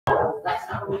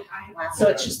So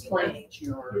it's just plain.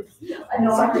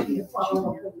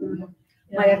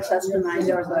 My ex-husband and I,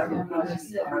 there was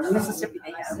a Mississippi,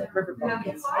 they have a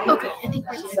riverboat. Okay, I think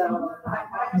So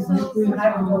when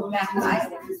I would go back to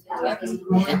Ireland,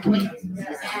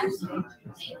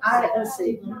 let's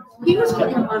see, he was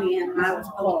putting money in and I was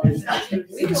poor. We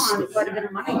wanted quite a bit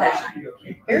of money back.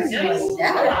 Here's my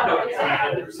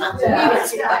dad.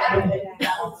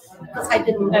 Because I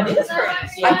didn't. That is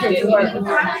great. I didn't work.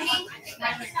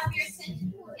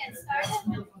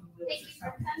 Thank you for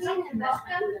coming and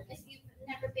welcome. If you've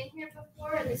never been here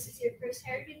before and this is your first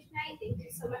Heritage Night, thank you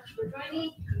so much for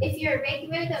joining. If you're a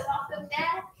regular, then welcome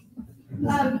back.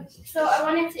 So I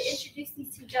wanted to introduce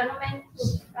these two gentlemen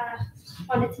who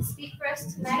wanted to speak for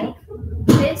us tonight.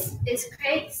 This is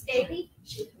Craig Staley.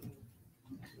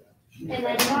 And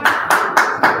then Mark.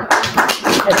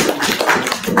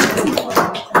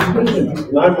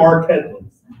 And I'm Mark Headlee.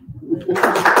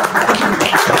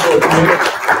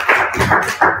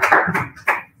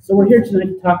 So we're here tonight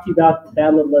to talk to you about the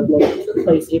Battle of Ludlow. It took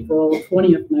place April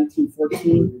 20th,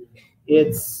 1914.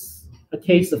 It's a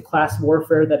case of class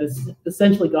warfare that has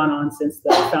essentially gone on since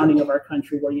the founding of our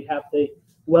country, where you have the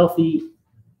wealthy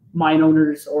mine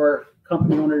owners or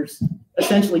company owners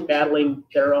essentially battling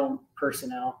their own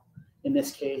personnel. In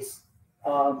this case,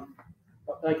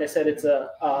 like I said, it's the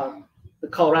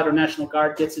Colorado National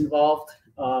Guard gets involved.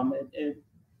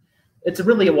 It's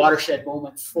really a watershed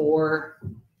moment for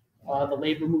the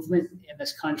labor movement in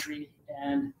this country.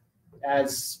 And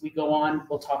as we go on,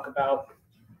 we'll talk about,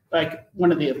 like,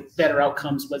 one of the better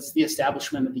outcomes was the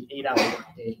establishment of the 8-hour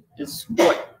workday is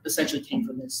what essentially came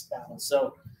from this battle.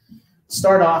 So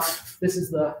start off, this is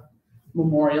the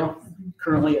memorial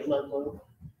currently at Ludlow.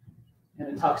 And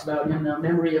it talks about in the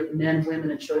memory of men, women,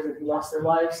 and children who lost their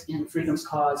lives in freedom's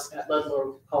cause at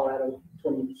Ludlow, Colorado,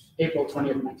 April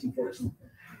 20th, 1914.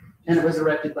 And it was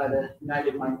erected by the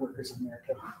United Mine Workers of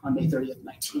America on May 30th,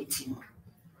 1918.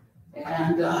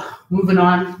 And moving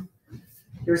on,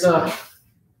 here's a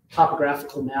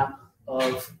topographical map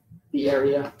of the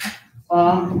area.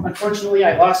 Unfortunately,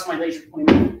 I lost my laser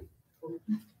pointer.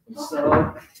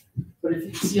 So, but if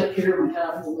you can see up here, we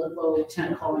have the Ludlow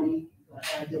tent colony,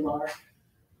 Aguilar,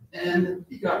 and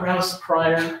you got Rouse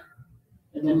Pryor,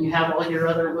 and then you have all your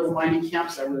other little mining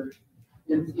camps that were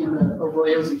in the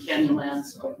arroyos and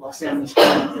canyonlands of Las Animas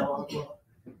County,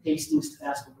 Hastings,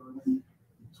 Tabasco, Berlin,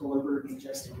 Toliver,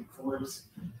 Majestic, and Forbes.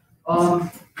 You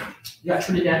got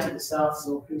Trinidad to the south,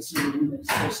 so here's the unit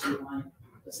coastal line,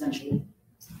 essentially.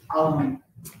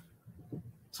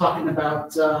 Talking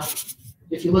about,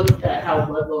 if you look at how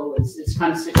Pueblo is, it's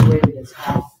kind of situated as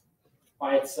half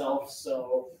by itself.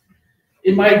 So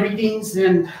in my readings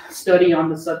and study on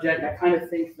the subject, I kind of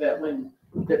think that when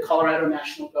the Colorado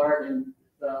National Guard and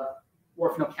the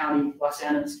Warfno County, Las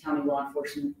Animas County law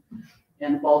enforcement,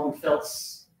 and Baldwin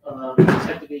Felt's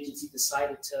protective agency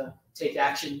decided to take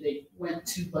action, they went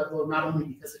to Pueblo not only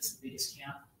because it's the biggest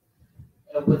camp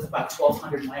with about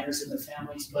 1,200 miners and their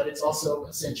families, but it's also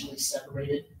essentially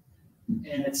separated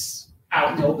and it's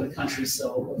out in the open country,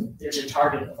 so there's a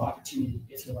target of opportunity,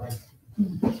 if you like.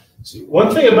 See,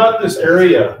 one thing about this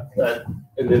area that,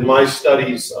 and in my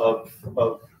studies of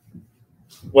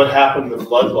what happened with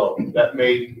Ludlow that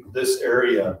made this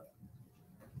area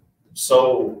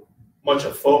so much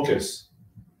a focus,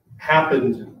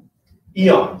 happened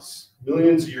eons,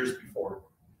 millions of years before.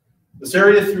 This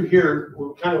area through here,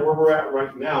 we're kind of where we're at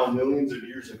right now, millions of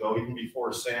years ago, even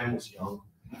before Sam was young,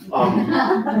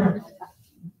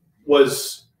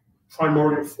 was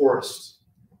primordial forest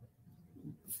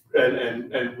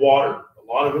and water. A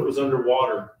lot of it was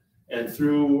underwater. And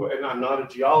through, and I'm not a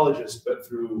geologist, but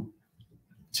through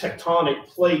tectonic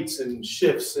plates and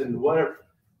shifts and whatever,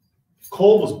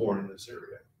 coal was born in this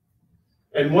area.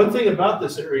 And one thing about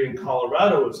this area in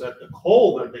Colorado is that the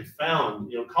coal that they found,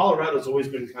 you know, Colorado's always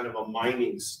been kind of a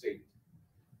mining state.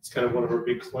 It's kind of one of our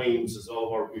big claims is all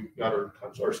of our, we've got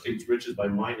our state's riches by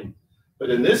mining. But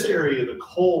in this area, the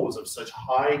coal was of such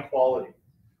high quality.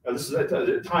 Now, this is at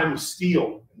the time of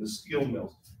steel, in the steel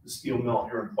mills, the steel mill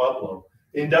here in Pueblo,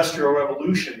 the Industrial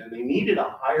Revolution, and they needed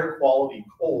a higher quality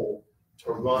coal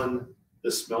to run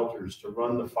the smelters, to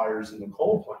run the fires in the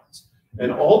coal plants.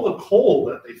 And all the coal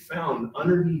that they found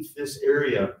underneath this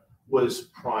area was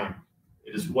prime.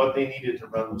 It is what they needed to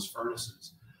run those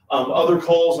furnaces. Other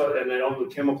coals, and I know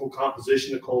the chemical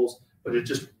composition of coals, but it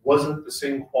just wasn't the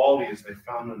same quality as they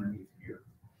found underneath here.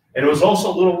 And it was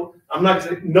also a little, I'm not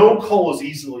saying, no coal is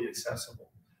easily accessible,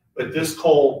 but this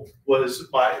coal was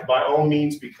by all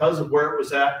means, because of where it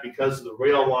was at, because of the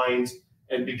rail lines,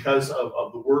 and because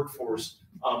of the workforce,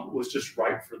 was just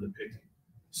ripe for the picking.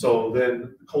 So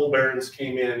then coal barons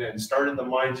came in and started the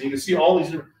mines. You can see all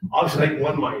these are obviously like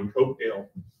one mine, Cokedale,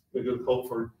 we go to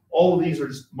Colford. All of these are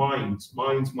just mines.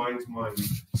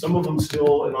 Some of them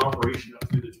still in operation up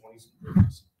through the 20s and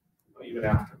 30s, even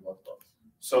after Ludlow.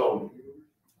 So,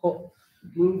 Cool.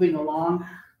 Moving along,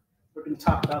 we're going to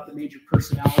talk about the major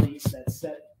personalities that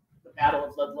set the Battle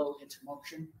of Ludlow into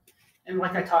motion. And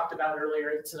like I talked about earlier,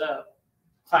 it's a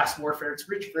class warfare. It's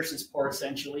rich versus poor,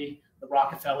 essentially. The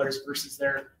Rockefellers versus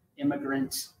their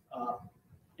immigrant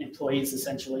employees,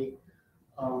 essentially.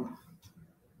 And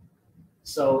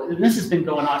this has been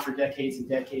going on for decades and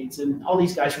decades. And all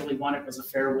these guys really wanted was a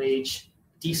fair wage,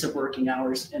 decent working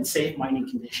hours, and safe mining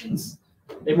conditions.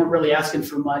 They weren't really asking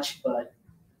for much, but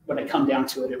when it come down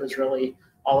to it, it was really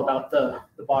all about the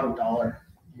bottom dollar.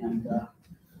 And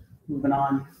moving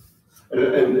on.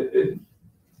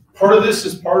 Part of this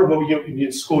is part of what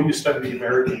in school you study the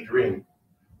American dream.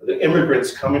 The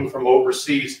immigrants coming from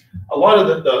overseas. A lot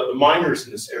of the miners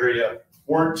in this area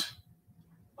weren't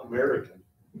American.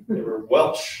 They were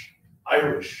Welsh,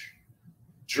 Irish,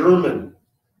 German,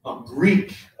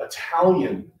 Greek,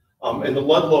 Italian. In the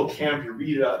Ludlow camp, you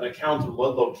read an account of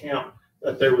Ludlow camp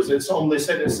that there was its own. They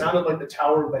said it sounded like the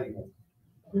Tower of Babel,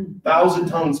 1,000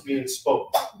 tongues being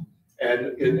spoke,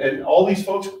 and all these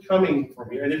folks were coming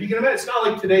from here. And if you can imagine, it's not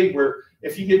like today where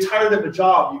if you get tired of a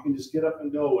job, you can just get up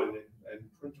and go and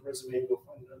print a resume and go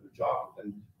find another job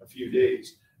in a few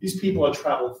days. These people had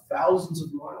traveled thousands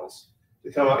of miles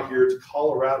to come out here to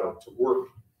Colorado to work,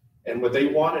 and what they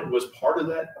wanted was part of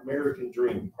that American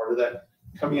dream, part of that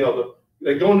coming out.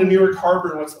 They go into New York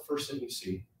Harbor, and what's the first thing you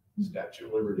see? Statue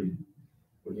of Liberty.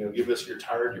 Give us your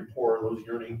tired, your poor, those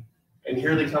yearning. And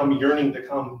here they come, yearning to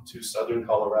come to southern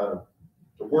Colorado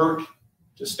to work,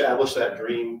 to establish that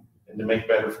dream, and to make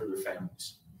better for their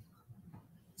families.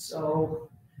 So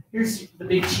here's the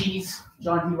big cheese,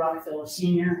 John D. Rockefeller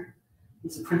Sr.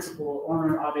 He's the principal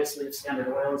owner, obviously, of Standard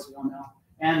Oil, as we all know,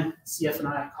 and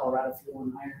CF&I, Colorado Fuel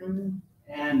and Iron.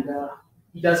 And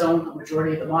he does own a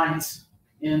majority of the mines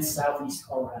in southeast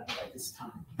Colorado at this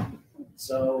time.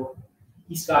 So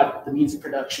he's got the means of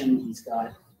production. He's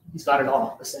got it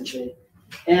all, essentially.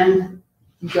 And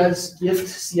he does gift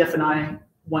CF&I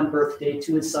one birthday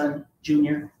to his son,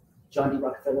 Junior, John D.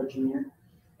 Rockefeller Jr.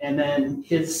 And then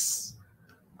his,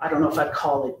 I don't know if I'd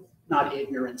call it not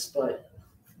ignorance, but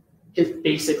it's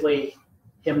basically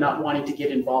him not wanting to get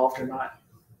involved or not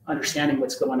understanding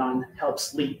what's going on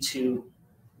helps lead to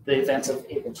the events of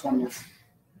April 20th.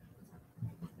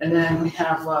 And then we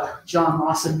have John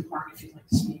Lawson. Mark, if you'd like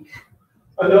to speak.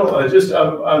 I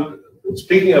know.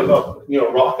 Speaking of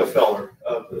Rockefeller,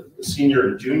 the senior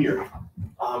and junior.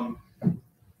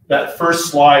 That first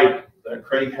slide that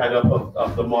Craig had up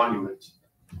of the monument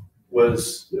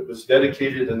was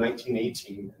dedicated in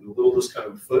 1918, and the littlest kind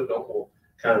of footnote we'll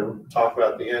kind of talk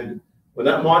about at the end. When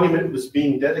that monument was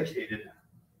being dedicated,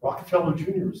 Rockefeller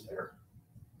Jr. was there.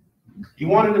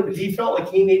 He felt like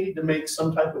he needed to make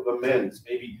some type of amends,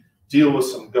 maybe deal with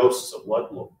some ghosts of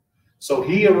Ludlow. So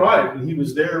he arrived and he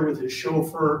was there with his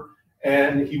chauffeur,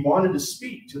 and he wanted to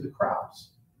speak to the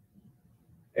crowds.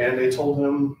 And they told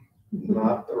him,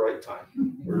 not the right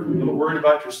time. We're a little worried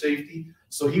about your safety.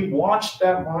 So he watched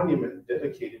that monument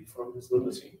dedicated from his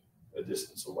limousine a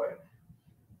distance away.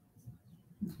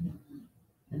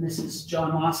 And this is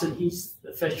John Lawson. He's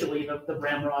officially the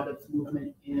ramrod of the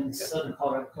movement in southern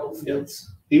Colorado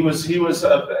coalfields. He was.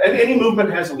 Any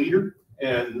movement has a leader,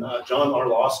 and John R.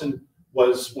 Lawson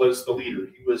was the leader.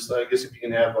 He was. I guess if you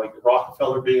can have like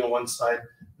Rockefeller being on one side,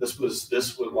 this was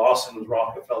Lawson was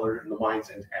Rockefeller and the mine's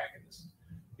antagonist.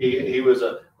 He was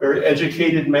a very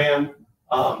educated man.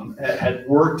 Had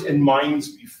worked in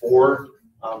mines before.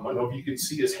 I don't know if you can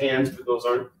see his hands, but those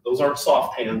aren't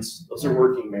soft hands. Those are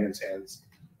working man's hands.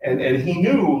 And he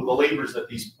knew the labors that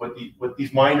what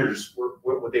these miners were,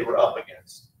 what they were up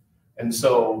against. And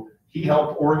so he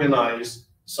helped organize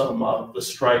some of the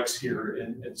strikes here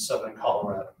in southern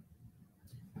Colorado.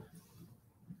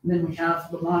 And then we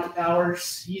have Lamont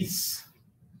Bowers. He's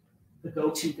the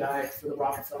go-to guy for the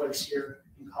Rockefellers here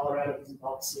in Colorado. He's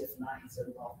involved with CF&I. He's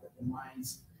involved with the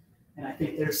mines. And I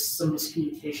think there's some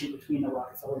miscommunication between the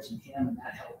Rockefellers and him, and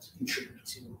that helped contribute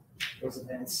to those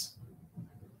events.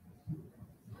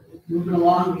 Moving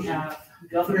along, we have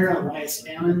Governor Elias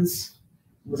Ammons,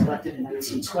 who was elected in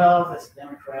 1912 as a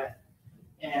Democrat,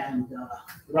 and the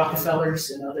Rockefellers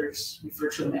and others refer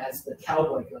to him as the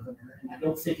cowboy governor. And I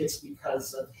don't think it's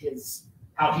because of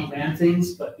how he ran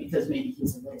things, but because maybe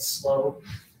he's a little slow.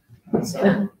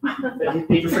 So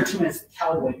they refer to him as the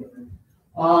cowboy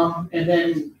governor. And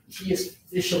then he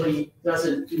officially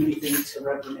doesn't do anything to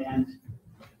reprimand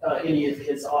any of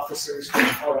his officers from the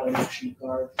Colorado National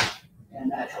Guard,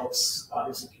 and that helps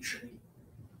obviously contribute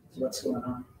to what's going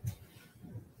on.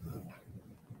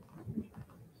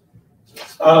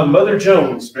 Mother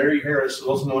Jones, Mary Harris,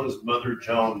 also known as Mother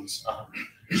Jones.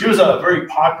 She was a very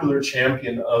popular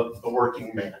champion of the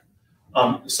working man.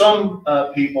 Some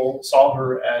people saw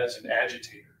her as an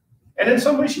agitator, and in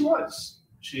some ways she was.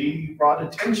 She brought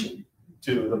attention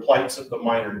to the plights of the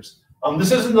miners.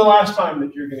 This isn't the last time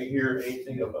that you're going to hear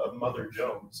anything of Mother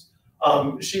Jones.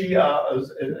 She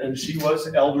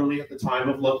was elderly at the time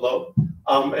of Ludlow,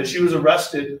 and she was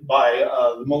arrested by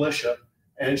the militia,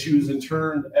 and she was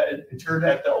interned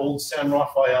at the old San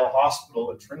Rafael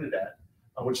Hospital in Trinidad,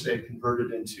 which they had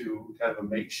converted into kind of a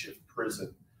makeshift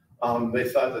prison. They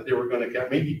thought that they were going to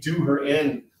maybe do her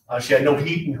in. She had no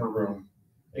heat in her room.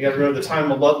 You got to remember the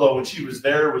time of Ludlow when she was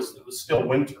there it was still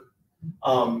winter.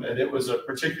 And it was a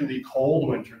particularly cold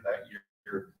winter that year.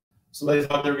 So they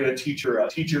thought they were going to teach her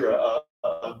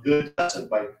a good lesson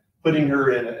by putting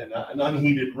her in an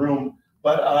unheated room.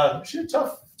 But she's a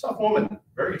tough woman,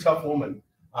 very tough woman.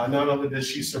 Not only did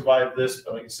she survive this,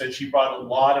 but like I said, she brought a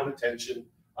lot of attention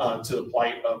to the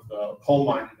plight of the coal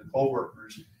mine and the coal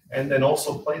workers, and then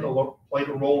also played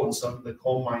a role in some of the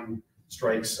coal mine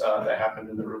strikes that happened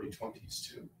in the early 20s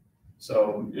too.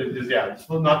 So yeah, it's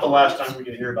not the last time we're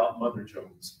going to hear about Mother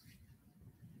Jones.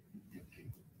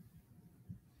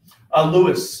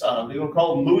 Louis, they will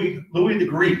call him Louis the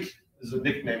Greek is a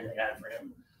nickname they had for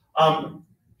him.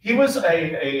 He was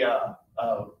a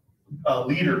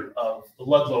leader of the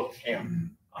Ludlow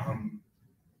camp, kind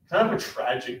of a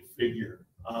tragic figure.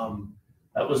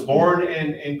 That was born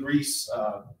in Greece,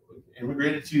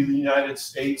 immigrated to the United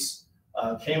States,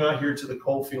 came out here to the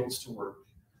coal fields to work.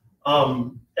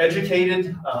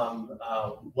 Educated,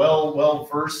 well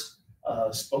versed,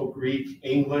 spoke Greek,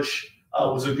 English,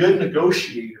 was a good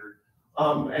negotiator,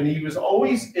 and he was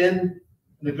always in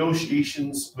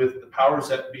negotiations with the powers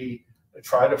that be to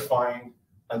try to find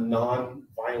a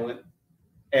non-violent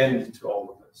end to all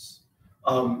of this.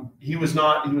 He was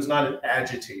not an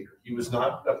agitator. He was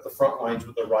not at the front lines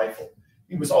with a rifle.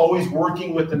 He was always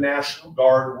working with the National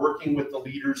Guard, working with the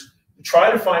leaders to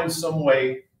try to find some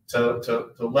way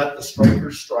to let the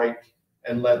strikers strike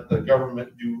and let the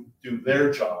government do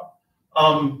their job.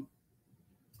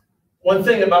 One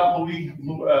thing about Louis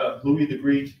the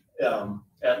Greek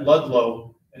at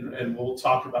Ludlow, and we'll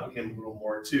talk about him a little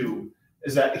more too,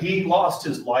 is that he lost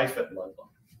his life at Ludlow,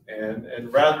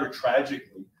 and rather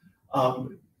tragically.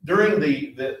 During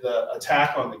the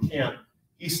attack on the camp,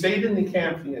 he stayed in the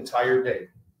camp the entire day.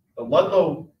 The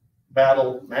Ludlow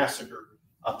Massacre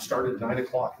started at 9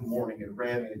 o'clock in the morning and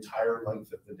ran the entire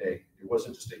length of the day. It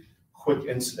wasn't just a quick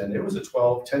incident. It was a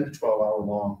 10 to 12 hour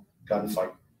long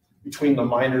gunfight between the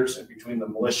miners and between the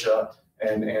militia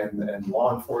and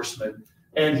law enforcement.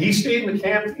 And he stayed in the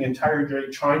camp the entire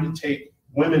day trying to take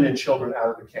women and children out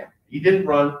of the camp. He didn't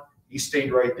run. He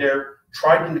stayed right there,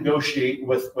 tried to negotiate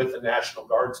with the National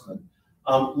Guardsmen.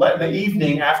 In the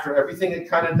evening, after everything had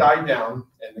kind of died down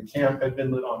and the camp had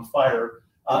been lit on fire,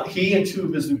 he and two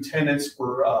of his lieutenants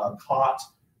were caught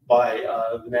by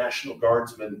the National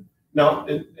Guardsmen. Now,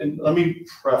 and let me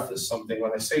preface something.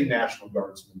 When I say National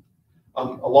Guardsmen, a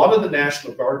lot of the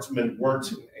National Guardsmen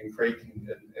weren't, and Craig can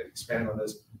expand on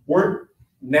this, weren't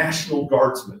National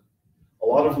Guardsmen. A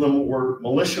lot of them were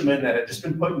militiamen that had just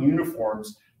been put in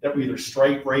uniforms that were either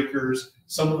strike breakers,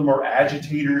 some of them are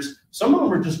agitators, some of them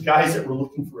were just guys that were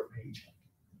looking for a paycheck,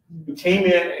 who came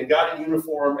in and got a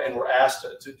uniform and were asked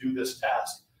to do this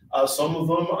task. Some of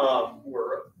them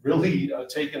were really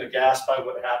taken aghast by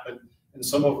what happened, and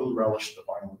some of them relished the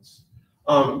violence.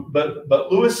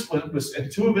 But Louis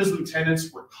and two of his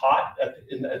lieutenants were caught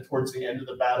towards the end of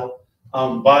the battle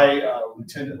by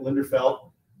Lieutenant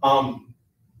Linderfeld.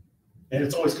 And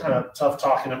it's always kind of tough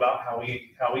talking about how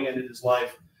he ended his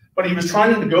life. But he was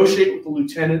trying to negotiate with the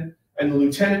lieutenant, and the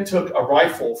lieutenant took a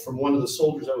rifle from one of the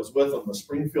soldiers that was with him, a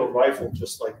Springfield rifle,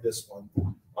 just like this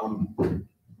one.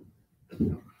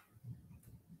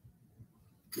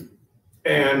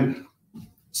 And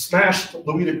smashed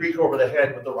Louis the Greek over the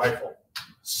head with the rifle.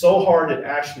 So hard it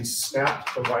actually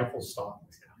snapped the rifle stock.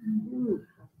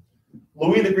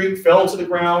 Louis the Greek fell to the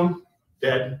ground,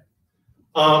 dead.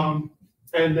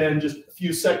 And then just a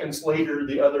few seconds later,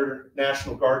 the other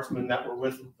National Guardsmen that were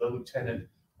with the lieutenant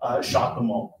shot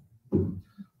them all.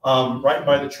 Right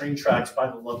by the train tracks by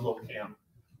the Ludlow camp.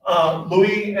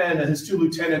 Louis and his two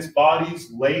lieutenants' bodies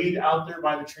laid out there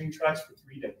by the train tracks for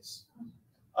 3 days.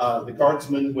 The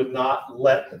guardsmen would not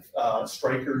let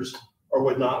strikers or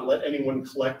would not let anyone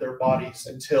collect their bodies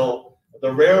until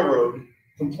the railroad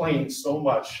complained so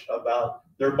much about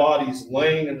their bodies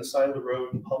laying in the side of the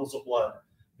road in puddles of blood,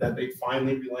 that they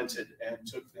finally relented and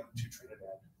took them to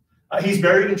Trinidad. He's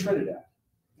buried in Trinidad.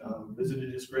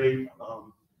 Visited his grave,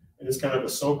 and it's kind of a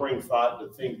sobering thought to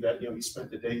think that he spent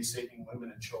the day saving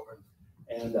women and children,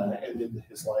 and ended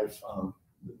his life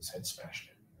with his head smashed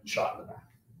in and shot in the back.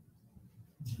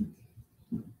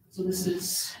 So this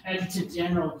is Adjutant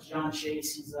General John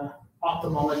Chase. He's an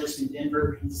ophthalmologist in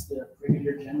Denver. He's the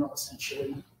Brigadier General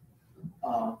essentially.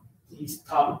 He's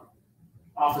top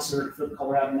officer for the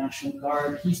Colorado National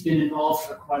Guard. He's been involved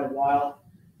for quite a while.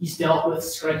 He's dealt with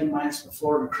striking miners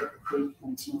before in Cripple Creek,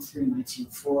 1903,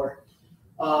 1904.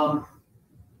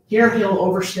 Here he'll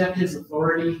overstep his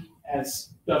authority as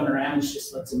Governor Adams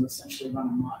just lets him essentially run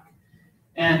amok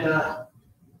and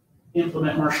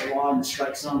implement martial law in the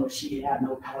strike zone, which he had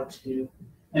no power to do.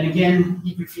 And again,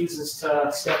 he refuses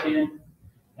to step in,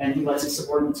 and he lets his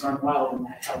subordinates run wild, and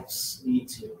that helps lead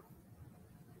to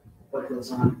what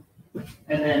goes on.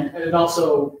 And then it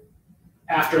also,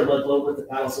 after Ludlow, with the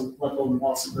battles of Ludlow and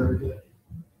Walsenburg,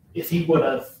 if he would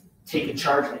have taken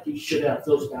charge like he should have,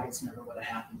 those battles never would have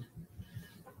happened.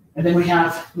 And then we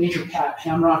have Major Pat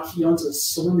Hamrock. He owns a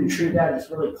saloon in Trinidad. He's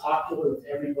really popular with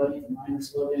everybody, the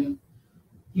miners live in.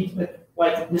 He,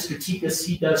 like Mr. Tikas,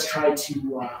 he does try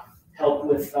to help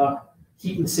with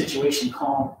keeping the situation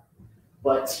calm,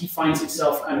 but he finds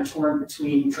himself kind of torn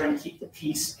between trying to keep the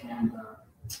peace and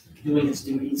doing his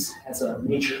duties as a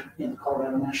major in the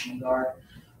Colorado National Guard.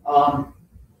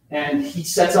 And he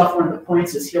sets off one of the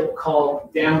points is he'll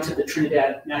call down to the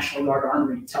Trinidad National Guard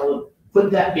Armory, tell them, put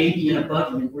that baby in a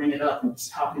buggy and bring it up. And he's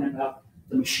talking about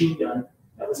the machine gun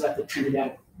that was at the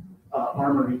Trinidad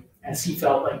Armory, as he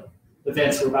felt like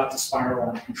events were about to spiral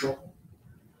out of control.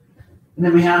 And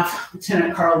then we have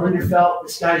Lieutenant Carl Linderfelt.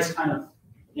 This guy is kind of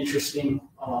interesting.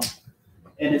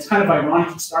 And it's kind of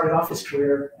ironic. He started off his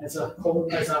career as a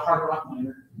hard rock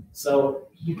miner. So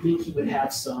you'd think he would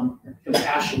have some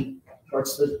compassion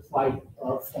towards the plight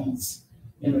of these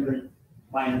immigrant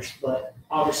miners, but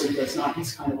obviously does not.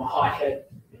 He's kind of a hothead.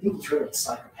 I think he's really a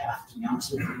psychopath, to be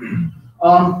honest with you.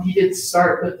 He did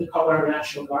start with the Colorado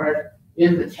National Guard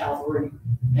in the cavalry,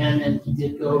 and then he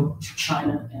did go to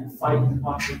China and fight in the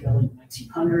Boxer Rebellion in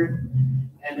 1900.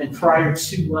 And then prior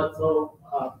to Ludlow,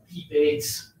 he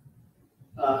begs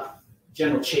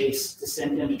General Chase to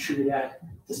send him to Trinidad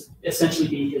to essentially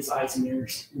be his eyes and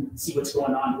ears and see what's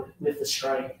going on with the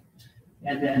strike.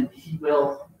 And then he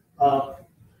will,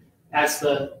 as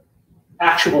the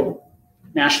actual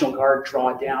National Guard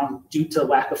draw down due to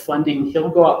lack of funding, he'll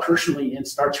go out personally and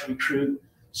start to recruit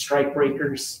strike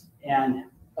breakers and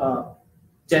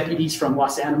deputies from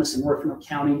Las Animas and Orfano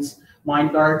counties,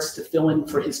 mine guards, to fill in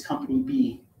for his Company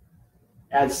B,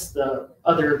 as the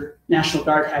other National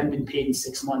Guard hadn't been paid in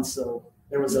 6 months. So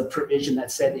there was a provision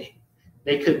that said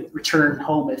they could return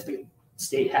home if the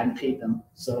state hadn't paid them.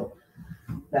 So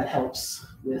that helps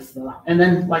with, and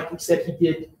then like we said,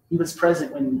 he was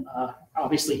present when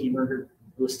obviously he murdered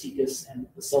Louis Tikas and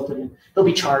assaulted him. He'll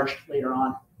be charged later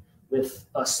on with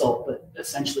assault, but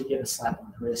essentially get a slap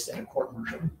on the wrist at a court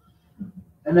martial.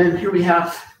 And then here we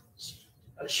have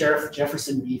Sheriff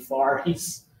Jefferson B. Farr.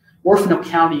 Orfano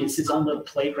County is his own little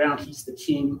playground. He's the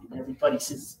king, and everybody's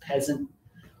his peasant.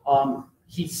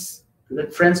 He's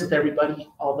good friends with everybody,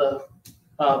 all the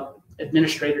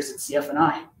administrators at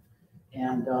CF&I.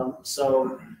 And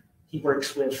so he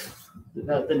works with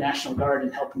the National Guard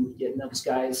and helping get those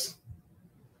guys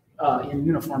in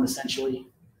uniform, essentially.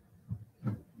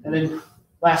 And then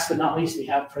last but not least, we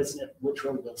have President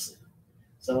Woodrow Wilson.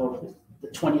 So the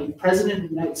 20th President of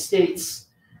the United States.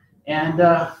 And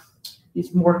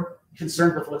he's more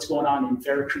concerned with what's going on in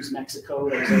Veracruz, Mexico.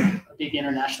 There's a big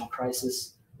international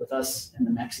crisis with us and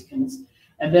the Mexicans.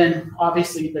 And then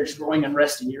obviously there's growing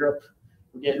unrest in Europe.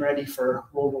 We're getting ready for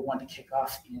World War I to kick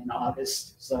off in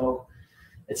August. So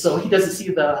he doesn't see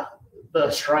the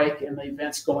strike and the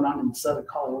events going on in southern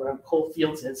Colorado coal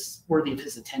fields as worthy of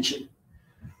his attention.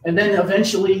 And then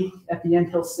eventually at the end,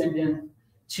 he'll send in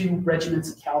 2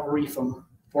 regiments of cavalry from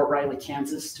Fort Riley,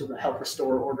 Kansas to help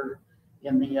restore order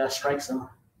in the strike zone.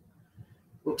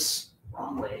 Oops,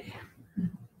 wrong way.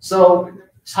 So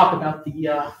let's talk about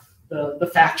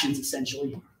the factions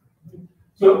essentially.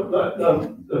 So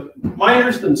the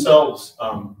miners themselves,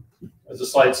 as the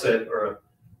slide said,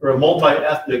 are a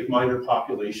multi-ethnic miner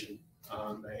population.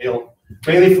 They hail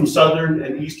mainly from southern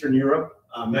and eastern Europe,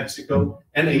 Mexico,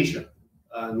 and Asia.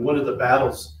 And one of the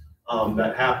battles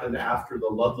that happened after the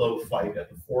Ludlow fight at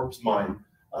the Forbes mine,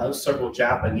 several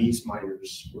Japanese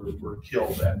miners were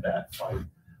killed at that fight.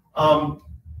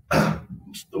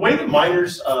 The way the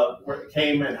miners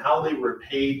came and how they were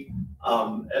paid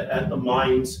at the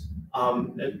mines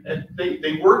And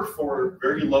they worked for a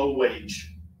very low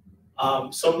wage.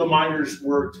 Some of the miners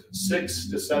worked 6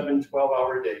 to 7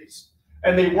 12-hour days.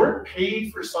 And they weren't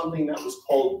paid for something that was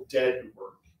called dead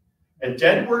work. And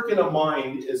dead work in a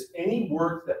mine is any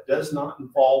work that does not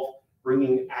involve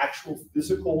bringing actual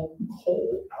physical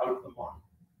coal out of the mine.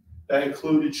 That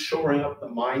included shoring up the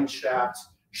mine shafts,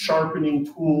 sharpening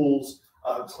tools,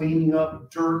 cleaning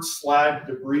up dirt, slag,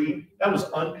 debris. That was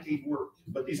unpaid work.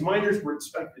 But these miners were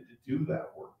expected to do that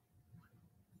work.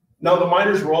 Now, the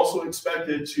miners were also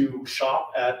expected to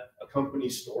shop at a company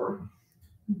store.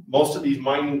 Most of these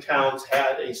mining towns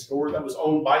had a store that was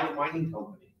owned by the mining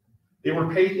company. They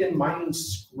were paid in mining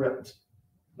script,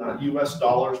 not US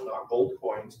dollars, not gold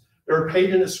coins. They were paid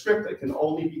in a script that can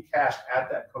only be cashed at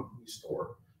that company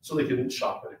store, so they couldn't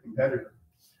shop at a competitor.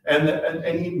 And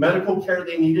any medical care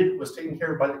they needed was taken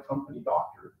care of by the company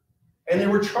doctor. And they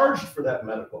were charged for that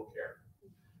medical care.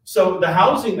 So the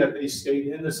housing that they stayed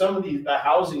in, some of the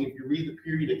housing, if you read the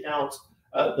period accounts,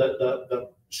 the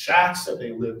shacks that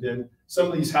they lived in, some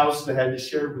of these houses they had to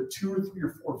share with 2 or 3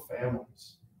 or 4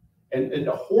 families, and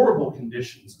horrible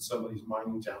conditions in some of these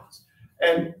mining towns.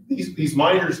 And these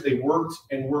miners, they worked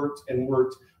and worked and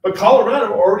worked. But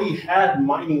Colorado already had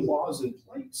mining laws in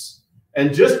place.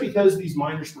 And just because these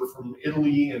miners were from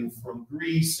Italy and from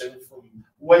Greece and from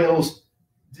Wales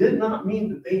did not mean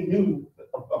that they knew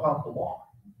about the law.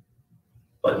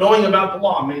 But knowing about the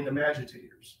law made them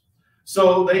agitators.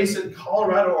 So they said,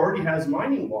 Colorado already has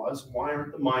mining laws. Why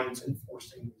aren't the mines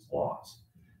enforcing these laws?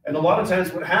 And a lot of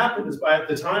times what happened is by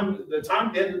the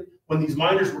time when these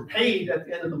miners were paid at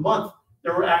the end of the month, they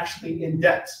were actually in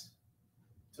debt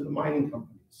to the mining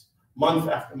companies. Month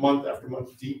after month after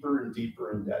month, deeper and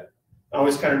deeper in debt. I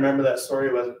always kind of remember that story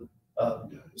about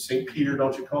St. Peter,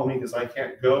 don't you call me because I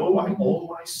can't go. I owe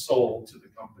my soul to the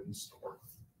company store.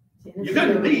 You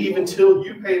couldn't leave until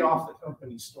you paid off the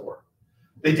company store.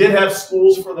 They did have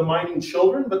schools for the mining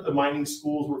children, but the mining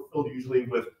schools were filled usually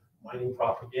with mining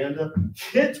propaganda.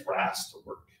 Kids were asked to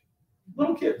work.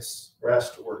 Little kids were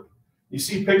asked to work. You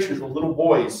see pictures of little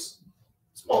boys,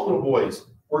 small little boys,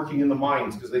 working in the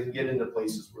mines because they could get into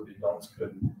places where the adults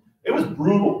couldn't. It was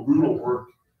brutal, brutal work.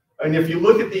 And if you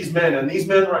look at these men, and these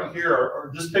men right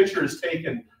here, this picture is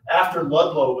taken after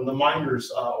Ludlow when the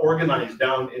miners organized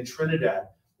down in Trinidad.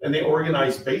 And they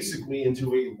organized basically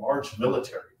into a large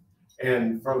military.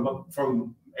 And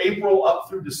from April up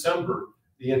through December,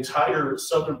 the entire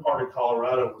southern part of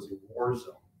Colorado was a war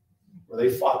zone where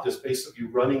they fought this basically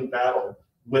running battle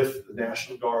with the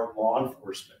National Guard law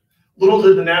enforcement. Little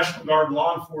did the National Guard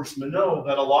law enforcement know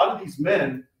that a lot of these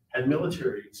men had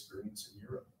military experience in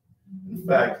Europe. In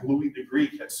fact, Louis the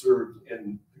Greek had served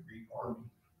in the Greek army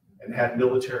and had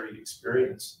military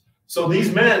experience. So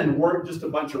these men weren't just a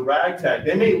bunch of ragtag.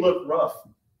 They may look rough,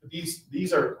 but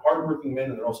these are hardworking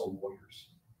men, and they're also lawyers.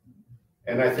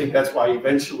 And I think that's why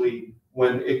eventually,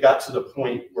 when it got to the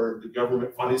point where the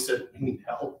government finally said, we need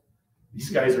help, these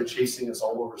guys are chasing us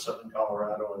all over southern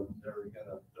Colorado, and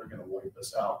they're gonna wipe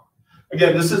us out.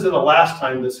 Again, this isn't the last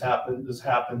time this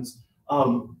happens.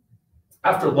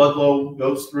 After Ludlow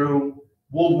goes through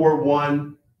World War I,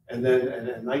 and then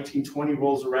 1920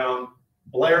 rolls around,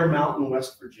 Blair Mountain,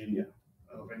 West Virginia.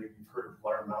 I don't know if any of you have heard of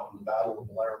Blair Mountain, the Battle of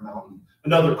Blair Mountain,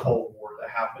 another Cold War that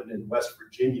happened in West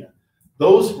Virginia.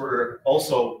 Those were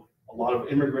also a lot of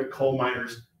immigrant coal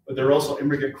miners, but there were also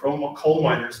immigrant coal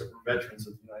miners that were veterans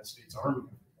of the United States Army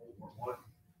in World War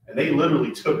I. And they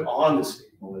literally took on the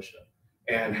state militia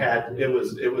and it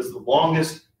was the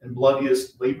longest and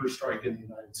bloodiest labor strike in the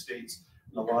United States.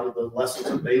 And a lot of the lessons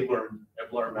that they learned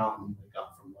at Blair Mountain they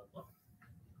got from Ludlow.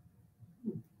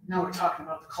 Now we're talking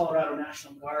about the Colorado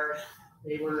National Guard.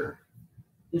 They were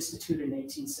instituted in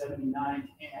 1879,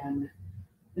 and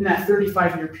in that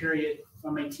 35-year period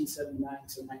from 1879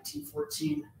 to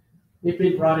 1914, they've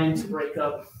been brought in to break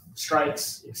up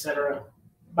strikes, etc.,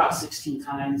 about 16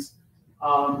 times.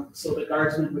 So the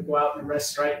guardsmen would go out and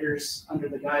arrest strikers under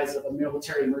the guise of a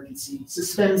military emergency,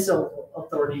 suspend civil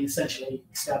authority, essentially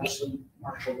establishing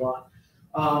martial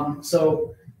law.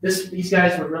 So these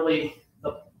guys were really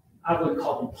I wouldn't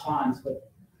call them pawns,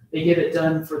 but they get it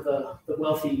done for the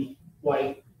wealthy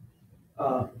white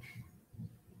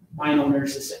mine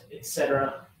owners,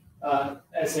 etc.,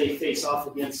 as they face off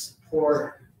against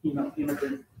poor,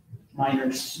 immigrant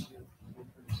miners.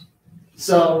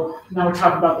 So now we're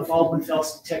talking about the Baldwin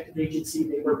Fells Detective Agency.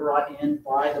 They were brought in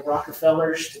by the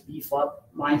Rockefellers to beef up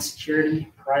mine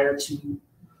security prior to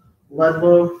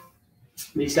Ludlow.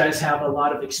 These guys have a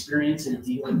lot of experience in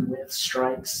dealing with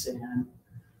strikes and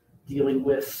dealing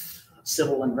with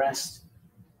civil unrest.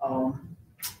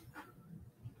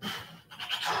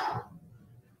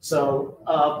 So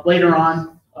later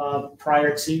on,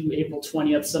 prior to April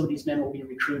 20th, some of these men will be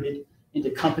recruited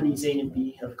into companies A and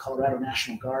B of Colorado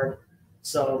National Guard.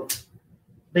 So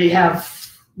they have,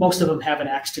 most of them have an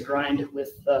axe to grind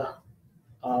with the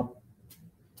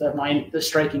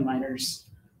striking miners.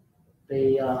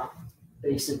 They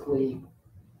basically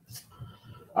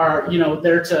are,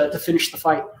 there to finish the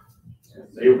fight.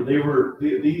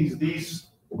 These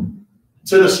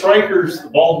to the strikers, the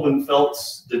Baldwin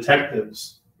Felts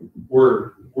detectives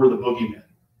were the boogeymen.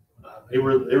 They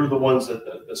were the ones that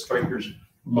the strikers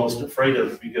were most afraid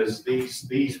of, because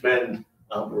these men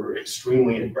were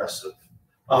extremely aggressive.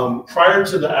 Prior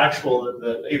to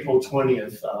the April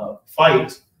 20th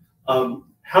fight,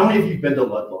 how many of you have been to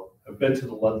Ludlow? Have been to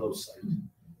the Ludlow site?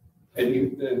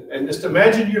 And just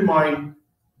imagine in your mind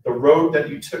the road that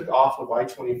you took off of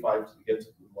I-25 to get to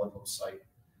the Ludlow site.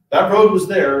 That road was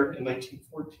there in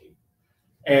 1914.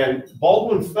 And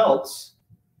Baldwin Felts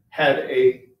had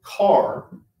a car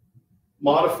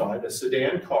modified, a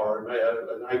sedan car,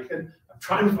 and I'm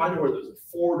trying to find out whether it was a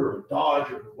Ford or a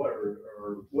Dodge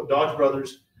or what Dodge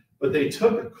Brothers, but they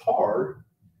took a car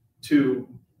to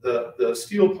the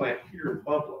steel plant here in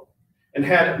Pueblo and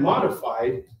had it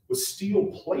modified with steel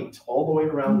plate all the way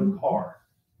around the car.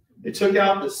 They took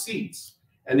out the seats,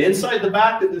 and inside the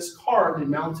back of this car, they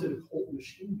mounted a Colt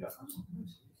machine gun.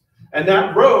 And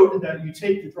that road that you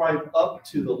take to drive up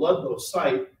to the Ludlow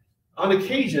site, on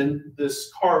occasion,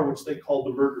 this car, which they called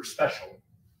the Murder Special,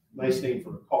 nice name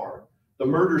for a car, the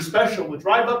Murder Special would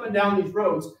drive up and down these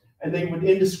roads, and they would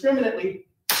indiscriminately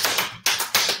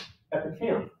at the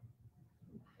camp,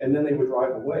 and then they would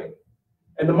drive away.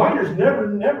 And the miners never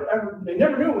knew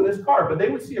it was this car, but they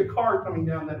would see a car coming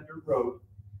down that dirt road,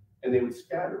 and they would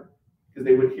scatter, because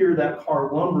they would hear that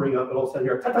car lumbering up, and all of a sudden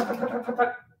hear tut, tut, tut, tut, tut,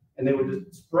 tut, and they would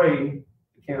just spray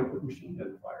the camp with machine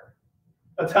gun fire.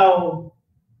 That's how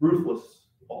ruthless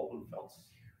Baldwin Felts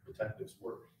detectives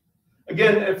were.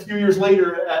 Again, a few years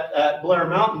later at Blair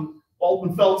Mountain,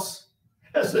 Baldwin Felts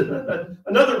has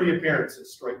another reappearance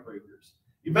as strikebreakers.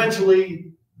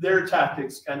 Eventually, their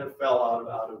tactics kind of fell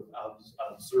out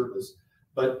of service,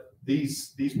 but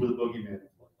these were the boogeymen.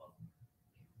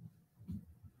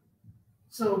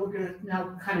 So we're going to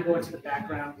now kind of go into the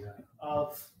background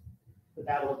of the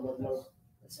Battle of Ludlow,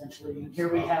 essentially.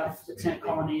 Here we have the tent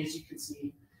colony, as you can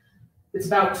see. It's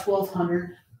about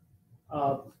 1,200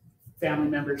 family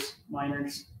members,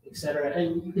 miners, etc.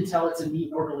 And you can tell it's a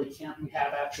neat, orderly camp. We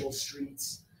have actual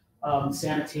streets,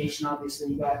 sanitation.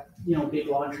 Obviously, you got big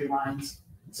laundry lines.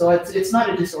 So it's not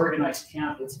a disorganized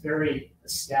camp. It's very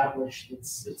established.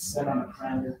 It's set on a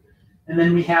perimeter. And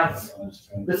then we have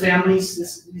the families.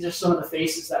 These are some of the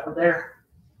faces that were there.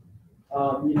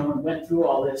 And went through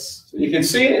all this. So you can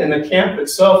see in the camp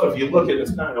itself, if you look at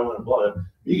this, I don't want to blow it.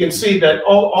 You can see that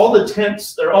all the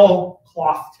tents, they're all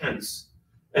cloth tents.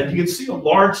 And you can see a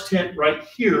large tent right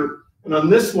here. And on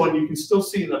this one, you can still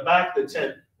see in the back of the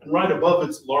tent, and right above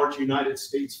it's a large United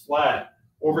States flag.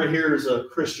 Over here is a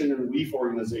Christian relief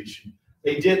organization.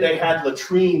 They had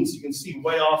latrines. You can see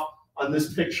way off on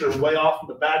this picture, way off in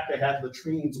the back, they had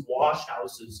latrines, wash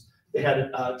houses. They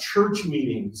had church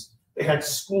meetings. They had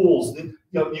schools.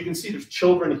 You can see there's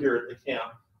children here at the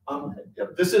camp.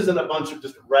 This isn't a bunch of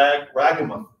just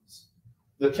ragamuffins.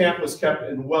 The camp was kept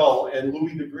in well, and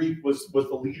Louis the Greek was the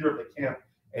leader of the camp,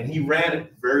 and he ran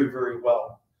it very, very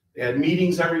well. They had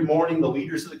meetings every morning. The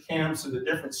leaders of the camps and the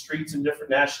different streets and different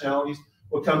nationalities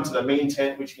would come to the main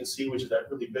tent, which you can see, which is that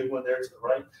really big one there to the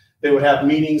right. They would have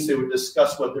meetings. They would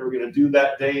discuss what they were going to do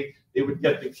that day. They would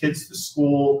get the kids to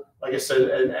school, like I said,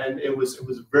 and it was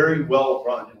very well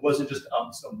run. It wasn't just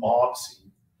a mob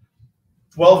scene.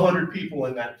 1,200 people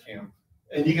in that camp.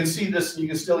 And you can see this, and you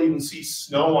can still even see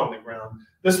snow on the ground.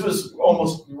 This was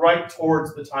almost right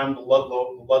towards the time of the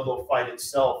Ludlow fight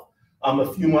itself.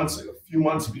 A few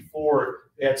months before,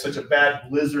 they had such a bad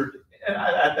blizzard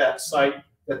at that site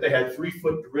that they had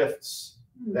 3-foot drifts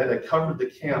that had covered the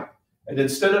camp. And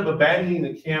instead of abandoning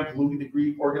the camp, Louis the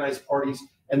Greek organized parties,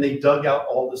 and they dug out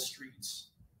all the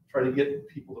streets, trying to get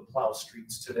people to plow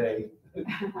streets today.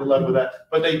 Good luck with that.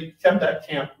 But they kept that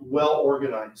camp well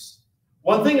organized.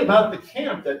 One thing about the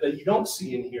camp that you don't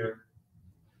see in here,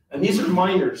 and these are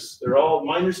miners. They're all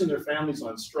miners and their families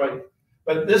on strike.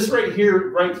 But this right here,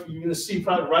 you're going to see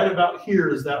probably right about here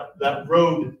is that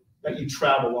road that you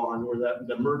travel on, where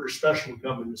the Murder Special would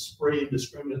come and spray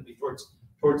indiscriminately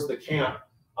towards the camp.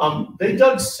 They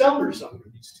dug cellars under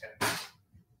these tents.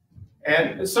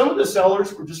 And some of the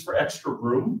cellars were just for extra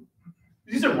room.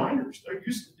 These are miners. They're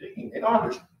used to digging. They know how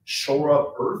to shore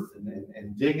up earth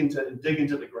and dig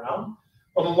into the ground.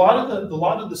 But a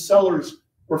lot of the cellars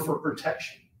were for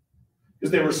protection.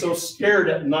 because they were so scared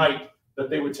at night that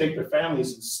they would take their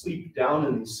families and sleep down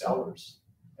in these cellars.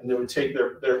 And they would take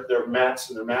their mats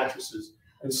and their mattresses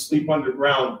and sleep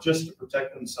underground just to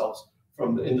protect themselves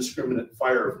from the indiscriminate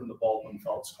fire from the Baldwin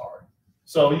Felts car.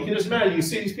 So you can just imagine, you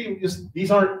see these people,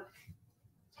 these aren't,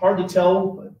 it's hard to tell,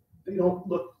 but they don't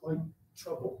look like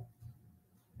trouble.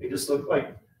 They just look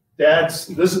like dads.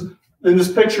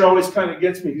 This picture always kind of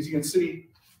gets me because you can see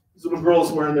these little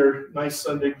girls wearing their nice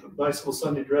little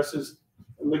Sunday dresses.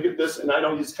 And look at this, and I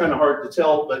know it's kind of hard to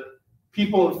tell, but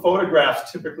people in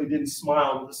photographs typically didn't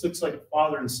smile. But this looks like a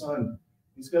father and son.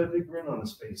 He's got a big grin on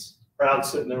his face, proud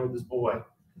sitting there with his boy.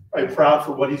 Right, proud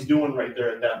for what he's doing right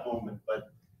there at that moment.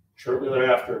 But shortly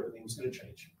thereafter, everything was going to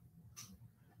change.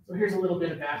 So here's a little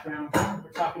bit of background.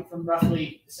 We're talking from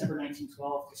roughly December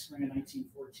 1912 to spring of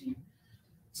 1914.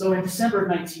 So in December of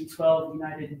 1912,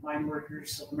 United Mine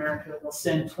Workers of America will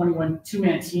send 21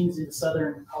 two-man teams into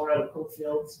southern Colorado coal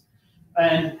fields.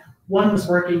 And one was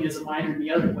working as a miner, and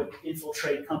the other would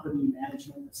infiltrate company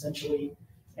management, essentially.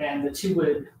 And the two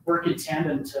would work in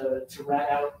tandem to rat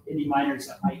out any miners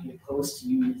that might be opposed to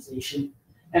unionization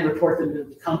and report them to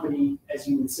the company as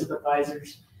union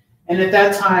sympathizers. And at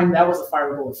that time, that was a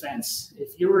fireable offense.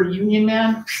 If you were a union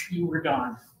man, you were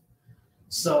gone.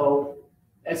 So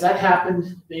as that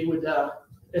happened, they would,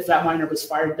 if that miner was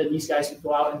fired, then these guys would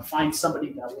go out and find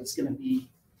somebody that was going to be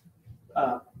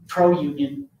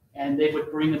pro-union, and they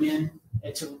would bring them in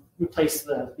to replace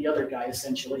the other guy,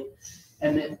 essentially.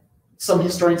 And then some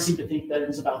historians seem to think that it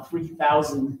was about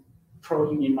 3,000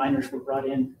 pro-union miners were brought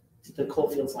in to the coal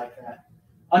fields like that,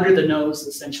 under the nose,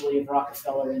 essentially, of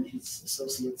Rockefeller and his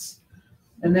associates.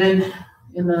 And then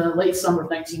in the late summer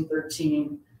of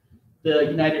 1913, the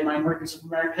United Mine Workers of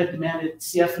America demanded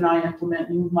CF&I implement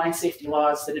new mine safety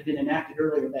laws that had been enacted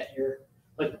earlier that year.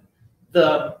 But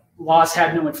the laws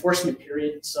had no enforcement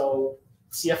period, so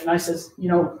CF&I says, you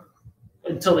know,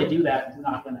 until they do that, we're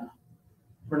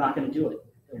not gonna do it.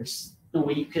 There's no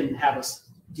way you can have us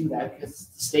do that because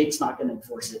the state's not gonna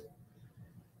enforce it.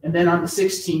 And then on the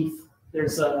 16th,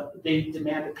 they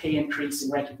demand a pay increase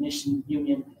in recognition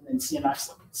union, and then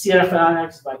CF&I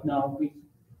is like, no,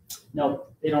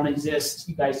 they don't exist.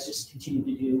 You guys just continue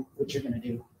to do what you're going to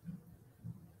do.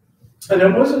 And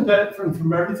it wasn't that,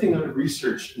 from everything that I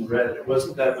researched and read, it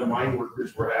wasn't that the mine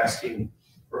workers were asking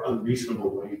for unreasonable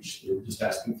wage. They were just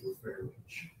asking for a fair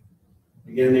wage.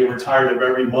 Again, they were tired of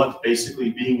every month basically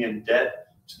being in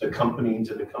debt to the company and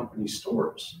to the company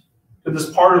stores.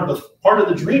 Because part of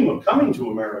the dream of coming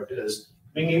to America is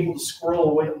being able to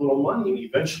squirrel away a little money, and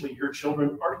eventually your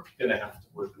children aren't going to have to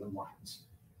work in the mines,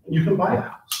 and you can buy a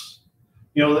house.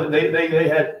 You know, they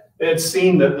had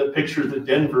seen the pictures of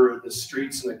Denver, the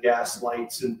streets and the gas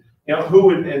lights, and you know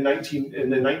who in the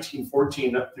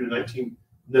 1914 up through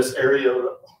this area.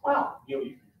 Wow, you know,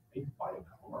 you can buy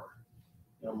a car.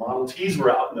 You know, Model Ts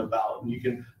were out and about, and you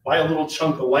can buy a little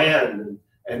chunk of land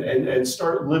and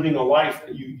start living a life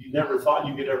that you never thought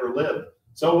you could ever live.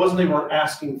 So it wasn't they weren't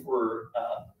asking for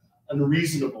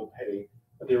unreasonable pay,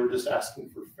 but they were just asking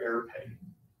for fair pay,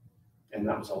 and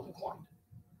that was all declined.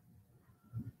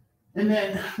 And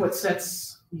then what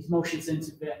sets these motions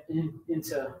into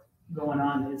going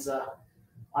on is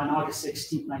on August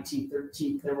 16th,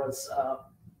 1913, there was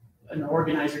an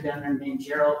organizer down there named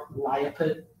Gerald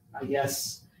Lyaput, I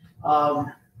guess.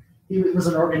 He was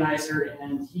an organizer,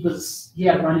 and he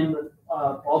had run in with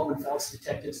Baldwin Felts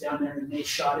detectives down there, and they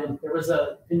shot him. There was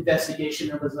an investigation,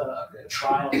 there was a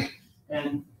trial,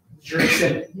 and the jury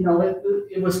said, you know,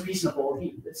 it was reasonable.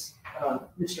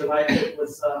 Mr. Lyaput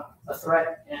was a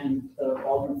threat, and the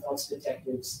Baldwin Felts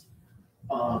detectives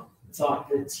thought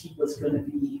that he was going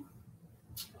to be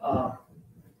a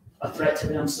threat to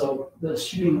them, so the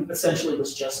shooting essentially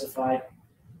was justified,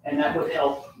 and that would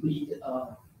help lead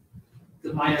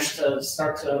the miners to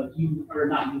start to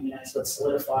not unionize, but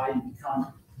solidify and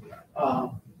become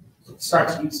start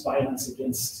to use violence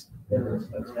against their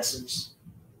aggressors.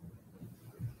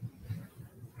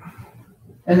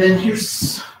 And then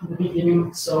here's the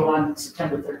beginning. So on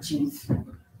September 13th,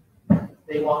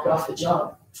 they walked off the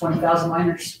job. 20,000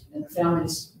 miners and their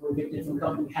families were evicted from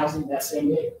company housing that same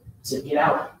day. Said, get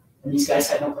out. And these guys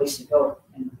had no place to go.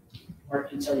 And Mark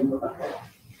can tell you more about that.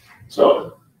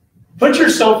 So put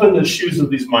yourself in the shoes of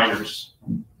these miners,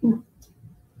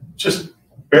 just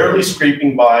barely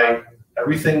scraping by.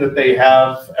 Everything that they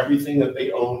have, everything that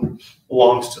they own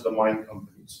belongs to the mine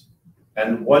companies.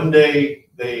 And one day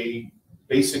they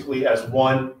basically, as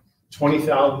one,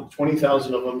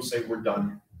 20,000 of them say, we're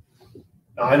done.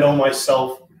 Now I know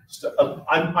myself,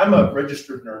 I'm a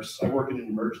registered nurse. I work in an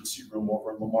emergency room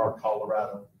over in Lamar,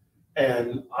 Colorado.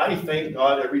 And I thank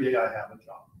God every day I have a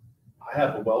job. I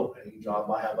have a well-paying job.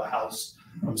 I have a house.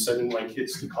 I'm sending my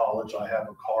kids to college. I have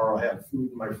a car. I have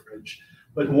food in my fridge.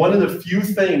 But one of the few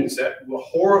things that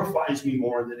horrifies me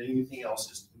more than anything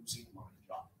else is losing my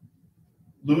job.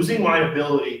 Losing my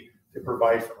ability to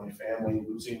provide for my family,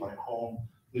 losing my home,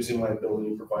 losing my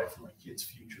ability to provide for my kids'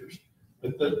 futures.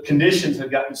 But the conditions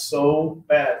had gotten so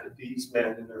bad that these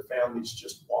men and their families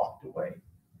just walked away.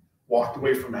 Walked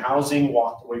away from housing,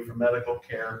 walked away from medical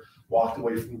care, walked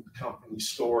away from company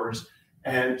stores,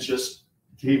 and just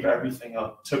gave everything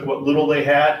up. Took what little they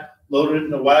had, loaded it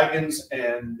in the wagons,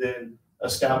 and then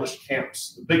established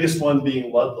camps. The biggest one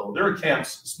being Ludlow. There are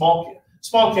camps, small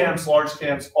camps, large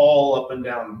camps, all up and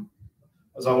down,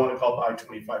 as I want to call the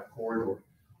I-25 corridor.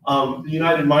 The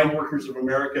United Mine Workers of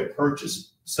America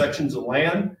purchased sections of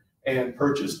land and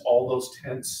purchased all those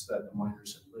tents that the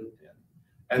miners had lived in.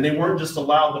 And they weren't just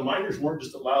allowed, the miners weren't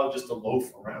just allowed just to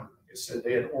loaf around. Like I said,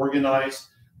 they had organized.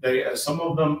 Some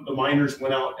of them, the miners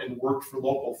went out and worked for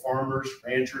local farmers,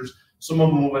 ranchers. Some of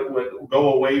them would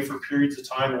go away for periods of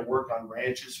time and work on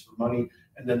ranches for money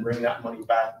and then bring that money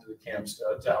back to the camps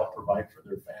to help provide for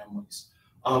their families.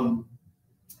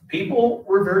 People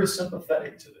were very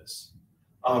sympathetic to this.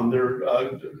 They're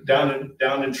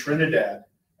down in Trinidad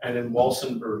and in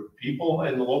Walsenburg, people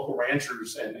and the local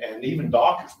ranchers and even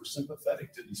doctors were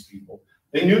sympathetic to these people.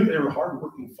 They knew they were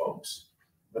hardworking folks,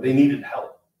 but they needed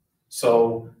help.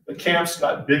 So the camps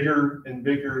got bigger and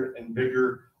bigger and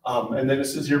bigger. And then it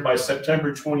says here by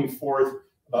September 24th,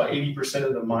 about 80%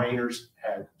 of the miners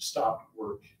had stopped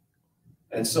work.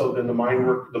 And so then the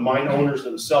mine owners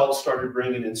themselves started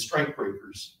bringing in strike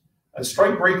breakers. And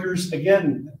strike breakers,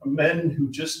 again, men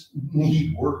who just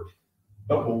need work,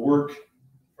 but will work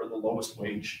for the lowest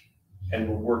wage and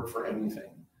will work for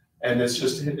anything. And it's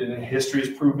just, and history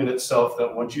has proven itself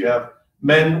that once you have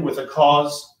men with a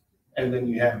cause, and then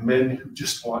you have men who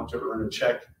just want to earn a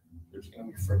check, there's going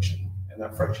to be friction. And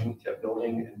that friction kept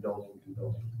building and building and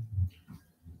building.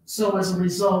 So as a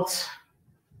result,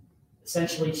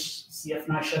 essentially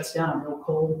CF&I shuts down, no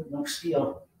coal, no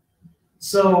steel.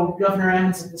 So Governor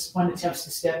Emmons at this point attempts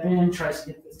to step in, tries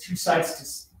to get the two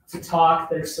sides to talk.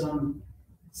 There's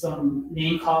some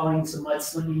name calling, some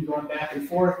mudslinging going back and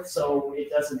forth, so it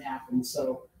doesn't happen.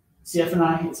 So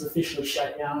CF&I is officially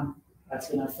shut down. That's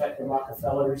going to affect the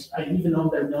Rockefellers. Even though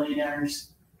they're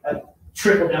millionaires, that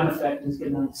trickle-down effect is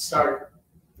going to start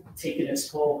taking its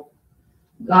toll,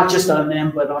 not just on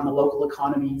them, but on the local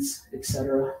economies,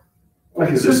 etc.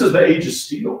 Because this is the age of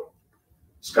steel.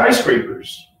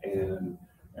 Skyscrapers and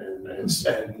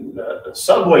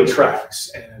subway tracks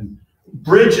and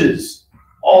bridges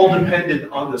all depended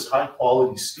on this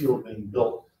high-quality steel being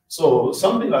built. So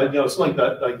something like, it's like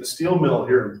that, like the steel mill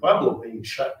here in Pueblo being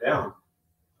shut down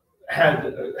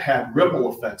had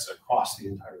ripple effects across the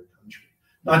entire country,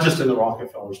 not just in the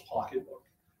Rockefellers' pocketbook,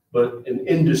 but in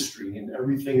industry and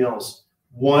everything else.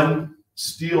 One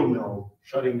steel mill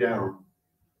shutting down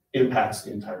impacts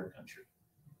the entire country.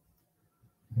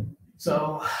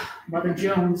 So Mother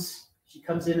Jones, she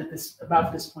comes in at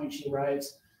about this point, she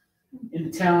arrives in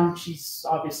the town. She's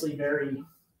obviously very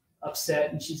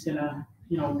upset, and she's gonna,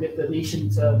 get the nation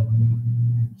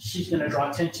she's gonna draw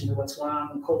attention to what's going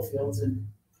on in the coal fields and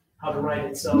how to write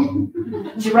it. So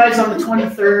she arrives on the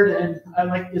 23rd, and I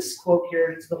like this quote here.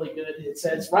 It's really good. It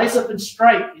says, "Rise up and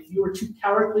strike. If you are too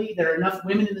cowardly, there are enough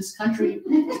women in this country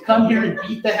to come here and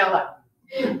beat the hell out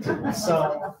of you."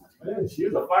 So she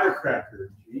was a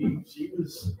firecracker. She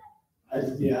was,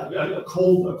 a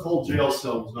cold jail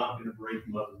cell was not going to break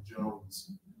Mother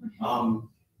Jones.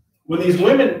 When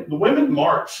the women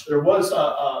marched, there was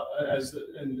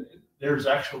and there's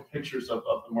actual pictures of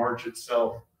the march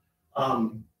itself.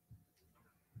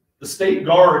 The state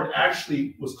guard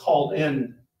actually was called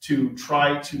in to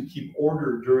try to keep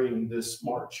order during this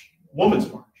march,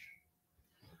 women's march.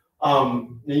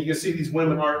 And you can see these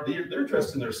women they're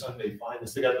dressed in their Sunday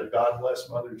finest. They got their "God Bless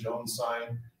Mother Jones"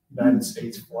 sign, United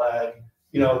States flag.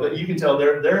 That you can tell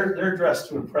they're dressed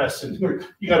to impress. And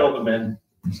you got all the men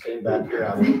staying back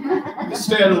here just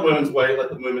stay out of the women's way. Let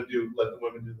the women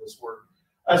do this work.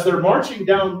 As they're marching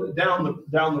down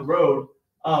the road,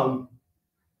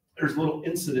 there's a little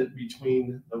incident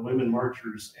between the women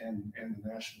marchers and the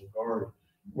National Guard,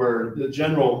 where the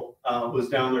general was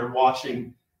down there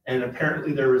watching, and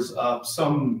apparently there was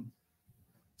someone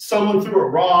threw a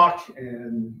rock,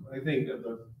 and I think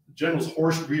the general's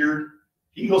horse reared.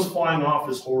 He goes flying off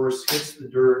his horse, hits the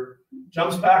dirt,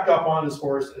 jumps back up on his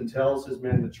horse, and tells his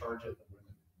men to charge at the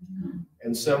women.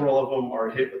 And several of them are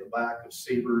hit with the back of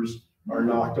sabers, are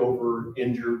knocked over,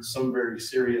 injured, some very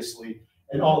seriously.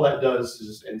 And all that does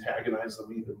is antagonize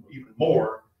them even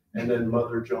more. And then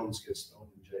Mother Jones gets thrown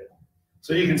in jail.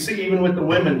 So you can see, even with the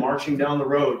women marching down the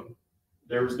road,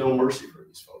 there was no mercy for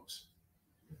these folks.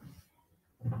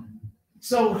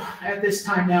 So at this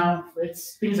time now,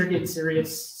 things are getting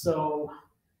serious. So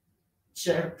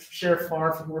Sheriff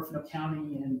Farr from Orfano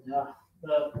County and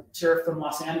the sheriff from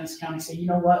Las Animas County say, you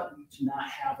know what, we do not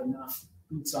have enough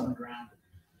boots on the ground.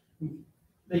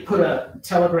 They put a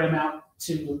telegram out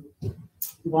to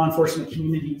law enforcement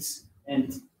communities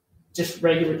and just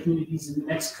regular communities in New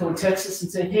Mexico and Texas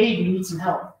and say, hey, we need some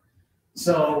help.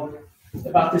 So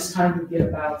about this time, we get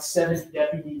about 70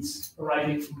 deputies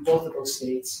arriving from both of those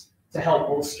states to help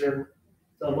bolster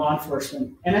the law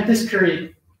enforcement. And in this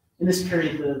period,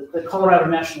 the Colorado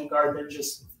National Guard, they're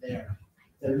just there.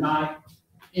 They're not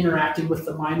interacting with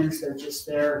the miners. They're just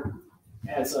there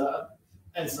as a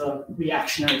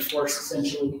reactionary force,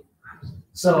 essentially.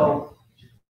 So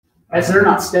as they're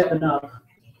not stepping up,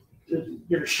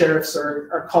 your sheriffs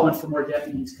are calling for more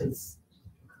deputies because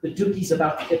the dookie's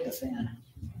about to hit the fan.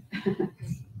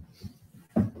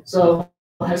 So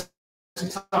as we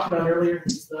talked about earlier,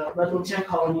 it's the Ludlow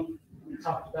colony. We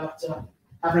talked about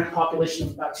having a population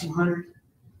of about 200,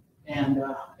 and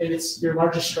it's your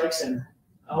largest strike center.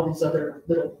 All these other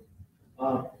little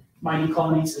mining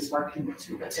colonies, as Mark can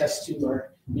attest to,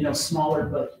 are smaller,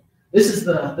 but this is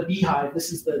the beehive.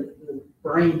 This is the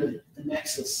brain, the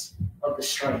nexus of the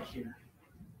strike here.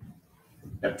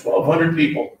 At 1,200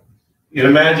 people. You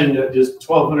can imagine that just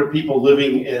 1,200 people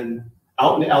living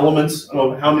out in the elements. I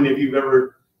don't know how many of you have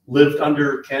ever lived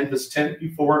under a canvas tent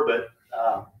before, but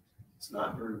it's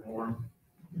not very warm.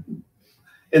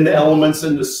 In the elements,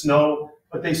 in the snow,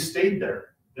 but they stayed there.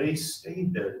 They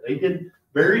stayed there. They did.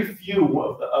 Very few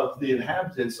of the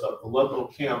inhabitants of the Ludlow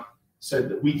camp said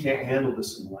that we can't handle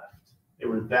this and left. They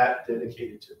were that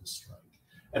dedicated to the strike.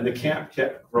 And the camp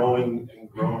kept growing and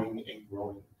growing and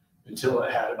growing until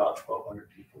it had about 1,200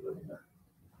 people living there.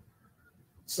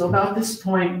 So about this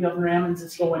point, Governor Ammons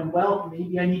is going, well,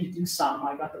 maybe I need to do something.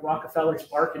 I got the Rockefellers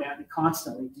barking at me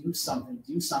constantly, do something,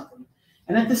 do something.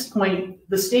 And at this point,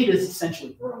 the state is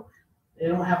essentially broke. They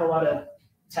don't have a lot of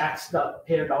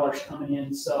taxpayer dollars coming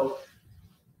in. So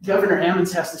Governor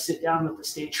Ammons has to sit down with the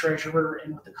state treasurer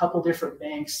and with a couple different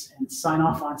banks and sign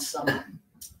off on some,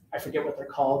 I forget what they're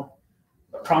called,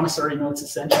 but promissory notes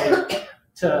essentially,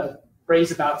 to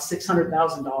raise about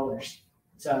 $600,000.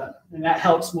 And that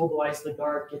helps mobilize the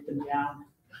Guard, get them down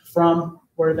from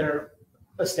where they're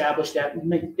established at,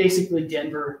 basically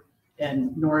Denver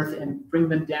and north, and bring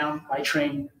them down by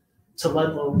train to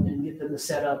Ludlow and get them to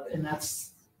set up. And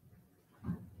that's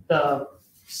the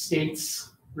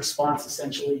state's response,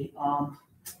 essentially.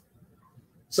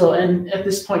 And at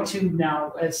this point too,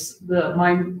 now as the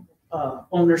mine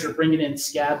owners are bringing in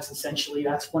scabs, essentially,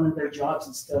 that's one of their jobs,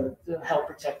 is to help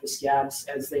protect the scabs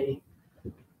as they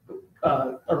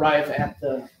arrive at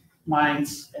the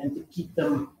mines and to keep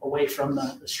them away from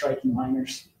the striking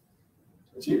miners.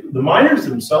 The miners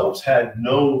themselves had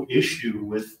no issue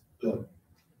with the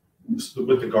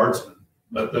guardsmen,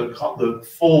 but the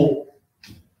full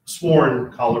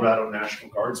sworn Colorado National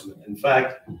Guardsmen. In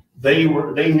fact, they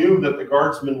knew that the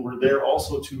guardsmen were there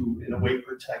also to, in a way,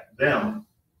 protect them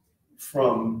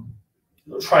from,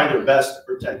 try their best to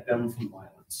protect them from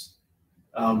violence.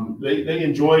 They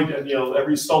enjoyed,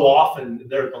 every so often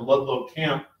there at the Ludlow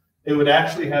camp, they would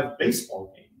actually have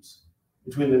baseball games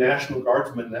between the National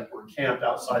Guardsmen that were camped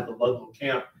outside the Ludlow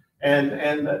camp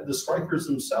and the strikers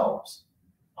themselves.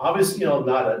 Obviously, not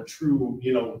a true,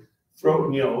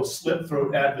 slip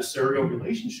throat adversarial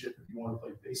relationship if you want to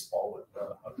play baseball with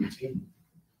other team.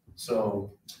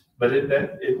 So, but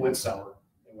it went sour.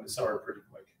 It went sour pretty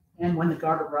quick. And when the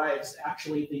Guard arrives,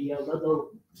 actually the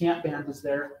Ludlow camp band was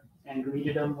there and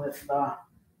greeted them with the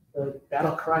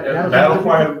battle cry. Yeah, battle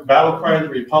cry of the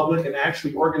Republic, and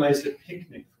actually organized a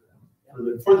picnic for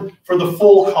them for the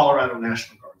full Colorado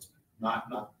National Guardsmen, not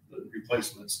the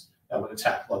replacements that would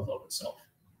attack Ludlow itself.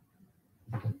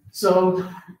 So,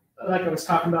 like I was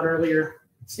talking about earlier,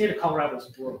 the state of Colorado is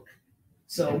broke.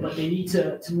 So, but they need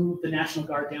to move the National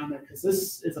Guard down there because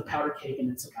this is a powder keg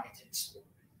and it's about to explode.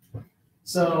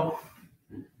 So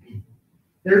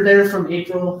they're there from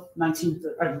October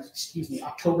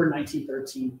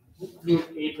 1913 through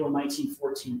April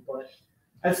 1914. But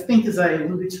I think, as I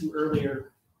alluded to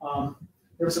earlier,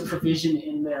 there was a provision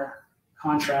in their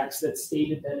contracts that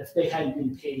stated that if they hadn't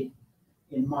been paid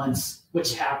in months,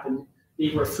 which happened,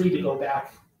 they were free to go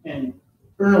back and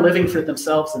earn a living for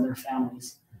themselves and their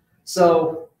families.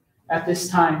 So at this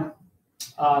time,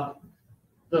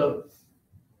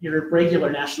 your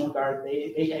regular National Guard,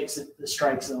 they exit the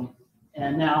strike zone.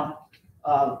 And now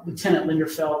Lieutenant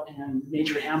Linderfelt and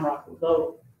Major Hamrock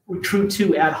will recruit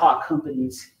two ad hoc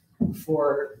companies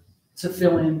for to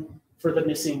fill in for the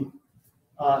missing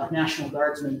National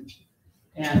Guardsman.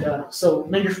 And so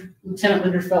Lieutenant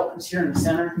Linderfelt was here in the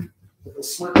center with a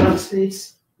smirk on his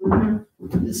face.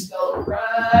 This fellow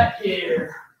right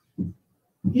here.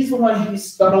 He's the one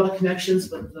who's got all the connections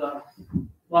with the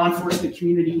law enforcement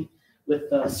community,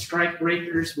 with strike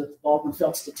breakers, with Baldwin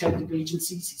Felt's detective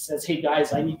agencies. He says, hey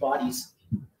guys, I need bodies.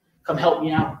 Come help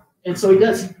me out. And so he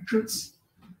does. He recruits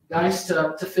guys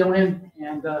to fill in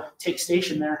and take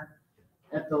station there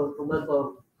at the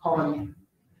Ludlow colony.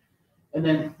 And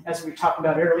then, as we were talking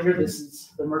about earlier, this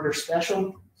is the murder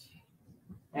special.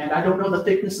 And I don't know the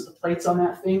thickness of the plates on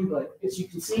that thing, but as you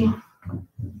can see,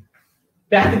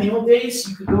 back in the old days,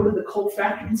 you could go to the Colt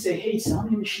factory and say, hey, sell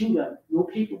me a machine gun. No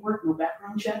paperwork, no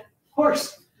background check. Of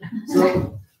course.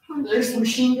 So there's the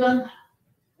machine gun,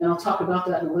 and I'll talk about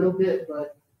that in a little bit,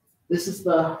 but this is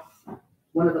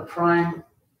one of the prime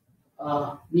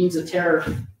means of terror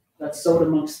that's sold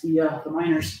amongst the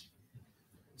miners.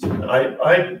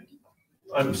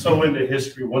 I'm so into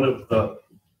history. One of the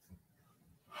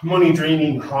money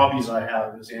draining hobbies I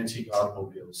have is antique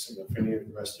automobiles. And if any of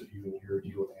the rest of you in here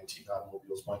deal with antique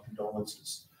automobiles, my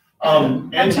condolences.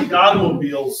 Antique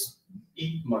automobiles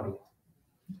eat money.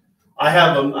 I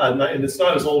have and it's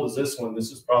not as old as this one.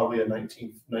 This is probably a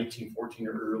 1914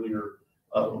 or earlier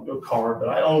car, but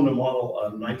I own a model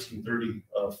 1930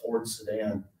 Ford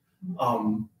sedan.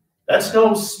 That's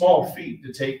no small feat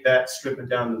to take that, strip it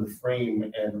down to the frame,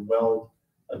 and weld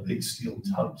a big steel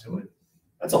tub to it.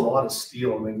 That's a lot of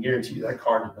steel, and I guarantee you that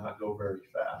car did not go very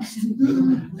fast.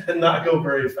 Did not go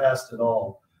very fast at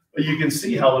all. But you can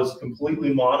see how it's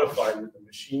completely modified with the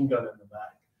machine gun in the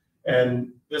back.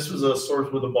 And this was a source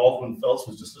where the Baldwin Felts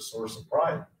was just a source of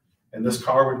pride. And this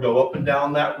car would go up and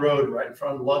down that road right in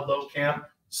front of Ludlow camp,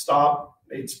 stop,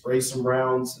 they'd spray some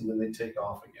rounds, and then they'd take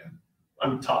off again.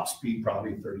 I'm top speed,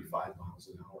 probably 35 miles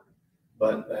an hour,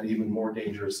 but that even more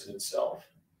dangerous in itself.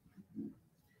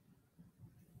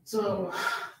 So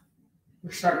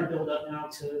we're starting to build up now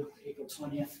to April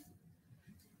 20th.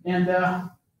 And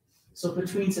so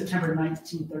between September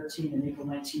 1913 and April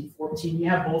 1914, you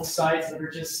have both sides that are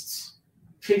just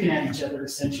kicking at each other,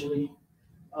 essentially.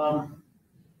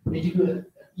 They do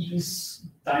use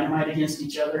dynamite against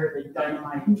each other. They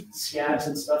dynamite scabs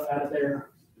and stuff out of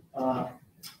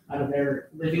their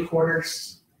living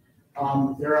quarters.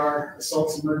 There are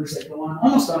assaults and murders that go on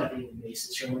almost on a daily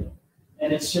basis, really.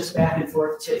 And it's just back and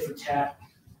forth, tit for tat,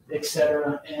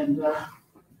 etc. And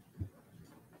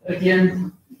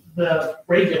again, the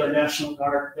regular National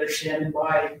Guard, they're standing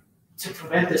by to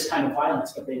prevent this kind of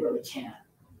violence, but they really can't.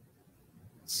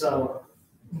 So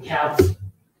we have,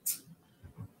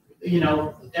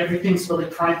 everything's really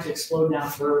primed to explode now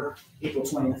for April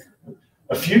 20th.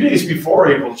 A few days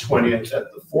before April 20th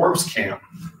at the Forbes camp,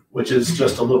 which is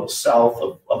just a little south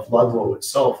of Ludlow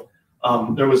itself,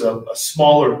 there was a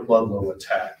smaller Ludlow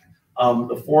attack.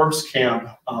 The Forbes camp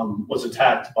was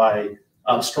attacked by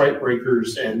strike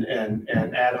breakers and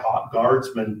ad hoc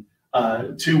guardsmen.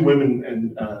 Two women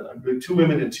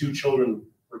and 2 children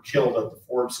were killed at the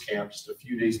Forbes camp just a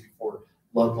few days before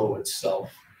Ludlow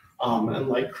itself. And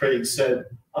like Craig said,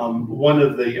 one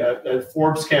of the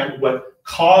Forbes camp, what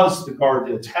caused the guard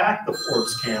to attack the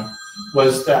Forbes camp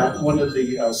was that one of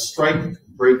the strike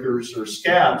breakers or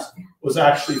scabs was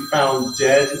actually found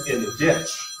dead in a ditch.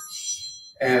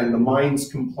 And the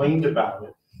mines complained about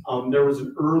it. There was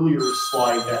an earlier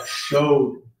slide that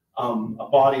showed a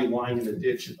body lying in a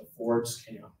ditch at the Forbes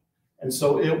camp. And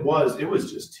so it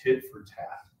was just tit for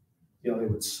tat. They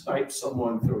would snipe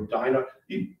someone, throw dynamite.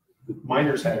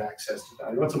 Miners had access to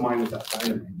dynamite. What's a mine without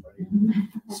dynamite, right?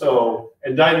 So,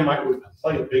 and dynamite would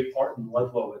play a big part in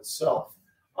Ludlow itself.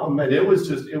 And it was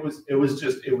just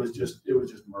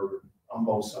murder on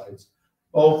both sides.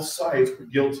 Both sides were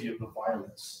guilty of the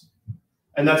violence.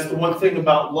 And that's the one thing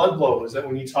about Ludlow, is that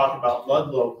when you talk about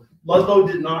Ludlow, Ludlow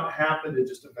did not happen in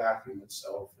just a vacuum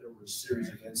itself. There were a series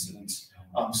of incidents,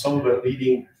 some of it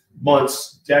leading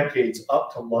months, decades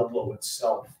up to Ludlow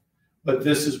itself. But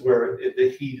this is where the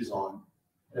heat is on.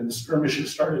 And the skirmishes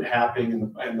started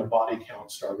happening, and the body count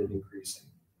started increasing.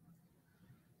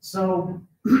 So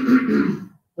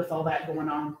with all that going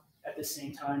on at the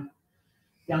same time,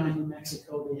 down in New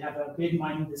Mexico, they have a big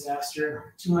mining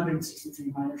disaster.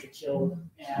 263 miners are killed.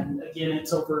 And again,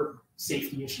 it's over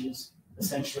safety issues.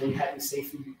 Essentially, having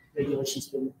safety regulations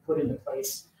been put into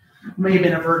place. May have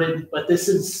been averted, but this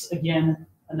is, again,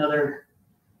 another,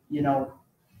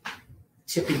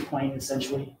 tipping point,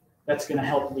 essentially, that's going to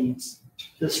help lead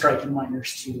the striking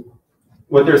miners to.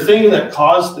 What they're thinking that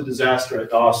caused the disaster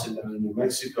at Dawson down in New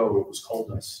Mexico was coal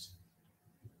dust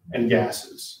and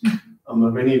gases.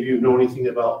 If any of you know anything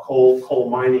about coal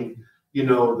mining, you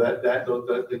know that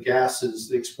the gases,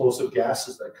 the explosive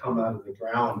gases that come out of the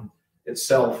ground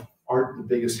itself aren't the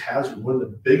biggest hazard. One of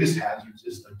the biggest hazards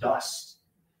is the dust.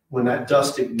 When that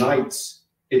dust ignites,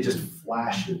 it just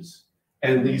flashes.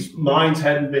 And these mines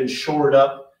hadn't been shored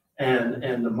up,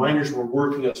 and the miners were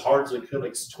working as hard as they could,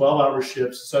 like 12-hour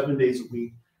shifts, 7 days a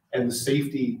week, and the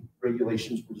safety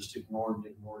regulations were just ignored.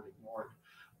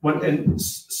 When in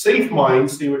safe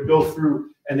mines, they would go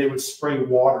through and they would spray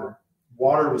water.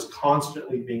 Water was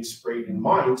constantly being sprayed in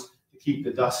mines to keep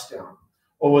the dust down.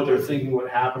 Well, what they're thinking what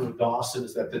happened with Dawson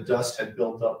is that the dust had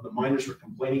built up. The miners were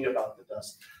complaining about the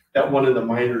dust. That one of the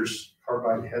miners'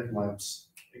 carbide headlamps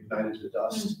ignited the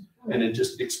dust, and it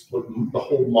just exploded. The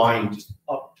whole mine just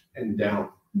up and down.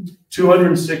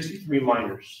 263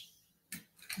 miners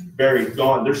buried,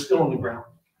 gone. They're still on the ground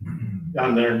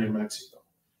down there in New Mexico.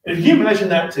 And if you imagine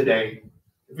that today,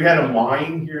 if we had a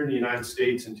mine here in the United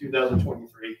States in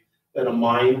 2023, that a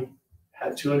mine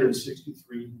had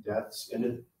 263 deaths in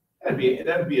it, that'd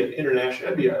be an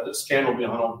international, that'd be a scandal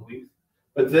beyond all belief.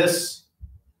 But this,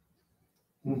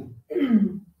 we'll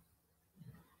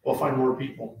find more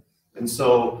people. And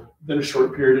so within a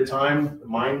short period of time, the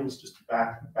mine was just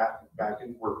back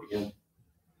in work again.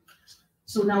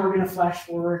 So now we're going to flash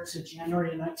forward to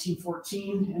January of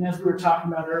 1914. And as we were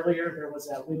talking about earlier, there was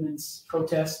that women's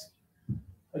protest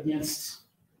against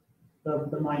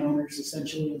the mine owners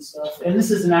essentially and stuff. And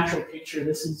this is an actual picture.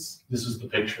 This is the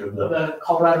picture of the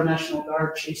Colorado National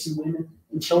Guard chasing women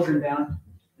and children down.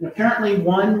 And apparently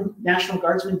one National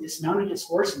Guardsman dismounted his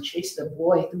horse and chased a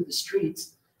boy through the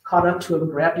streets, caught up to him,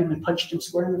 grabbed him, and punched him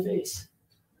square in the face.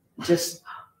 Just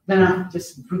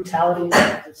brutality.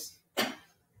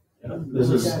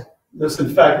 This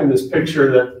in fact in this picture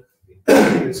that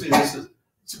you can see,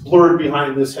 it's blurred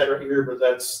behind this head right here, but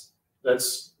that's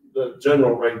the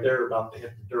general right there about to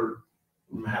hit the dirt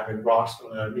from having rocks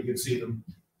on that. You can see the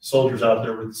soldiers out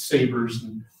there with sabers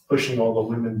and pushing all the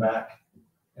women back.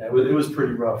 Yeah, it was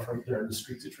pretty rough right there in the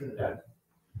streets of Trinidad.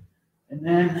 And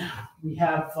then we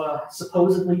have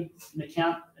supposedly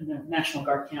in the National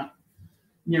Guard camp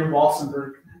near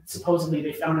Walsenburg, supposedly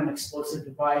they found an explosive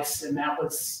device, and that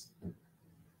was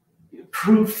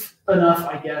proof enough,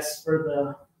 I guess,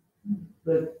 for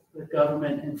the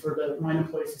government and for the mine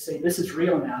employees to say, this is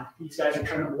real now. These guys are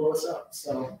trying to blow us up.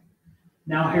 So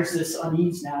now here's this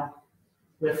unease now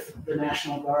with the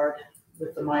National Guard,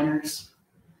 with the miners.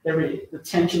 The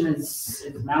tension is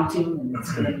mounting, and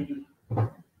it's going to be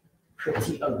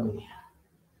pretty ugly.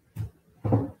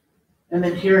 And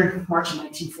then here in March of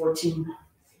 1914,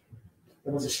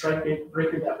 there was a strike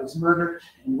breaker that was murdered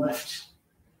and left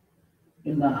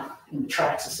in the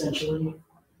tracks, essentially.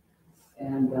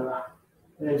 And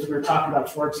as we were talking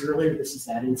about Forbes earlier, this is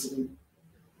that incident.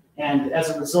 And as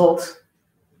a result,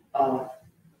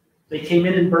 they came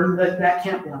in and burned that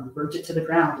camp down, burnt it to the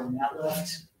ground, and that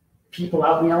left people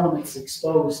out in the elements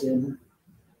exposed, and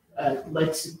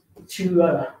led to two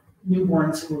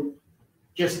newborns who were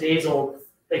just days old.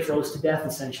 They froze to death,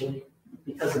 essentially,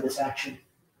 because of this action.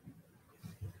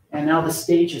 And now the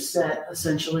stage is set,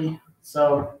 essentially.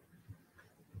 So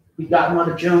we got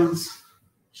Mother Jones.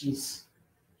 She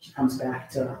comes back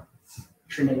to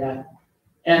Trinidad.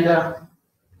 And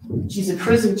she's in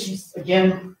prison. She's,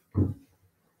 again,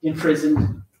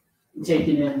 imprisoned and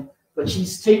taken in. But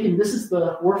she's taken, this is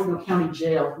the Warfield County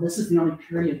Jail. And this is the only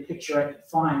period picture I could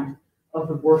find of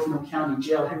the Warfield County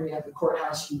Jail. Here we have the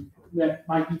courthouse you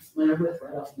might be familiar with,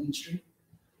 right off Main Street.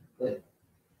 But,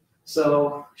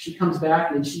 so she comes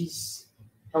back and she's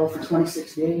held for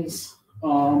 26 days.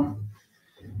 And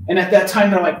at that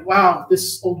time, they're like, wow,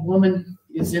 this old woman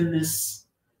is in this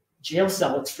jail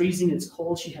cell. It's freezing, it's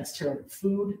cold, she has terrible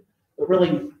food. But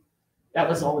really, that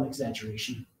was all an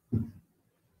exaggeration.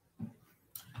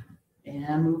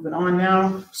 And moving on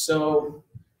now. So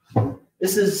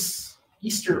this is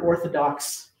Easter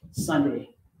Orthodox Sunday,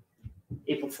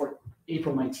 April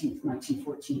 19th,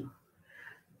 1914.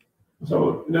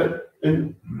 So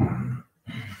in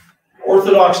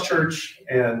Orthodox Church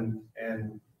and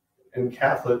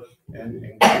Catholic and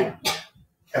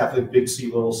Catholic Big C,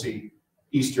 Little C,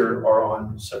 Easter are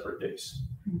on separate days.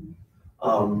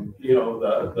 You know,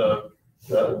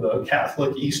 the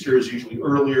Catholic Easter is usually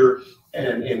earlier,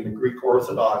 and in the Greek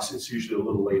Orthodox, it's usually a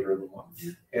little later in the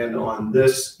month. And on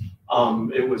this,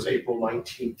 it was April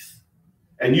 19th.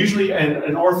 And usually,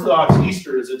 an Orthodox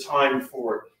Easter is a time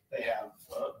for, they have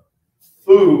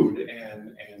food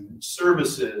and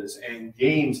services and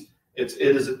games. It's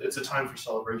a time for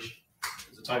celebration.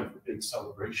 It's a time for big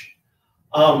celebration.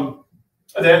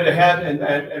 They had, and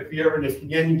if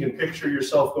again, you can picture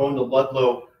yourself going to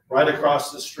Ludlow right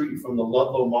across the street from the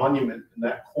Ludlow Monument, in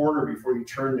that corner before you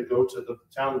turn to go to the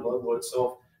town of Ludlow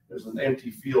itself, there's an empty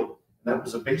field, and that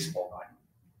was a baseball diamond.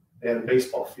 They had a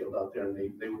baseball field out there, and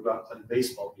they would go out and play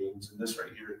baseball games. And this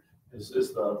right here is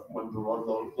the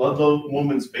Ludlow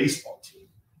women's baseball team.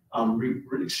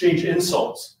 Exchange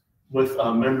insults with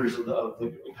members of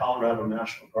the Colorado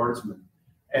National Guardsmen.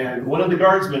 And one of the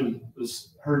guardsmen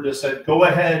was heard to said, "Go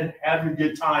ahead, have your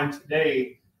good time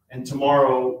today, and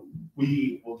tomorrow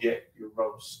we will get your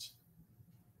roast."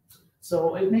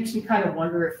 So it makes me kind of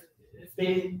wonder if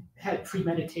they had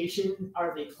premeditation.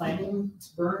 Are they planning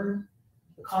to burn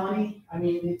the colony? I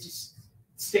mean, it just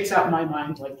sticks out in my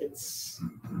mind like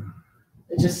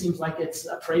it just seems like it's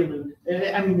a prelude.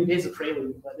 I mean, it is a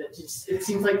prelude, but it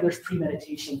seems like there's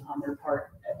premeditation on their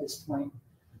part at this point.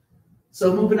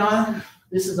 So moving on,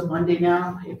 this is a Monday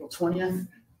now, April 20th.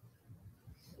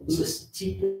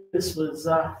 This was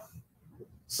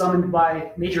summoned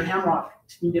by Major Hamrock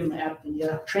to meet him at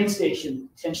the train station.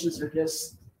 Tensions are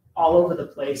just all over the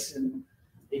place, and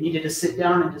they needed to sit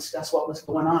down and discuss what was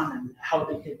going on and how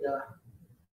they could,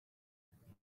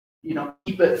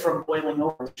 keep it from boiling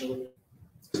over.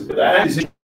 The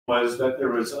accusation was that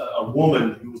there was a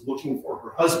woman who was looking for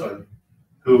her husband,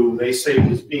 who they say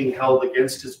was being held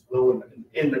against his will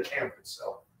in the camp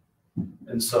itself.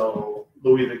 And so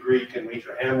Louis the Greek and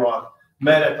Major Hamrock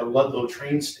met at the Ludlow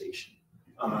train station,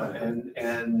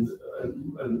 and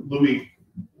Louis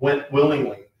went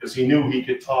willingly because he knew he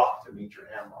could talk to Major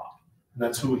Hamrock, and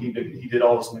that's who he did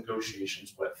all his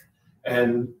negotiations with.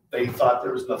 And they thought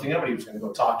there was nothing else. He was going to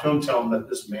go talk to him, tell him that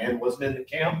this man wasn't in the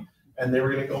camp, and they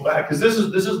were going to go back because this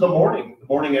is the morning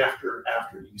after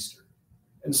Easter.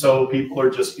 And so people are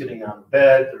just getting out of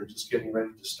bed. They're just getting ready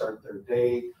to start their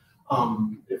day.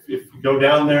 If you go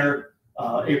down there,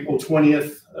 April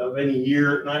 20th of any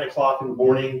year at 9 o'clock in the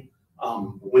morning,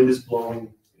 the wind is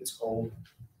blowing. It's cold,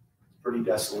 pretty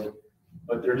desolate,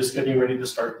 but they're just getting ready to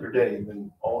start their day, and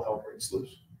then all hell breaks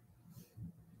loose.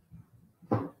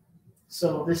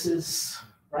 So this is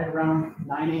right around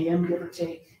 9 a.m., give or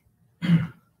take.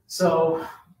 So,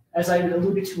 as I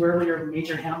alluded to earlier,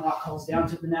 Major Hamrock calls down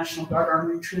to the National Guard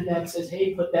Armory in Trinidad and says,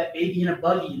 "Hey, put that baby in a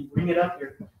buggy and bring it up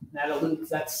here." And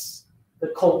that's the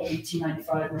Colt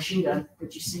 1895 machine gun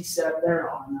that you see set up there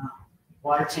on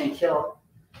Water Tank Hill.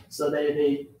 So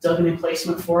they dug an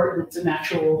emplacement for it, and it's an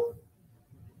actual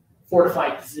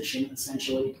fortified position,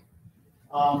 essentially.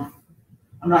 I'm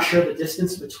not sure the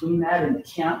distance between that and the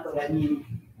camp, but I mean,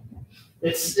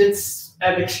 it's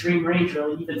at extreme range,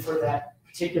 really, even for that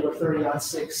particular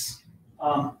 30-06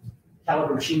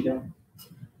 caliber machine gun.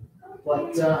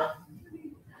 But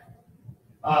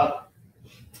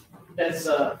as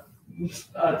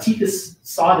Tikas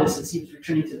saw this as he was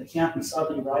returning to the camp, he saw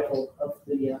the arrival of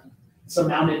some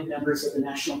mounted members of the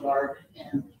National Guard,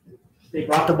 and they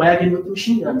brought the wagon with the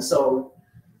machine gun. So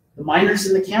the miners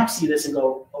in the camp see this and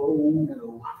go, "Oh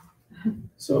no."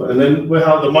 So, and then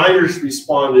how the miners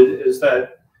responded is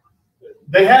that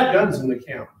they had guns in the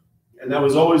camp. And that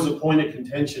was always a point of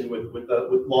contention with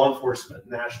law enforcement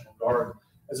and National Guard,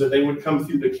 is that they would come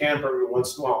through the camp every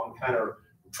once in a while and kind of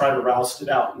try to roust it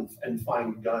out and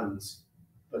find guns.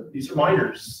 But these are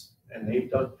miners, and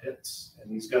they've dug pits,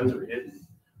 and these guns are hidden.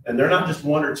 And they're not just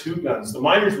one or two guns. The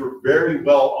miners were very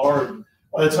well armed.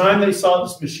 By the time they saw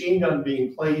this machine gun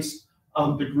being placed,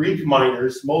 the Greek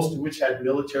miners, most of which had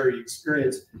military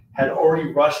experience, had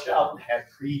already rushed out and had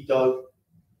pre-dug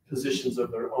positions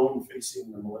of their own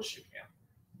facing the militia camp.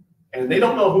 And they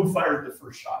don't know who fired the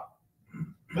first shot,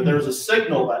 but there was a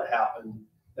signal that happened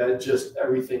that just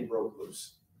everything broke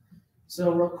loose. So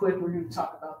real quick, we're going to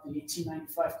talk about the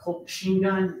 1895 Colt machine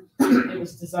gun. It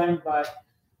was designed by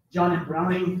John M.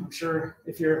 Browning. I'm sure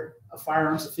if you're a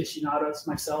firearms aficionado, as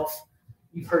myself,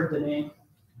 you've heard the name.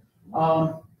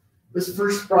 It was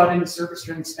first brought into service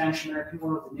during the Spanish-American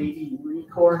War with the Navy and Marine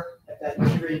Corps. At that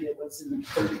period, it was in the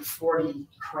 30-40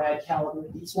 Crag caliber.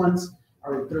 These ones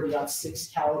are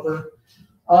 30-06 caliber.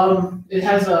 It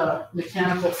has a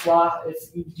mechanical flaw.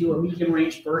 If you do a medium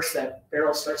range burst, that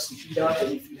barrel starts to heat up,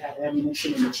 and if you have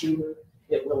ammunition in the chamber,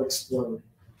 it will explode.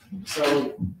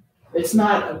 So it's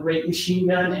not a great machine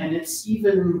gun, and it's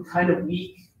even kind of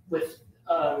weak with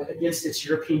against its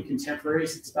European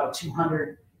contemporaries. It's about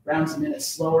 200 rounds a minute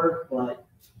slower, but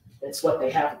it's what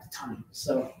they have at the time.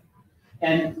 So,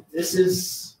 and this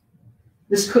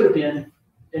could have been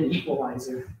an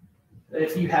equalizer.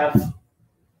 If you have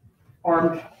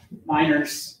armed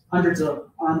miners, hundreds of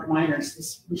armed miners,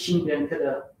 this machine gun could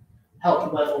have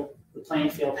helped level the playing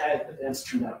field had events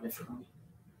turned out differently.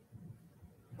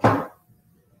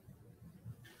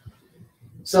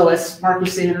 So as Mark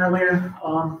was saying earlier,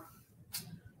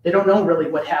 They don't know really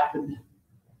what happened,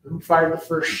 who fired the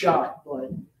first shot,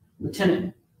 but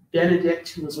Lieutenant Benedict,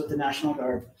 who was with the National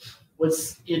Guard,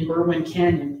 was in Berwyn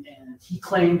Canyon, and he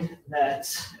claimed that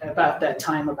about that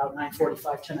time, about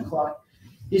 9:45, 10 o'clock,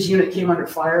 his unit came under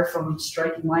fire from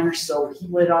striking miners, so he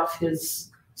lit off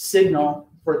his signal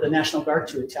for the National Guard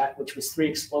to attack, which was 3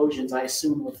 explosions, I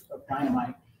assume, of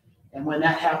dynamite. And when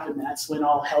that happened, that's when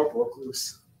all hell broke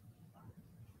loose.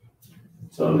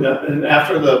 So yeah, and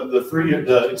after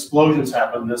the explosions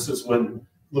happened, this is when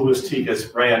Louis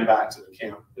Tikas ran back to the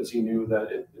camp because he knew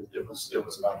that it was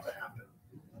about to happen.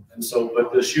 And so,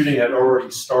 but the shooting had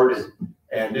already started,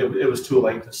 and it was too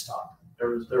late to stop.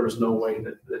 There was no way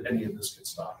that any of this could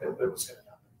stop. It was going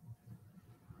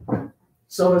to happen.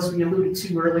 So as we alluded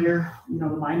to earlier, the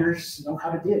miners know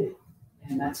how to dig,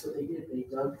 and that's what they did. They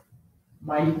dug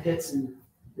mining pits, and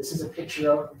this is a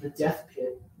picture of the death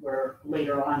pit where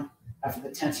later on, after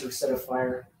the tents are set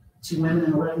afire, 2 women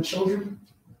and 11 children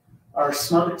are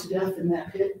smothered to death in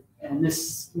that pit, and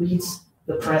this leads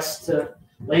the press to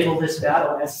label this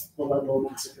battle as the Ludlow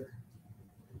Massacre.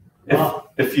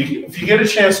 If you get a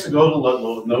chance to go to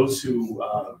Ludlow, and those who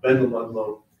have been to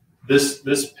Ludlow, this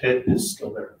pit is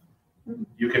still there.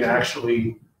 You can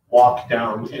actually walk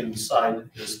down inside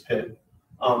this pit.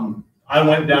 I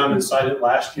went down inside it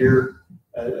last year,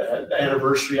 the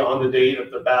anniversary on the date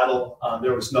of the battle.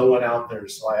 There was no one out there,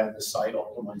 so I had the site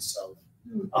all to myself.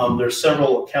 There's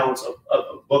several accounts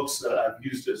of books that I've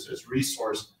used as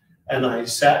resource, and I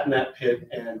sat in that pit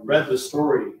and read the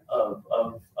story of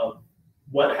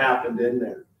what happened in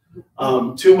there.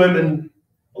 2 women,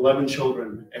 11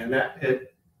 children, and that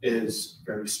pit is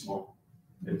very small.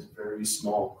 It's very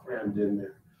small, crammed in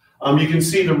there. You can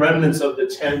see the remnants of the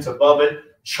tent above it,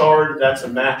 charred. That's a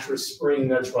mattress spring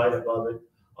that's right above it.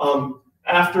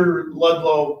 After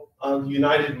Ludlow, the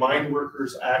United Mine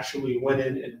Workers actually went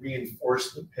in and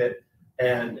reinforced the pit,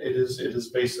 and it is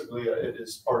basically it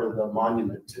is part of the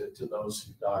monument to those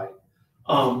who died.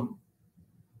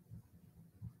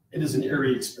 It is an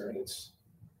eerie experience.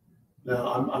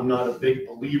 Now, I'm not a big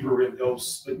believer in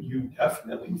ghosts, but you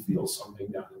definitely feel something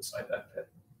down inside that pit,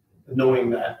 knowing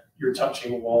that you're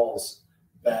touching walls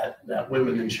that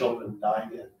women and children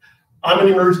died in. I'm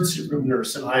an emergency room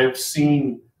nurse, and I have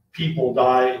seen people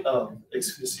die of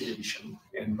asphyxiation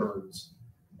and burns.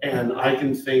 And I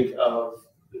can think of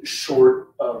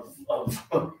short of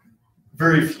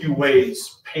very few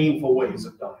ways, painful ways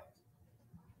of dying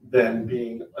than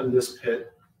being in this pit.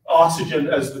 Oxygen,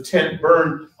 as the tent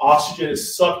burned, oxygen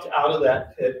is sucked out of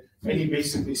that pit, and you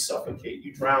basically suffocate,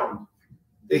 you drown.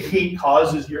 The heat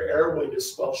causes your airway to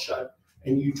swell shut,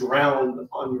 and you drown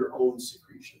on your own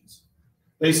secretions.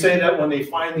 They say that when they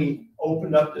finally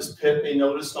opened up this pit, they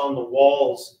noticed on the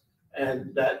walls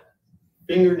and that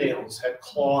fingernails had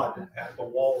clawed at the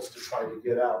walls to try to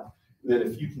get out. And then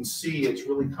if you can see, it's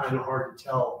really kind of hard to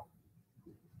tell.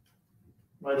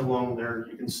 Right along there,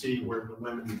 you can see where the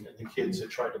women and the kids had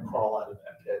tried to crawl out of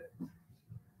that pit.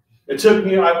 It took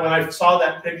me, when I saw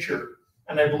that picture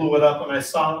and I blew it up and I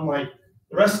saw them, like,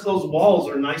 the rest of those walls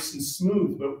are nice and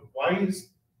smooth, but why is,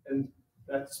 and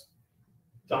that's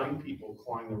dying people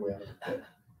clawing their way out of the pit.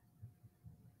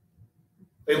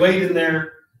 They laid in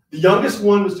there. The youngest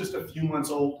one was just a few months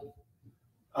old,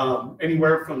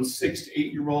 anywhere from 6 to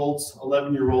 8-year-olds,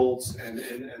 11-year-olds, and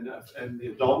the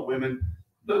adult women.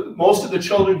 Most of the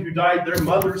children who died, their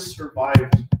mothers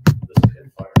survived this pit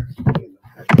fire.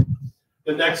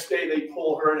 The next day, they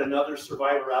pull her and another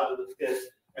survivor out of the pit,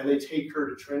 and they take her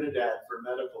to Trinidad for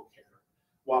medical care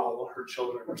while her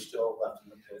children are still left in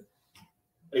the pit.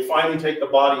 They finally take the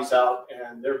bodies out,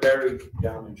 and they're buried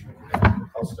down in Trinidad. The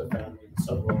Costa family and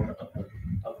several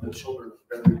of the children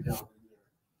are buried down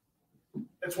in there.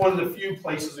 It's one of the few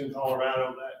places in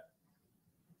Colorado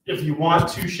that if you want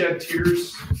to shed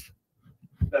tears,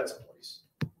 that's a place.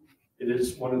 It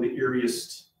is one of the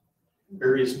eeriest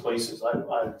places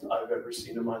I've ever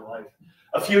seen in my life.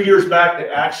 A few years back, they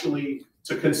actually,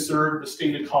 to conserve the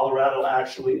state of Colorado,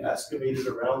 actually excavated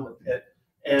around the pit.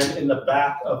 And in the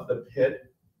back of the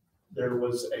pit, there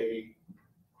was a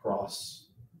cross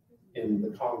in the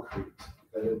concrete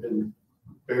that had been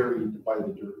buried by the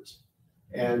dirt.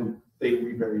 And they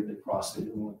reburied the cross. They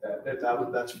didn't want that.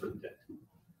 That's for the dead.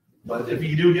 But if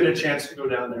you do get a chance to go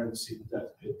down there and see the death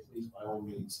pit, please, by all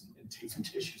means, and take some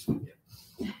tissues with you.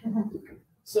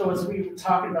 So as we were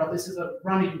talking about, this is a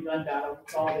running gun battle.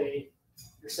 It's all day.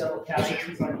 There's several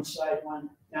casualties on each side. One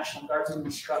National Guardsman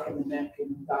was struck in the neck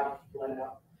and died, bled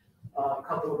out. A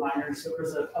couple of miners. There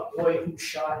was a boy who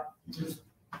shot. He was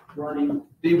running.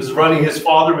 He was running. His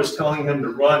father was telling him to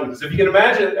run. Because if you can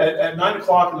imagine, at 9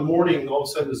 o'clock in the morning, all of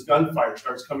a sudden this gunfire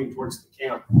starts coming towards the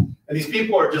camp. And these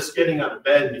people are just getting out of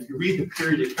bed. And if you read the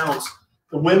period accounts,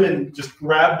 the women just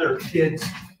grab their kids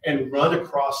and run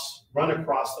across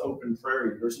the open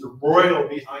prairie. There's an arroyo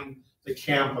behind the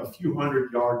camp a few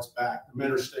hundred yards back. The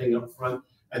men are staying up front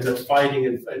and they're fighting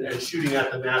and shooting at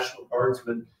the National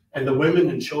Guardsmen. And the women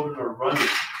and children are running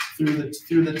through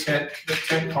the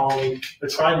tent colony to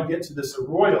try to get to this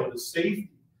arroyo to safety.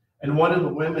 And one of the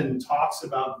women talks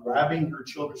about grabbing her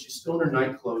children. She's still in her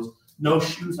night clothes, no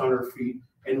shoes on her feet,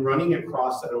 and running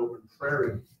across that open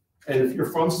prairie. And if you're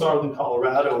from southern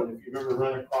Colorado, and if you've ever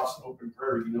run across an open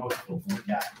prairie, you know it's full of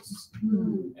cactus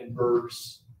and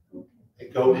birds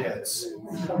and goat heads.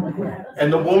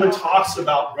 And the woman talks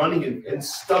about running and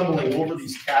stumbling over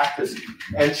these cactus,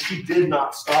 and she did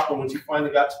not stop. And when she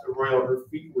finally got to the arroyo, her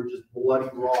feet were just bloody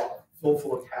raw,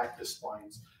 full of cactus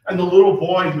spines. And the little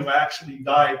boy who actually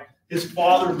died, his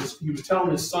father was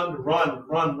telling his son to run,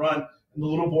 and the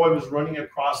little boy was running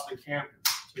across the camp.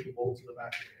 Took a bullet to the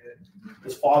back of the head.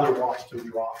 His father watched him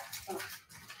drop.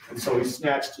 And so he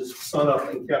snatched his son up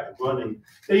and kept running.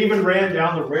 They even ran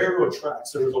down the railroad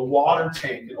tracks. There was a water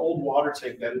tank, an old water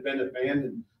tank that had been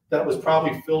abandoned that was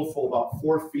probably filled full about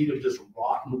 4 feet of just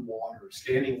rotten water,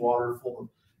 standing water full of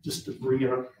just debris.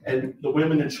 And the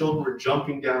women and children were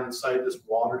jumping down inside this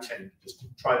water tank just to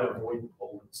try to avoid the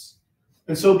bullets.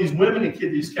 And so these women and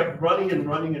kids kept running and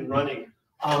running and running.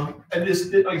 And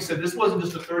this, like I said, this wasn't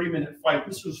just a 30-minute fight.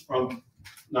 This was from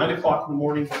 9 o'clock in the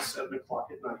morning to 7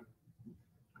 o'clock at night,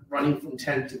 running from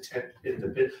tent to tent, pit to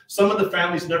pit. Some of the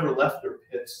families never left their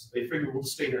pits. They figured we'll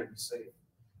stay there and be safe.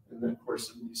 And then, of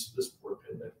course, this poor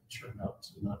pit that turned out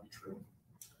to not be true.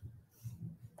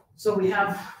 So we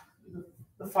have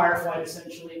the firefight,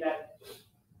 essentially, that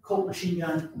Colt machine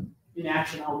gun in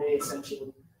action all day,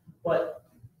 essentially. But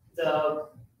the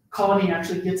colony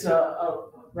actually gets a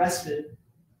respite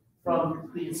from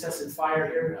the incessant fire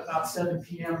here. About 7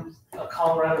 p.m., a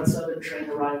Colorado Southern train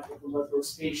arrived at the Ludlow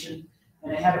station,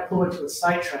 and they had to pull into a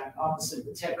sidetrack opposite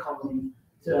the tech colony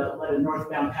to let a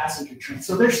northbound passenger train.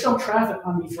 So there's still traffic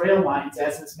on these rail lines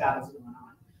as this battle's going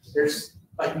on. There's,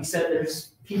 like we said,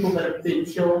 there's people that have been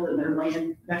killed and they're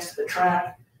laying next to the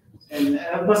track, and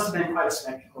it must have been quite a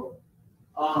spectacle.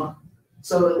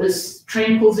 So this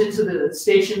train pulls into the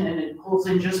station and it pulls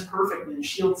in just perfectly and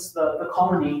shields the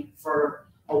colony for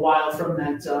a while from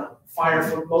that fire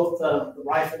from both the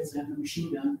rifles and the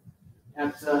machine gun.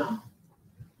 In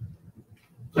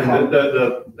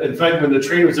fact, when the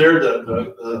train was there,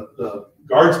 the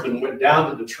guardsman went down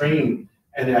to the train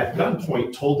and at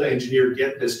gunpoint told the engineer,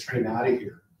 "Get this train out of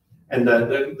here." And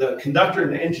the conductor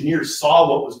and the engineer saw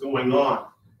what was going on,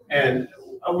 and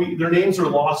their names are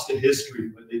lost to history,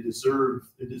 but they deserve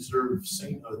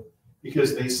sainthood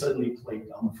because they suddenly played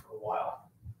dumb for a while.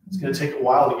 It's going to take a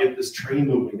while to get this train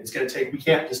moving. We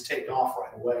can't just take off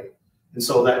right away. And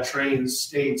so that train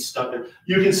stayed stuck there.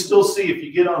 You can still see, if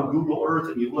you get on Google Earth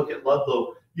and you look at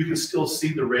Ludlow, you can still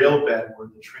see the rail bed where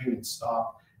the train had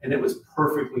stopped. And it was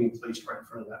perfectly in place right in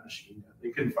front of that machine gun. They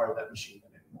couldn't fire that machine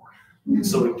gun anymore. And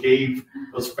so it gave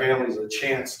those families a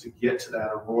chance to get to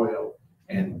that arroyo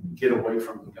and get away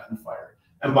from the gunfire.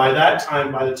 And by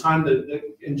the time the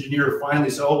engineer finally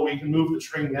said, "Oh, we can move the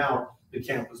train now," the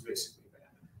camp was basically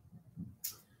abandoned.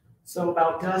 So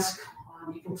about dusk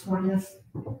on April 20th,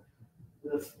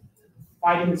 the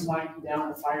fighting is winding down,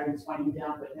 the firing is winding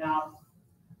down, but now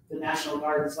the National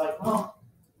Guard is like, well,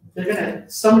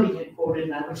 somebody had quoted,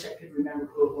 and I wish I could remember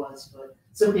who it was, but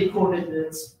somebody quoted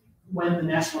this when the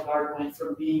National Guard went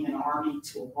from being an army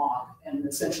to a mob, and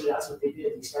essentially that's what they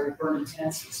did. They started burning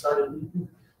tents, they started looting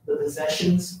the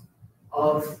possessions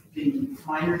of the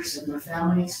miners and their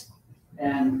families,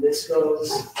 and this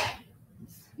goes,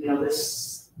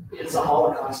 this is a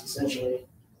Holocaust, essentially.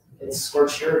 It's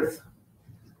scorched earth.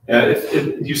 Yeah,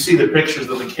 you see the pictures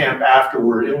of the camp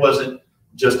afterward, it wasn't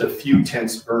just a few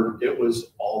tents burned, it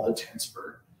was all the tents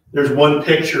burned. There's one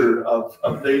picture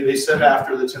they said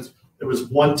after the tents, there was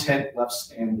one tent left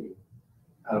standing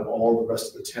out of all the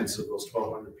rest of the tents of those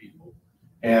 1,200 people.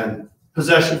 And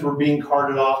possessions were being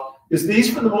carted off. Because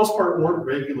these, for the most part, weren't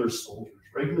regular soldiers.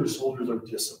 Regular soldiers are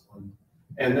disciplined.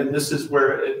 And then this is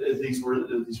where these were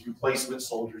these replacement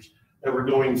soldiers that were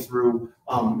going through.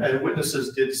 And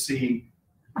witnesses did see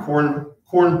corn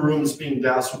brooms being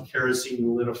doused with kerosene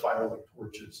and lit a fire like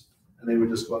torches. And they would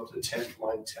just go up to the tent,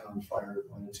 light the tent on fire,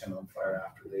 light the tent on fire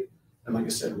after they. And like I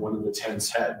said, one of the tents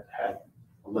had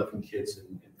 11 kids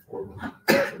and 4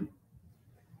 women.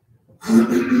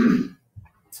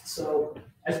 So,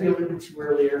 as we alluded to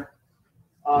earlier,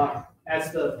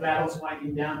 as the battle's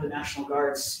winding down, the National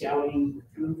Guard's scouting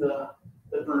through the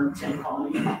burned tent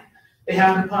colony. They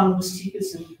happened upon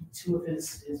Lustikas and 2 of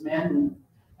his men,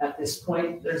 and At this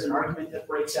point, there's an argument that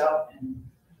breaks out, and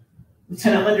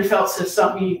Lieutenant Linderfelt says,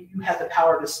 something, you have the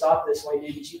power to stop this, why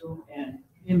didn't you? And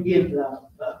him being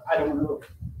I don't know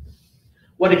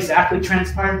what exactly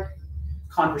transpired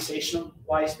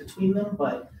conversation-wise between them,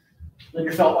 but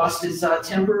Linderfelt lost his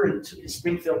temper and took his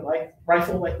Springfield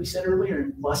rifle, like we said earlier,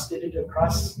 and busted it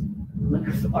across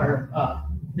Mr.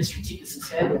 Tikas's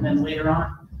head, and then later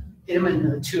on, him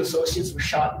and the 2 associates were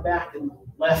shot in the back and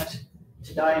left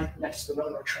to die next to the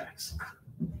railroad tracks.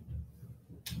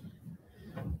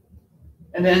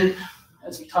 And then,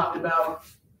 as we talked about,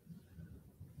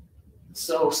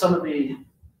 so some of the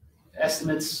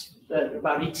estimates that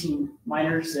about 18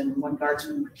 miners and 1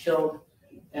 guardsman were killed,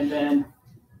 and then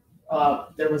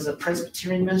there was a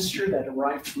Presbyterian minister that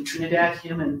arrived from Trinidad.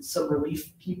 Him and some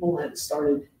relief people had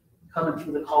started coming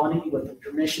through the colony with the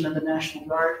permission of the National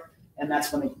Guard, and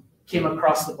that's when they came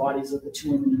across the bodies of the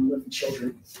 2 women and 11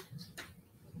 children.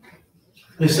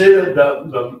 They say that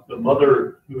the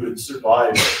mother who had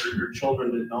survived, her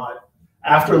children did not.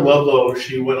 After Ludlow,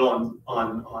 she went on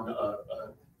a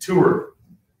tour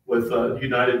with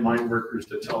United Mine Workers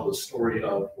to tell the story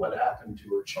of what happened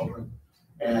to her children.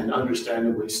 And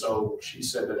understandably so, she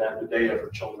said that at the day of her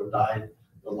children died,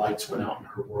 the lights went out in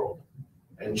her world.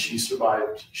 And she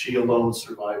survived, she alone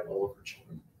survived all of her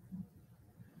children.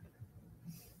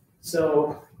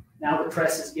 So now the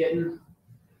press is getting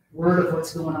word of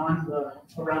what's going on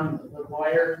around the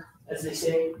wire, as they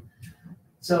say.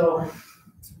 So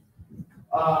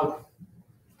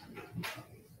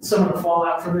some of the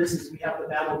fallout from this is we have the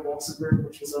Battle of Walsenburg,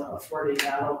 which was a 4-day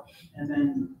battle, and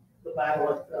then the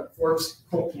battle at Forbes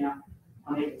Coal Camp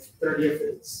on April 30th.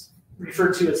 It's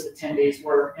referred to as the 10 Days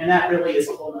War, and that really is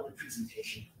a whole other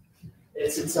presentation. It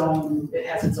has its own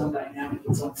dynamic,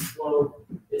 its own flow,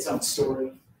 its own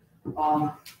story.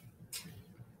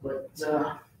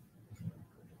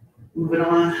 Moving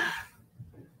on.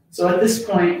 So at this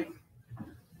point,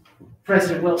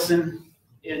 President Wilson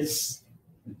he's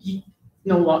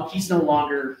no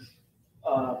longer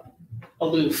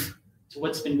aloof to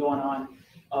what's been going on.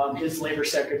 His labor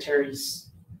secretaries,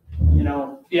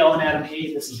 yelling at him,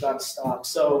 hey, this has got to stop.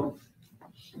 So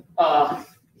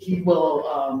he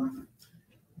will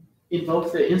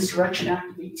invoke the Insurrection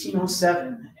Act of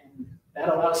 1807, and that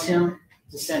allows him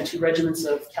to send 2 regiments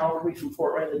of cavalry from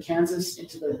Fort Riley, Kansas,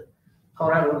 into the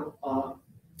Colorado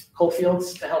coal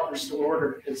fields to help restore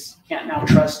order, because you can't now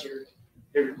trust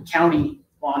your county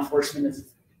law enforcement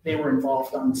as they were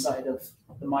involved on the side of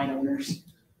the mine owners.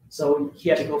 So he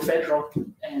had to go federal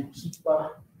and keep.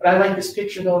 But I like this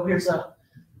picture though. Here's a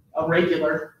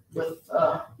regular with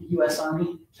the U.S.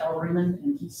 Army cavalryman,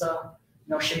 and he's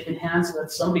shaking hands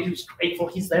with somebody who's grateful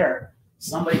he's there,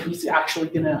 somebody who's actually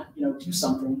gonna do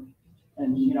something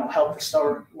and help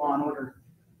restore law and order.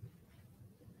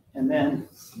 And then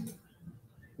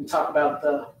we talk about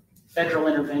the federal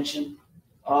intervention.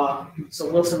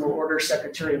 So Wilson will order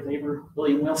Secretary of Labor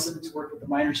William Wilson to work with the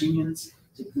miners' unions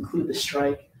to conclude the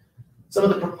strike. Some of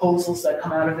the proposals that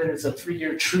come out of it is a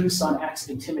 3-year truce on acts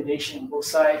of intimidation on both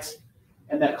sides,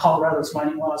 and that Colorado's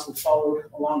mining laws would follow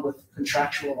along with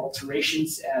contractual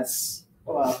alterations as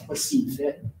was seen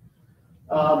fit.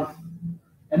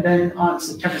 And then on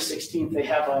September 16th, they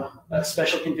have a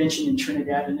special convention in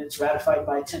Trinidad, and it's ratified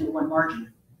by a 10-to-1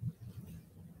 margin.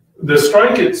 The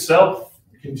strike itself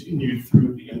continued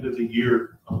through the end of the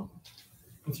year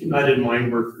with United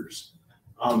Mine Workers.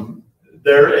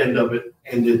 Their end of it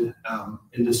ended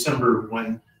in December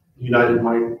when United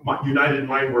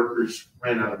Mine Workers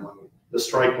ran out of money. The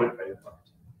strike went bankrupt.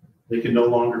 They could no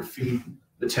longer feed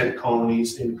the tent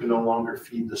colonies, and could no longer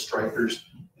feed the strikers.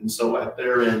 And so at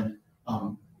their end,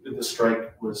 the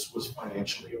strike was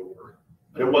financially over.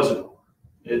 But it wasn't over.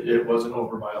 It wasn't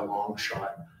over by a long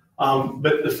shot.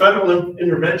 But the federal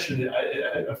intervention,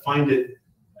 I find it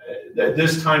that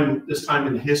this time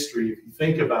in history, if you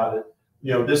think about it,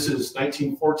 this is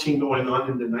 1914 going on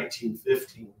into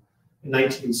 1915. In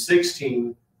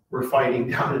 1916, we're fighting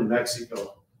down in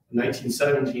Mexico. In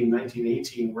 1917,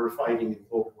 1918, we're fighting in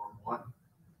World War I.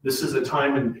 This is a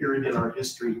time and period in our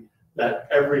history that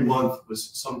every month was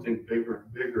something bigger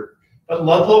and bigger. But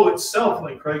Ludlow itself,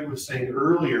 like Craig was saying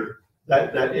earlier,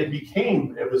 that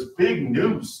it was big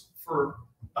news for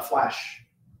a flash.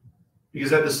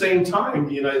 Because at the same time,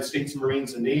 the United States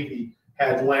Marines and Navy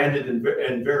had landed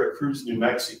in Veracruz, New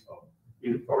Mexico.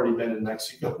 We'd already been in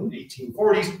Mexico in the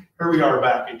 1840s. Here we are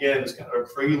back again. It's kind of a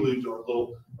prelude to our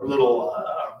little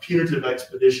punitive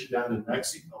expedition down in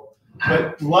Mexico.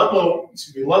 But Ludlow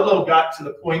got to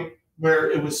the point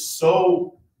where it was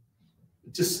so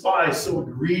despised, so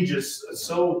egregious,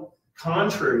 so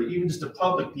contrary, even just to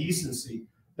public decency,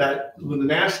 that when the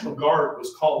National Guard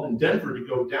was called in Denver to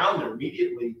go down there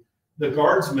immediately, the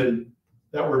guardsmen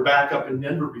that were back up in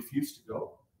Denver refused to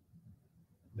go.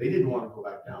 They didn't want to go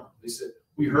back down. They said,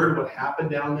 we heard what happened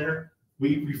down there.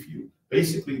 We refused.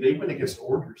 Basically, they went against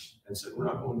orders and said, we're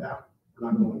not going down.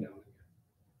 We're not going down again.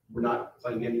 We're not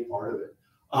playing any part of it.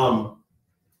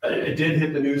 It did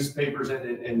hit the newspapers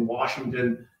in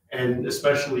Washington, and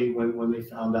especially when they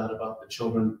found out about the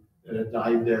children that had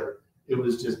died there, it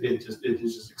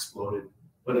just exploded.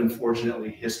 But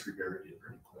unfortunately, history buried it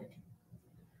very quick.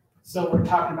 So we're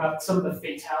talking about some of the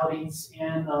fatalities,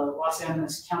 and the Las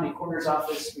Animas County Coroner's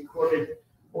Office recorded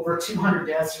over 200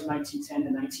 deaths from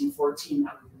 1910 to 1914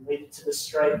 that were related to the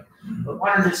strike. But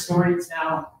modern historians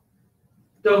now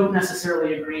don't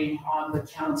necessarily agree on the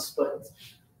counts, but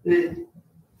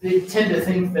they tend to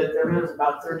think that there was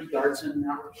about 30 guardsmen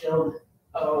that were killed,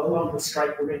 along with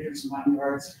strike providers and line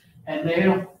guards. And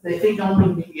they think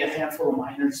only maybe a handful of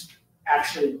miners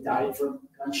actually died from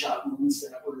gunshot wounds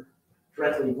that were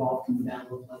directly involved in the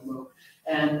Battle of Ludlow.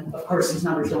 And of course, these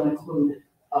numbers don't include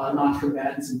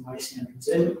non-combatants and bystanders.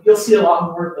 And you'll see a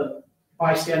lot more of the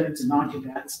bystanders and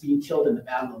non-combatants being killed in the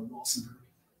Battle of Wilsonburg.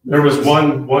 There was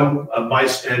one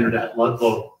bystander at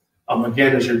Ludlow.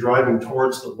 Again, as you're driving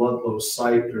towards the Ludlow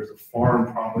site, there's a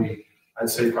farm probably a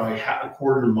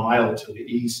quarter mile to the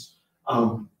east.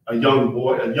 A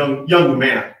young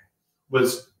man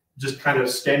was just kind of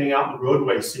standing out in the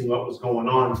roadway, seeing what was going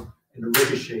on, and a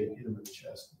ricochet hit him in the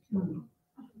chest.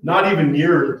 Not even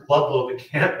near Ludlow, the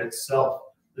camp itself.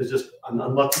 There's just an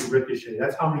unlucky ricochet.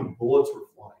 That's how many bullets were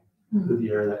flying through the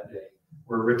air that day.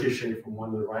 Where a ricochet from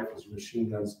one of the rifles or machine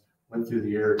guns went through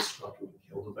the air and struck him and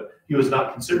killed him. But he was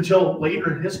not considered, until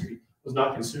later in history, was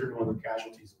not considered one of the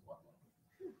casualties of Ludlow.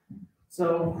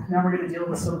 So now we're going to deal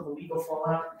with some of the legal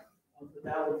fallout of the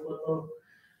Battle of Ludlow.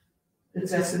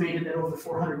 It's estimated that over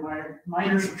 400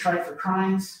 miners were tried for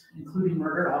crimes, including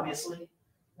murder, obviously,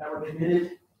 that were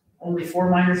committed. Only 4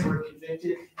 miners were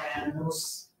convicted, and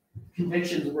those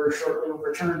convictions were shortly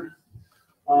overturned.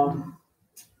 I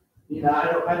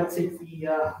don't think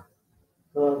the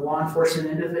law enforcement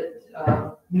end of it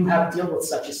knew how to deal with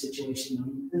such a situation. I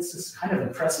mean, this is kind of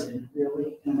unprecedented,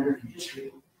 really, in American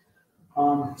history.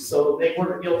 So they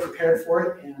weren't ill prepared for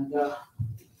it and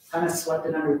kind of swept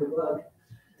it under the rug.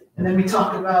 And then we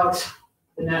talk about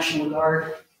the National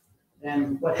Guard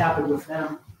and what happened with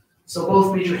them. So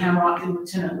both Major Hamrock and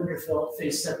Lieutenant Linderfeld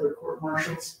faced separate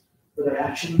court-martials for their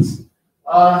actions.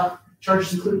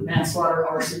 Charges included manslaughter,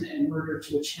 arson, and murder,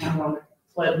 to which Hamrock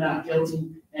pled not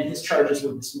guilty, and his charges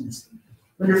were dismissed.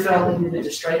 Linderfeld admitted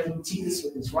to striking Titus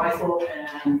with his rifle,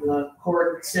 and the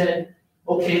court said,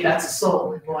 okay, that's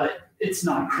assault, but it's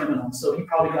not criminal. So he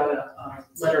probably got a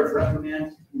letter of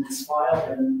reprimand in his file,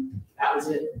 and that was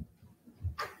it.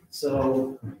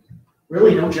 So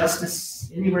really no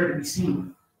justice anywhere to be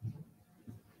seen.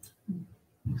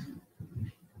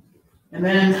 And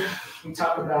then we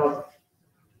talk about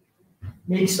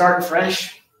maybe starting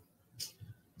fresh.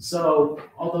 So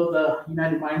although the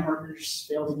United Mine Workers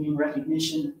failed to gain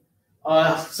recognition,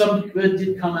 some good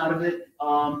did come out of it.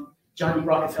 John D.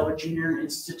 Rockefeller Jr.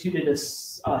 instituted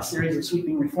a series of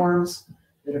sweeping reforms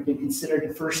that have been considered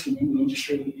the first in any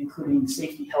industry, including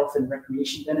safety, health, and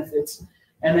recreation benefits.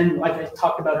 And then, like I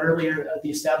talked about earlier, the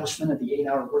establishment of the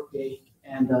 8-hour workday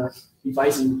and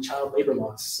revising child labor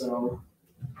laws. So,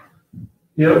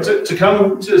 you know, to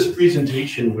come to this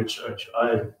presentation, which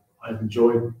I've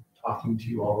enjoyed talking to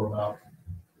you all about,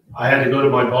 I had to go to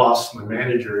my boss, my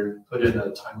manager, and put in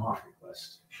a time off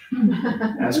request.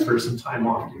 Ask for some time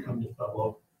off to come to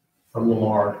Pueblo from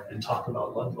Lamar and talk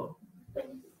about Ludlow. A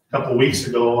couple of weeks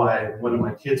ago, one of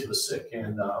my kids was sick,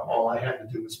 and all I had to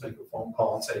do was make a phone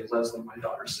call and say, Leslie, my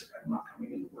daughter's sick. I'm not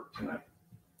coming into work tonight.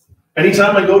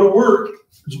 Anytime I go to work,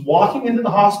 just walking into the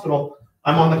hospital,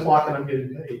 I'm on the clock and I'm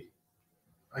getting paid.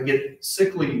 I get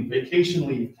sick leave, vacation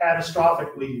leave,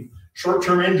 catastrophic leave,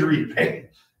 short-term injury pay.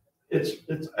 I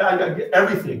get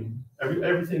everything,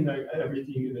 everything.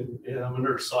 And I'm a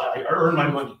nurse, so I earn my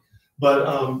money. But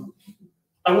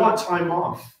I want time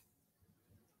off.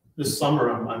 This summer,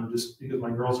 I'm just, because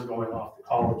my girls are going off to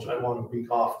college, I want a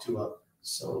week off to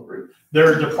celebrate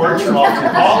their departure off to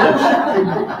college.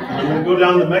 I'm going to go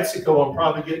down to Mexico and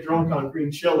probably get drunk on green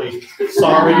chili.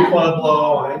 Sorry,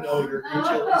 Pueblo, I know your green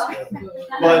chili is good.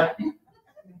 But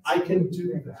I can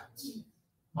do that.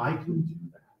 I can do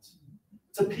that.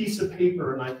 It's a piece of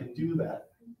paper and I can do that.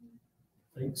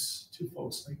 Thanks to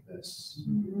folks like this.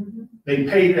 They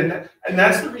paid, and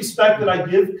that's the respect that I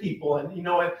give people. And you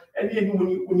know, and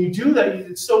when you do that,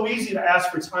 it's so easy to ask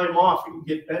for time off. You can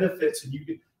get benefits, and you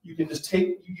can just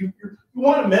take. You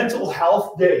want a mental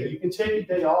health day. You can take a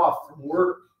day off from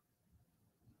work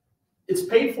It's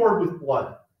paid for with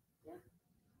blood.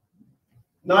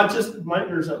 Not just the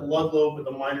miners at Ludlow, but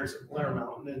the miners at Blair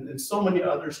Mountain, and so many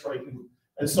other striking,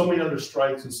 and so many other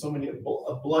strikes, and so many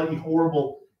bloody,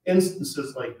 horrible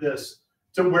instances like this,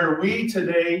 to where we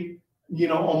today, you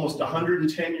know, almost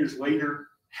 110 years later,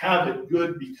 have it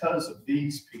good because of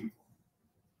these people.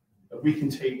 That we can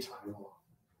take time off.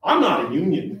 I'm not a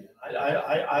union man.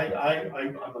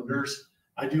 I'm a nurse.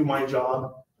 I do my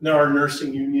job. There are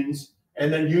nursing unions.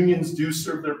 And then unions do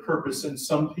serve their purpose, and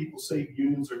some people say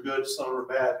unions are good, some are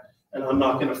bad, and I'm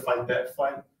not going to fight that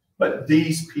fight. But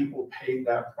these people paid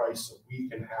that price so we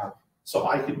can have, so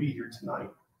I could be here tonight.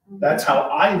 That's how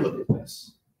I look at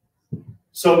this.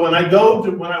 So when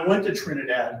I went to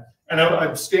Trinidad, and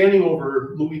I'm standing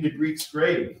over Louis de Greek's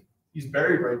grave. He's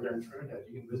buried right there in Trinidad.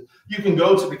 You can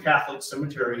go to the Catholic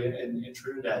cemetery in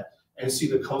Trinidad and see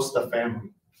the Costa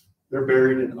family. They're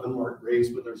buried in unmarked graves,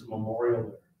 but there's a memorial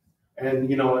there. And,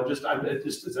 you know, just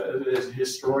as a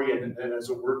historian and as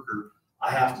a worker,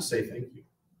 I have to say thank you.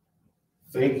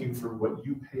 Thank you for what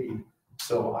you paid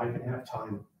so I can have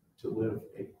time to live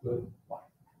a good life.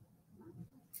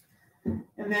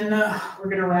 And then we're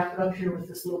going to wrap it up here with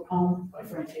this little poem by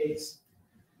Frank Hayes.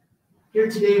 Here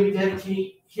today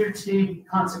we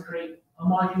consecrate a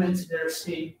monument to their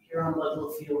estate here on Ludlow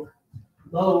Field.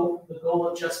 Lo, the goal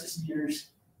of justice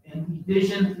nears, and we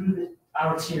vision through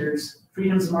our tears,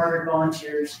 freedom's martyred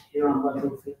volunteers here on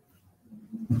Ludlow Field.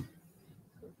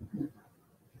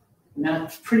 And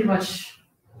that pretty much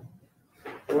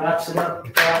wraps it up.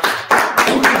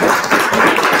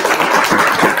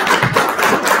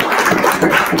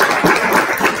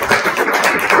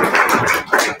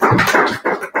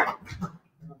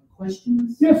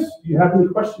 Questions? Yes. Do you have any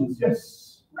questions?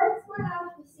 Yes. What's going on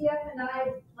with the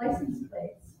CF&I license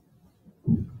plates?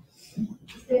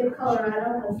 The state of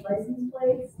Colorado has license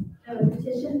plates and a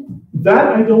petition. That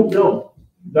I don't know.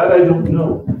 That I don't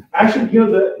know. Actually, you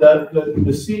know,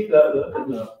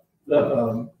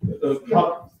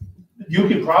 you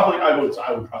could probably, I would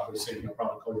probably say you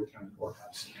probably call your county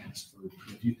courthouse and ask for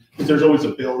review, because there's always a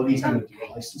bill anytime you do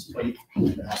a license plate.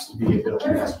 There has to be a bill.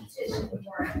 There has to be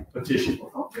a petition.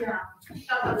 Yeah.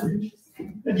 That was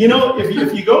interesting. And you know,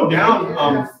 if you go down,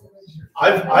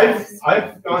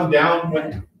 I've gone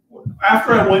down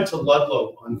after I went to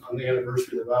Ludlow on the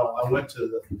anniversary of the battle. I went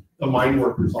to the mine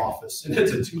workers office, and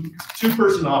it's a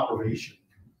two-person operation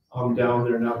down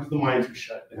there now because the mines are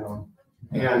shut down.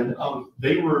 And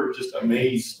they were just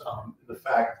amazed the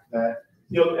fact that,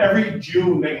 you know, every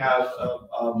June they have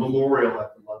a memorial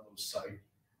at the Ludlow site,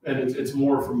 and it's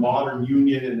more for modern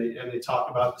union, and they talk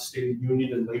about the state of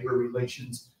union and labor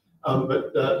relations.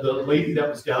 But the lady that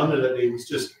was down there that day was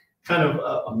just kind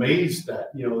of amazed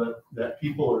that, you know, that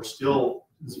people are still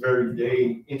this very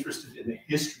day interested in the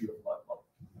history of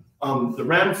Ludlow. The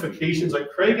ramifications, like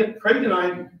Craig and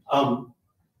I.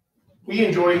 We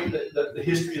enjoy the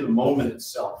history of the moment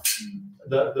itself,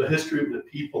 the history of the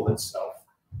people itself.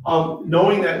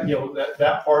 Knowing that, you know,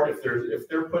 that part, if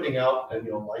they're putting out a, you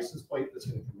know, license plate that's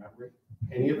going to commemorate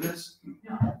any of this,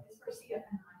 No, it's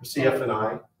for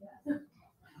CF&I,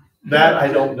 that I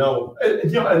don't know. You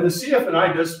know, and the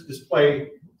CF&I does play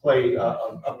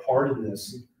a part in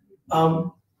this.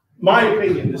 My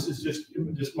opinion, this is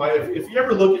just my. If you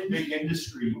ever look at big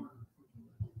industry.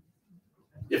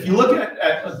 If you look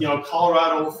at you know,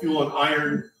 Colorado Fuel and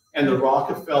Iron and the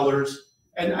Rockefellers,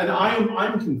 and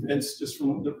I'm convinced just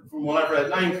from what I've read,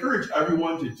 and I encourage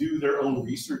everyone to do their own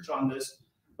research on this,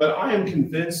 but I am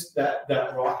convinced that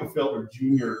Rockefeller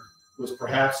Jr. was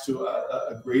perhaps to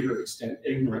a greater extent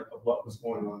ignorant of what was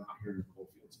going on out here in the coal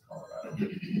fields of Colorado.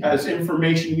 As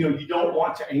information, you know, you don't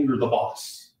want to anger the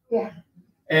boss. Yeah.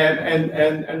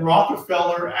 And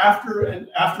Rockefeller,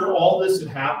 after all this had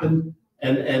happened,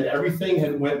 and everything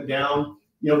had went down,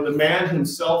 you know, the man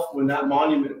himself, when that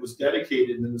monument was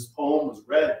dedicated and this poem was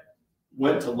read,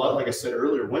 went to Ludlow, like I said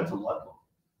earlier, went to Ludlow.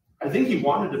 I think he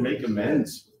wanted to make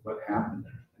amends with what happened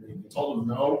there. And he told him,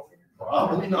 no,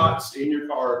 probably not, stay in your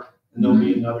car, and there'll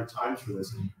be another time for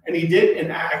this. And he did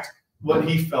enact what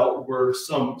he felt were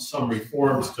some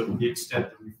reforms, to the extent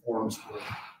the reforms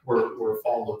were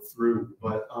followed through.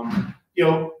 But, you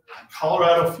know,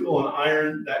 Colorado Fuel and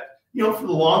Iron, that, you know, for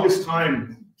the longest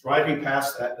time, driving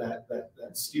past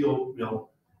that steel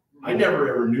mill, I never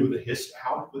ever knew the history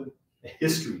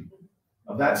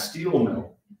of that steel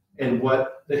mill, and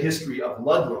what the history of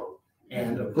Ludlow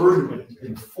and of Bergman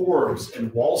and Forbes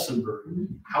and Walsenburg,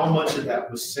 how much of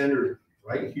that was centered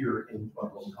right here in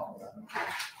Pueblo, Colorado.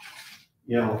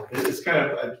 You know, it's kind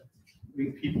of, I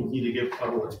think people need to give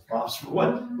Pueblo its props for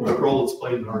what role it's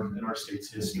played in our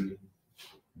state's history.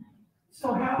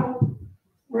 So how,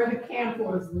 Where the camp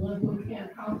was, the Ludlow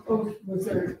camp, how close was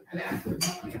there an active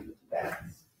mine?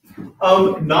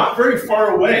 Not very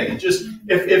far away. Just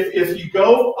if you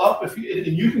go up, and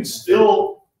you can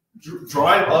still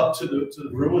drive up to the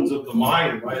ruins of the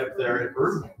mine right up there at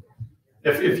Birdman.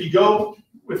 If you go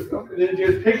with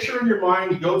a picture in your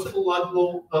mind, you go to the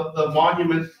Ludlow, the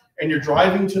monument, and you're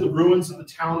driving to the ruins of the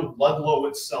town of Ludlow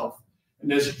itself.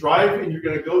 And as you drive, and you're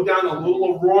going to go down a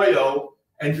little arroyo,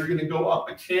 and you're going to go up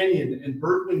a canyon. And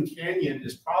Birdman Canyon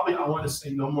is probably, I want to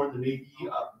say, no more than maybe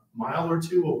a mile or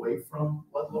two away from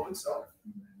Ludlow itself.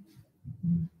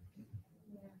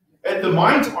 And the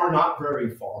mines are not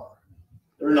very far.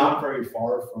 They're not very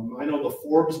far from. I know the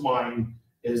Forbes mine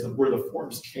is where the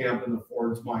Forbes camp and the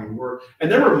Forbes mine were.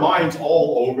 And there were mines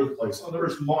all over the place. So there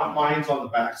was mines on the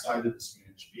backside of the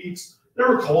Spanish Peaks. There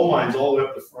were coal mines all the way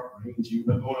up the Front Range,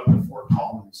 even going up to Fort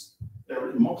Collins. There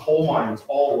were coal mines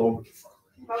all over the Front Range.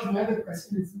 Another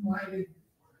question is, why did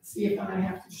CF&I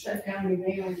have to shut down the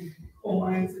main coal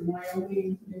mines in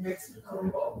Wyoming, New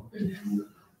Mexico?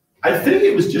 I think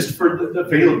it was just for the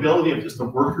availability of just the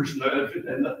workers and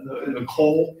the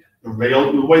coal, the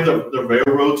way the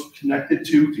railroads connected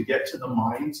to get to the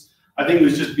mines. I think it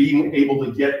was just being able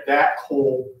to get that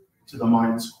coal to the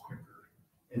mines quicker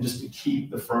and just to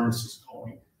keep the furnaces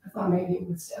going. I thought maybe it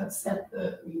would upset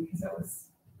because that was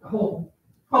the whole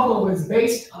Pueblo was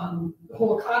based on, the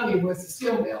whole economy was the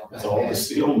steel mill. It's all the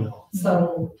steel mill.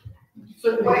 So,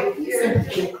 Right here,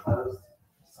 they closed.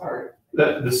 Sorry.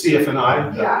 The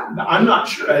CF&I, Yeah. I'm not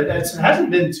sure. It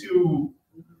hasn't been too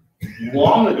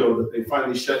long ago that they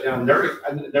finally shut down. They're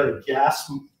a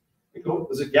gas.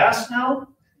 Is it gas now?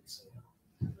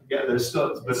 Yeah, there's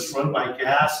still, but it's run by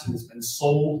gas and it's been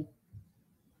sold.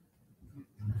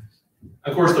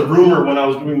 Of course, the rumor when I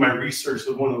was doing my research,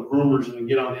 one of the rumors, and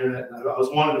get on the internet, and I was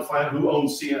wanting to find who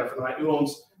owns CF&I, who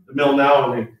owns the mill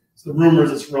now, and the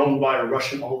rumors it's run by a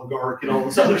Russian oligarch and all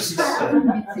this other stuff.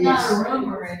 It's not a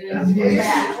rumor, it is.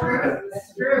 Yeah.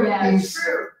 It's true. Yeah. It's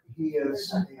true. He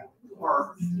is a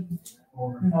part. He's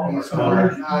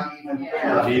Not not even.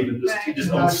 Yeah. He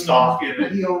just owns stock in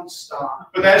it. He owns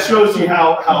stock. But that shows you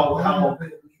how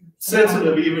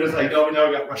sensitive, even it's like, oh, now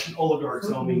we got Russian oligarchs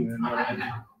owning and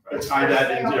tie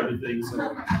that into everything.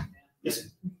 So, yes.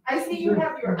 I see you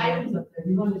have your items up there.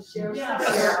 You want to share? Yeah.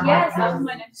 some? Yes, that was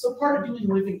my next. So part of doing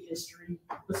living history,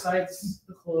 besides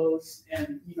the clothes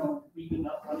and, reading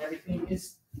up on everything,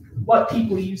 is what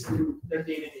people use in their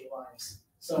day-to-day lives.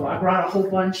 So I brought a whole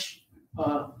bunch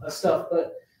of stuff,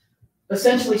 but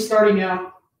essentially starting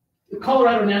out, the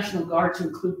Colorado National Guard, to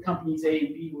include companies A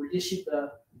and B, were issued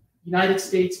the United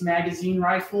States magazine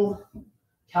rifle,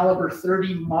 caliber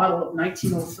 30, model of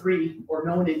 1903, or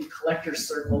known in collector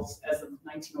circles as the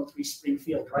 1903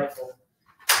 Springfield rifle.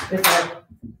 It's a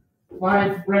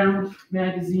 5-round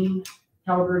magazine,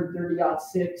 caliber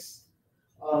 30-06.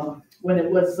 When it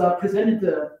was presented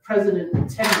to President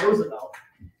Teddy Roosevelt,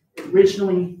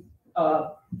 originally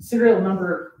serial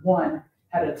number 1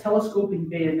 had a telescoping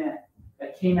bayonet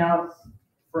that came out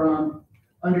from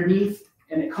underneath,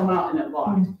 and it come out and it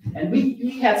locked. And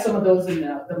we had some of those in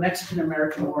the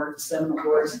Mexican-American War, the Seminole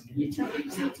Wars, in the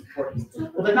 1880s,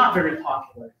 1840s. Well, they're not very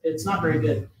popular. It's not very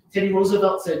good. Teddy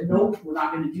Roosevelt said, nope, we're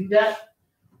not going to do that.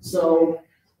 So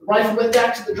the rifle went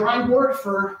back to the drawing board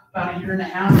for about 1.5 years,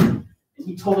 and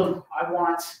he told them, I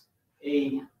want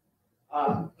a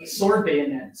sword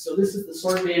bayonet. So this is the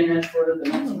sword bayonet for the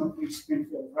 1903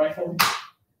 Springfield rifle.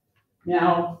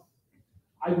 Now,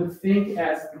 I would think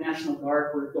as the National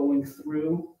Guard were going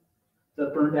through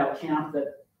the burned out camp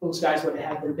that those guys would have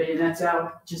had their bayonets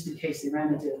out just in case they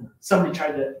ran into somebody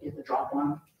tried to get the drop on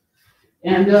them.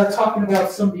 And talking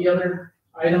about some of the other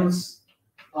items,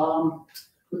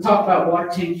 we talked about water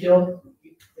tank hill.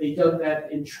 They dug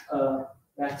that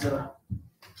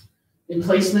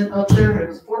emplacement up there. It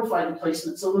was a fortified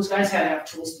emplacement, so those guys had to have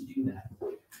tools to do that.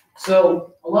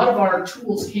 So a lot of our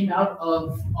tools came out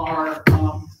of our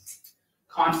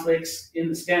conflicts in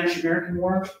the Spanish-American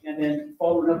War and then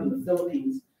following up in the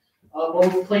Philippines.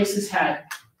 Both places had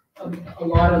a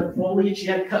lot of foliage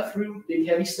you had to cut through, big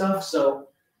heavy stuff, so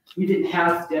we didn't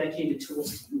have dedicated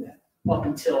tools to do that up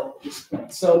until this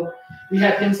point. So we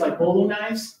had things like bolo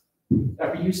knives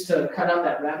that were used to cut out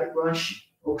that rabbit brush,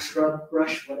 oak scrub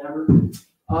brush, whatever.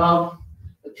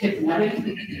 The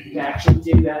pick-matic to actually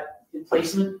dig that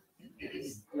emplacement.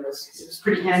 It was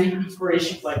pretty handy. These were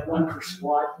issued like 1 per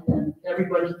squad, and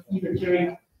everybody either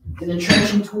carried an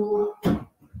entrenching tool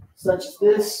such as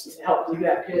this to help do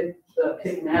that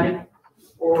pick-matic,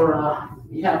 or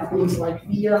we have things like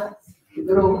the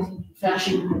good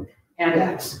old-fashioned hand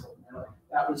axe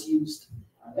that was used.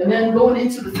 And then going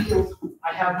into the field,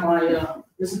 I have my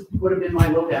this would have been my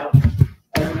loadout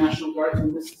as a National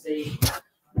Guardsman. This is a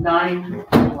 9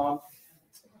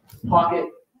 pocket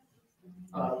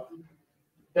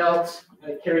belt.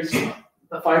 It carries the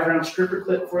 5-round stripper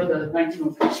clip for the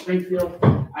 1903 Springfield.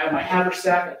 I have my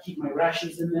haversack. I keep my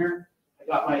rations in there. I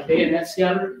got my bayonet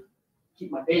scabbard. Keep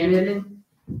my bayonet in.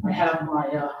 I have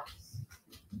my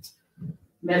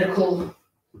medical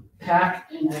pack,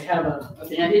 and I have a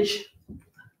bandage.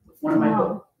 If one of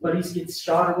my buddies gets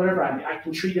shot or whatever, I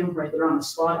can treat him right there on the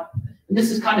spot. And this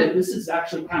is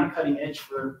actually kind of cutting edge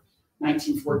for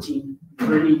 1914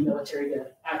 for any military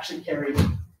that actually carried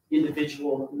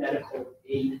individual medical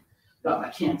aid. Got my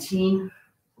canteen,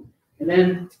 and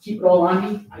then to keep it all on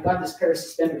me, I got this pair of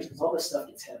suspenders because all this stuff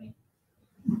gets heavy.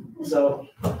 So,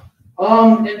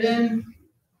 and then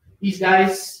these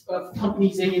guys of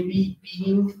companies A and B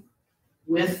being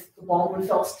with the Baldwin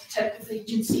Phelps Detective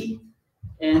Agency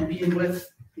and being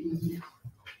with the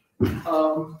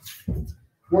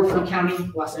Warfield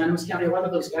County, Las Animas County. A lot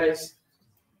of those guys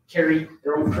carry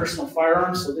their own personal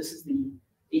firearms. So this is the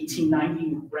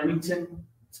 1890 Remington.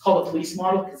 It's called a police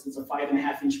model because it's a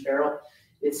 5.5-inch barrel.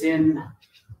 It's in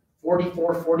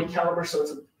 44-40 caliber, so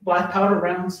it's a black powder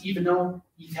rounds. Even though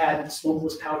you've had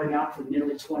smokeless powder now for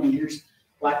nearly 20 years,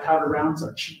 black powder rounds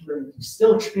are cheaper and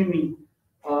still extremely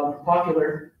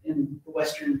popular in the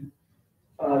western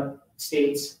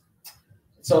states.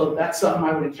 So that's something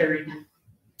I would have carried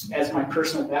as my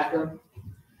personal backup.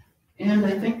 And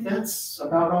I think that's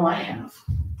about all I have.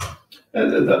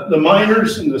 The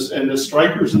miners and the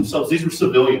strikers themselves, these were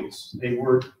civilians. They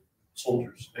were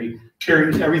soldiers. They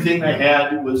carried everything they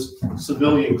had was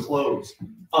civilian clothes.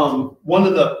 One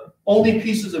of the only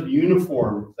pieces of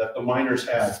uniform that the miners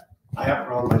had, I have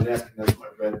around my neck, and that's my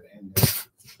red bandana.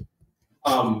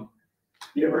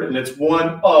 And it's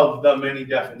one of the many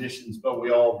definitions, but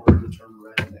we all heard the term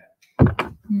redneck.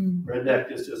 Redneck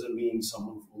just doesn't mean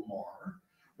someone from Lamar.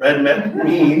 Redneck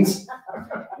means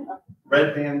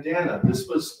red bandana. This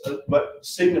was what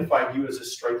signified you as a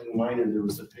striking miner. There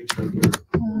was a picture of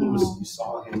Lewis. You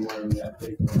saw him wearing that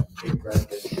big red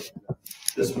bandana.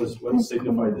 This was what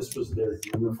signified this was their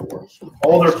uniform.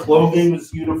 All their clothing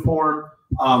was uniform.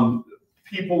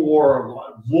 People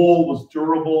wore wool was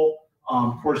durable.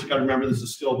 Of course, you got to remember this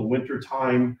is still the winter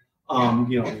time.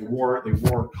 They wore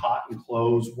cotton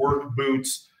clothes, work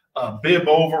boots, bib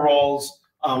overalls.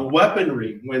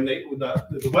 Weaponry, when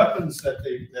the weapons that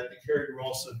they carried were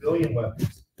all civilian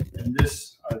weapons, and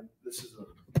this is a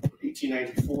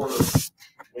 1894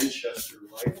 Winchester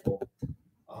rifle,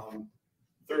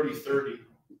 30-30.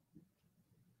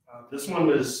 This one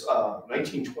was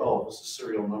 1912 was the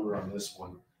serial number on this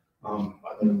one. I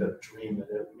like that dream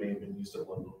that it may have been used at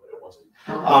Ludlow, but it wasn't.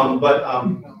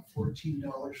 $14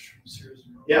 from Sears.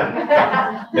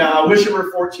 Yeah, I wish it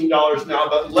were $14 now.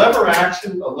 But a lever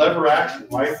action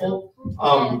rifle.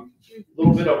 A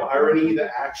little bit of irony. The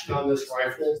action on this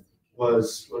rifle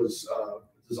was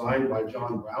designed by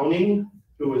John Browning,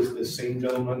 who was the same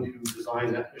gentleman who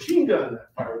designed that machine gun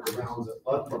that fired the rounds at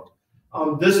Ludlow.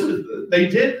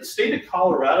 The state of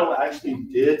Colorado actually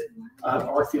did an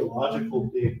archaeological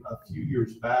dig a few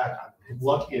years back. I'm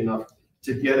lucky enough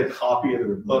to get a copy of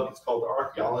their book. It's called The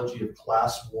Archaeology of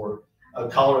Class War,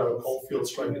 Colorado Coalfield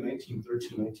Strike in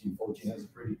 1913, 1914. It has a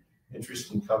pretty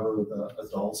interesting cover with a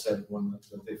doll's head one that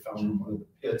they found in one of the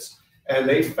pits. And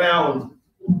they found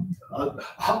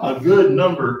a good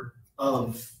number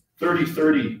of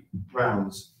 30-30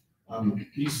 rounds.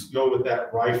 These go with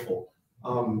that rifle.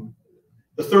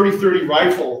 The 30-30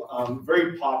 rifle,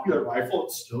 very popular rifle.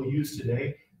 It's still used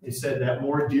today. They said that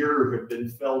more deer have been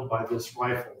felled by this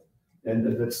rifle, and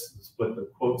that's what the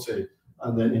quotes say,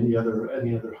 than any other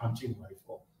hunting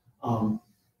rifle.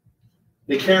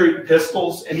 They carried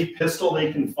pistols, any pistol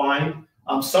they can find.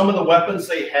 Some of the weapons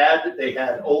they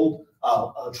had old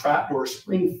trapdoor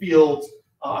Springfields.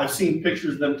 I've seen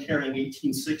pictures of them carrying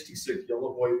 1866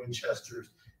 Yellow Boy Winchesters,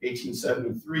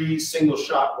 1873 single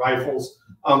shot rifles.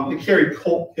 They carried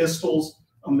Colt pistols.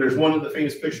 There's one of the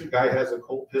famous picture. Guy has a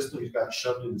Colt pistol. He's got it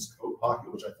shoved in his coat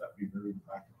pocket, which I thought would be very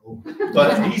practical.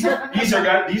 But these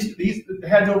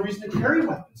had no reason to carry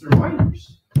weapons. They're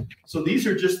miners, so these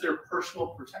are just their personal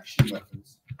protection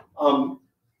weapons.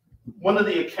 One of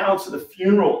the accounts of the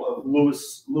funeral of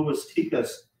Louis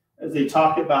Ticas, as they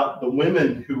talk about the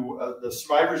women who, the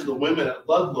survivors of the women at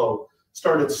Ludlow,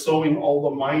 started sewing all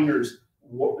the miners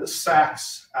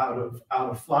sacks out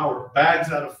of flour,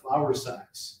 bags out of flour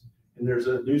sacks. And there's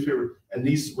a newspaper, and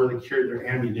these were where they carried their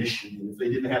ammunition. And if they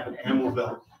didn't have an ammo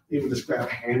belt, they would just grab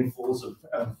handfuls of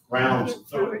rounds and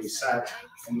throw it in a sack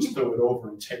and just throw it over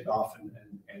and take off.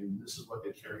 And this is what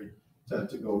they carried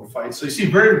to go fight. So you see,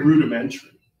 very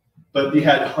rudimentary. but they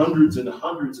had hundreds and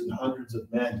hundreds and hundreds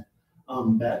of men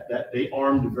that they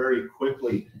armed very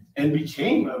quickly and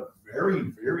became a very,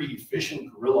 very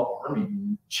efficient guerrilla army.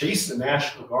 Chased the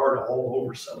National Guard all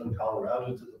over southern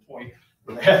Colorado to the point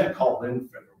where they had to call in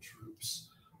federal troops.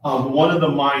 One of the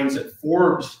mines at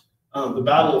Forbes, the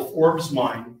Battle of Forbes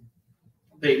mine,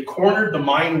 they cornered the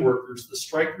mine workers, the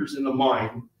strikers in the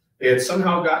mine. They had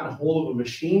somehow gotten a hold of a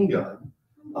machine gun,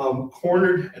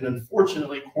 cornered and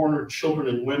unfortunately cornered children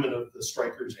and women of the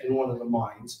strikers in one of the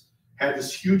mines, had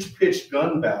this huge pitched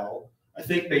gun battle. I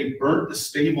think they burnt the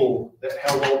stable that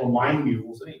held all the mine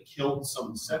mules, and it killed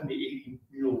some 70, 80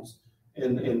 mules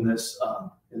in this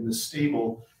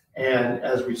stable. And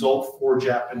as a result, 4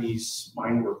 Japanese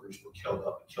mine workers were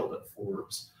killed at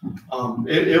Forbes.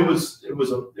 It was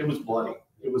bloody.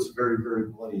 It was very, very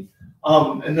bloody.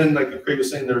 And then, like Craig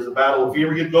was saying, there's a battle. If you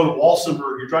ever go to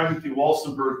Walsenburg, you're driving through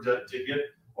Walsenburg to get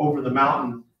over the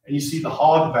mountain, and you see the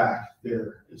hogback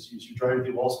there as you're driving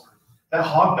through Walsenburg. That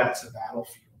hogback's a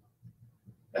battlefield.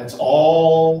 That's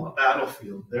all a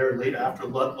battlefield. There, late after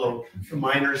Ludlow, the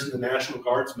miners and the National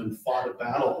Guardsmen fought a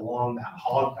battle along that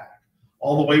hogback,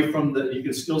 all the way from you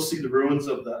can still see the ruins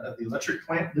of the electric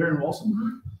plant there in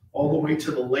Walsenburg, all the way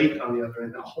to the lake on the other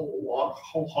end. That whole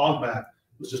hogback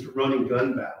was just a running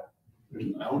gun battle.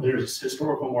 There's a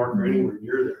historical marker anywhere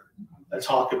near there that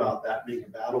talk about that being a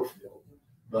battlefield.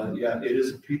 But yeah, it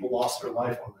is. People lost their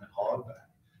life on that hogback.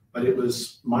 But it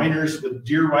was miners with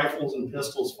deer rifles and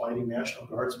pistols fighting National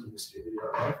Guardsmen with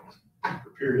state-of-the-art rifles for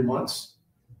a period of months.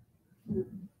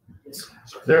 Is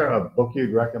there a book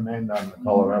you'd recommend on the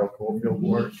Colorado Coalfield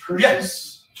Wars?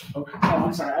 Yes. Okay. Oh,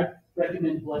 I'm sorry. I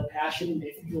recommend Blood Passion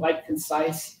if you like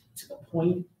concise, to the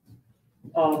point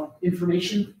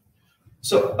information.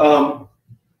 So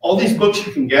all these books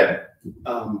you can get.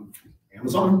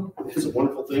 Amazon is a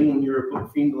wonderful thing when you're a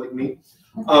book fiend like me.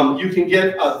 You can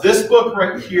get this book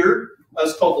right here.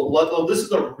 It's called the Ludlow. This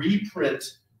is a reprint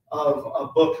of a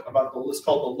book about it's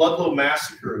called the Ludlow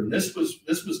Massacre, and this was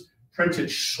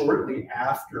printed shortly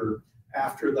after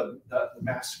the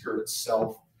massacre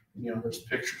itself. You know, there's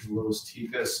pictures of Los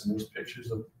Ticas, and there's pictures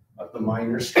of the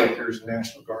miners, strikers,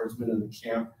 National Guardsmen in the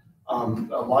camp.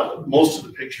 Most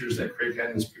of the pictures that Craig had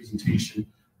in his presentation.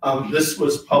 This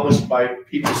was published by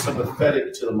people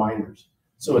sympathetic to the miners.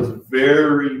 So it's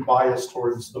very biased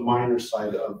towards the miner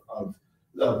side of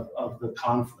the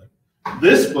conflict.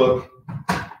 This book,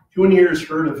 who in here has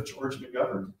heard of George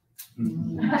McGovern?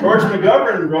 George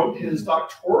McGovern wrote his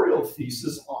doctoral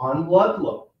thesis on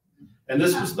Ludlow. And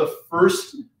this was the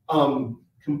first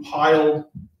compiled,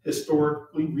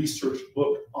 historically researched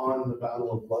book on the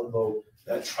Battle of Ludlow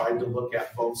that tried to look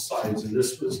at both sides. And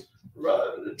this was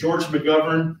George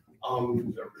McGovern,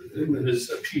 in his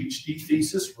PhD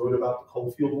thesis, wrote about the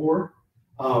Coalfield War.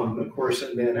 Of course,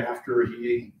 and then after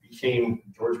he became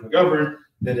George McGovern,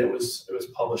 then it was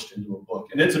published into a book.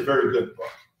 And it's a very good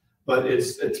book, but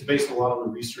it's based a lot on the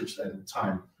research at the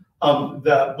time.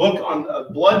 The book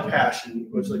on Blood Passion,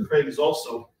 which like Craig is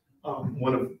also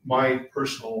one of my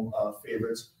personal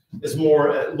favorites, is more,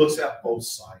 it looks at both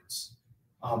sides.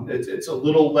 It's a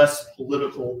little less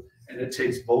political, and it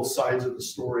takes both sides of the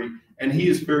story. And he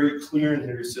is very clear in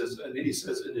here. He says in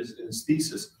his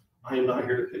thesis, I am not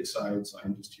here to pick sides.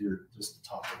 I'm just here just to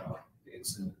talk about the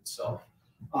incident itself.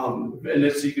 And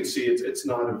as you can see, it's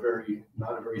not a very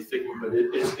thick one, but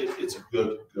it's a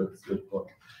good book.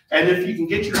 And if you can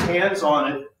get your hands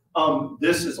on it,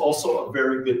 this is also a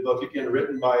very good book. Again,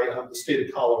 written by the state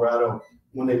of Colorado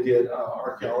when they did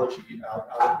archaeology out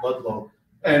of Ludlow.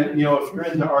 And you know, if you're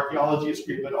into archaeology, it's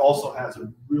great, but it also has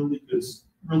a really good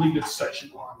section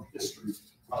on the history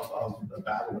of the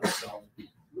battle itself.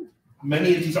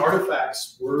 Many of these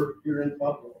artifacts were here in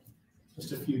Pueblo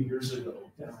just a few years ago.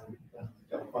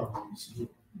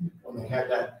 When they had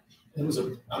that, it was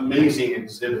an amazing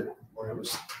exhibit where it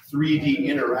was 3D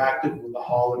interactive with the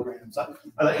holograms. I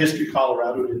thought History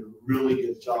Colorado did a really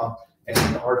good job, and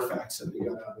the artifacts that they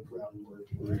got out of the ground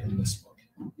were in this book.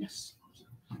 Yes.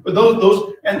 But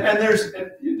those and there's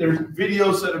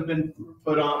videos that have been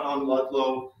put on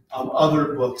Ludlow,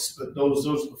 other books, but those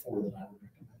are the 4 that I would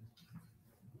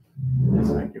recommend.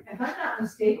 Thank you. If I'm not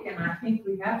mistaken, I think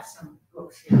we have some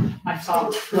books here. I saw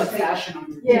Blood Passion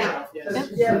on your Yeah. yes.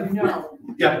 Yeah, no.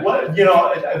 Yeah, what you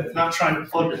know, I'm not trying to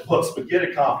plug your books, but get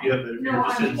a copy of it if No, you're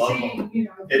just in I'm Ludlow. saying, you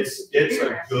know. It is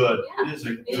a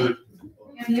good.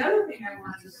 And the other thing I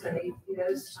wanted to say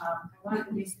is, I wanted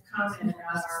to make a comment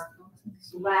about our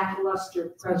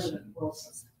lackluster President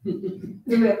Wilson,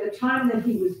 who at the time that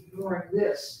he was ignoring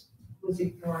this, was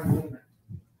ignoring women.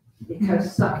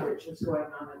 because suffrage was going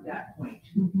on at that point.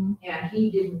 And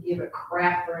he didn't give a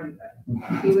crap for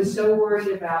anybody. He was so worried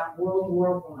about World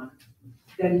War I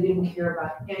that he didn't care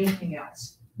about anything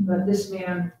else. But this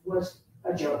man was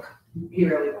a joke. He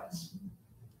really was.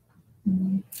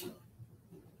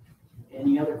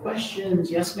 Any other questions?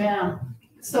 Yes, ma'am.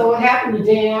 So what happened the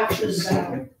day after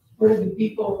that? Where did the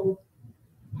people,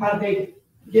 how did they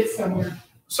get somewhere?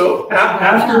 So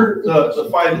after the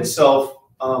fight itself,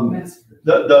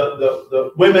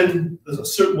 the women,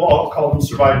 well, I'll call them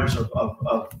survivors of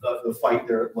the fight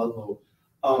there at Ludlow,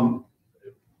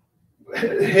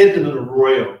 headed to the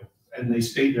arroyo, and they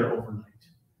stayed there overnight.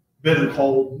 Bitter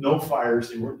cold, no fires.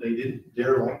 They didn't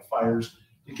dare light fires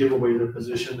to give away their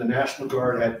position. The National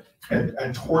Guard had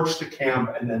torched the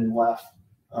camp and then left.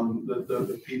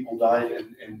 The people died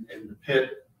in the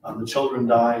pit. The children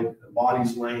died. The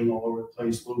bodies laying all over the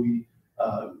place. Louis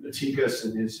Tikas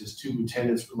and his two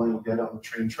lieutenants were laying dead on the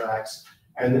train tracks.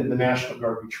 And then the National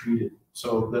Guard retreated.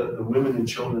 So the women and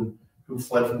children who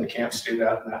fled from the camp stayed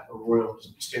out in that arroyo,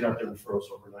 stayed out there and froze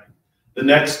overnight. The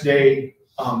next day,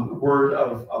 word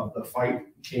of the fight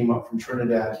came up from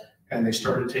Trinidad, and they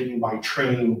started taking by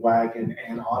train, wagon,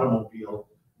 and automobile,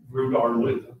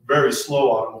 very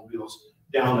slow automobiles,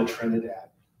 down to Trinidad.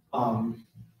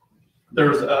 There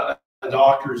was a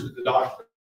doctor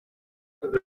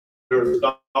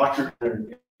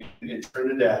in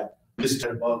Trinidad, just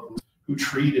above, who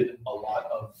treated a lot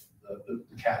of the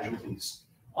casualties.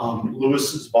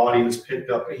 Lewis's body was picked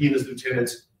up. He and his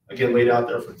lieutenants, again, laid out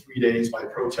there for 3 days by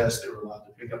protest. They were allowed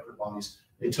to pick up their bodies.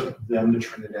 They took them to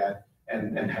Trinidad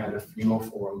and had a funeral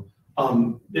for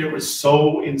them. It was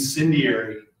so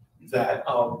incendiary that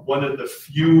one of the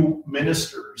few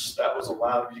ministers that was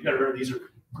allowed, you got to remember these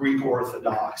are Greek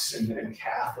Orthodox and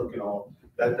Catholic and all,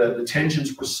 that the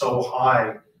tensions were so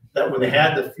high that when they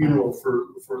had the funeral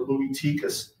for Louis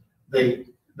Tikas,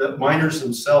 the miners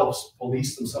themselves,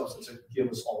 police themselves, and said, give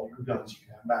us all your guns, you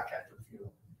can have back after the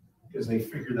funeral. Because they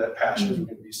figured that passion was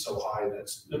going to be so high that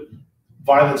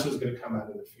violence was going to come out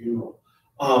of the funeral.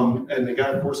 And they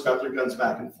of course, got their guns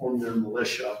back and formed their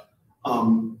militia.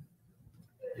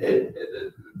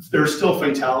 There are still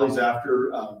fatalities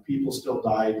after, people still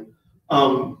died.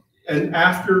 And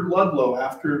after Ludlow,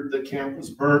 after the camp was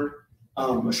burnt,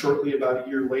 shortly about a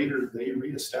year later, they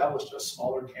reestablished a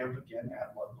smaller camp again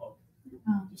at Ludlow.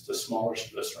 Just a smaller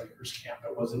strikers camp.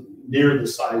 It wasn't near the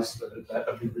size of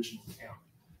the original camp.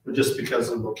 But just because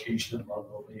of the location of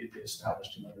Ludlow, they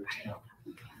established another camp.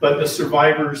 But the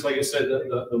survivors, like I said,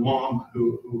 the mom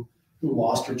who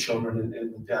lost her children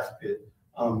in the death pit,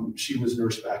 she was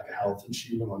nursed back to health, and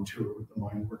she went on tour with the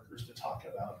mine workers to talk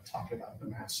about the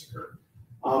massacre.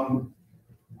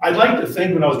 I'd like to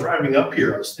think when I was driving up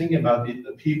here, I was thinking about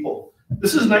the people.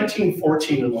 This is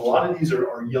 1914, and a lot of these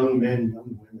are young men,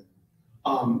 young women,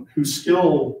 who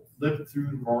still lived through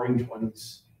the Roaring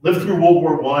 20s, lived through World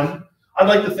War I. I'd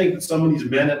like to think that some of these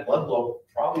men at Ludlow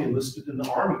probably enlisted in the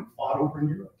army, fought over in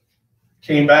Europe,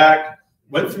 came back,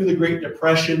 went through the Great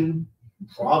Depression,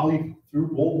 probably through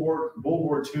World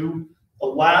War II. The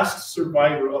last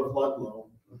survivor of Ludlow,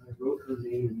 I wrote her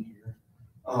name in here,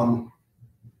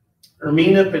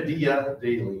 Hermina Padilla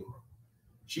Daly.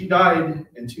 She died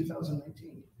in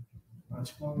 2019, not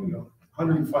too long ago,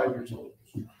 105 years old.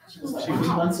 She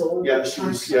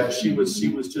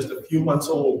was just a few months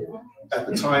old at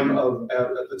the time of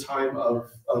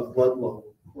Ludlow.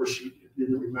 Of course, she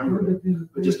didn't remember it,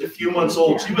 but just a few months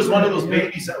old. She was one of those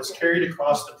babies that was carried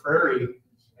across the prairie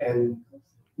and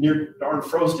near darn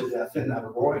froze to death in that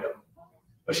arroyo.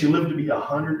 But she lived to be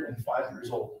 105 years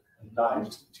old and died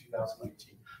just in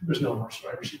 2019. There's no more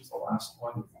survivors. She was the last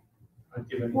one.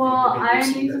 Well, I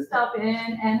need to stop in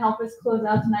and help us close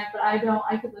out tonight, but I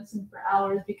could listen for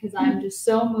hours because I'm just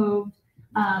so moved.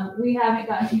 We haven't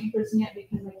gotten to me person yet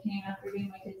because I came after getting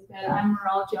my kids to bed. I'm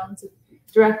Merle Jones,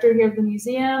 director here of the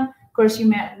museum. Of course, you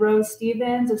met Rose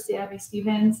Stevens of CF&I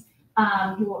Stevens,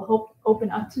 who will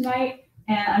open up tonight.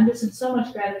 And I'm just in so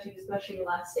much gratitude, especially your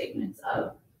last statements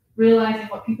of realizing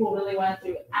what people really went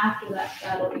through after that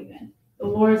battle, even the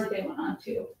wars that they went on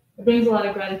to. It brings a lot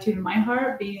of gratitude in my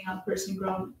heart, being a person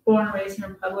born and raised here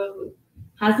in Pueblo who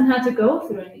hasn't had to go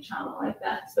through any trauma like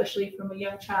that, especially from a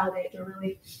young child age, or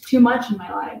really too much in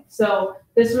my life. So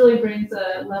this really brings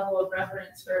a level of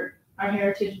reverence for our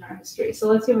heritage and our history. So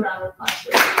let's give a round of applause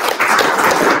for it.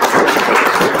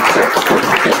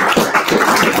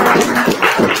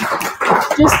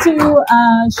 Just to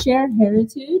share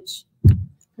heritage,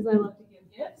 because I love to give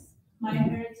gifts. My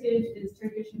heritage is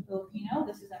Turkish and Filipino.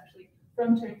 This is actually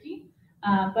from Turkey,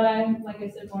 but I'm, like I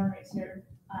said, born and raised here,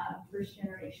 first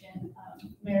generation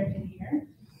American here.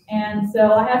 And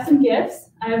so I have some gifts.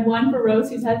 I have one for Rose,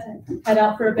 who's had to head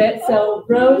out for a bit. So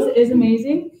Rose is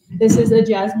amazing. This is a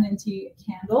jasmine and tea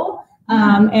candle,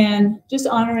 and just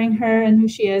honoring her and who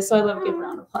she is. So I love to give a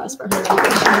round of applause for her. And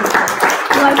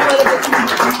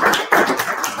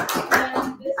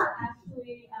this is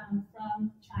actually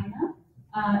from China.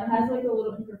 It has like a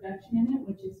little imperfection in it,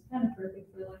 which is kind of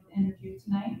perfect for like the interview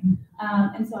tonight.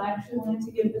 And so I actually wanted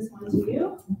to give this one to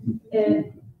you.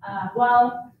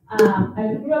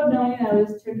 I grew up knowing I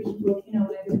was Turkish and Filipino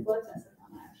when I did blood tests.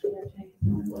 I actually have Chinese in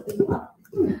my blood as well.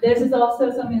 This is also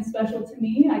something special to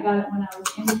me. I got it when I was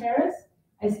in Paris.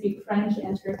 I speak French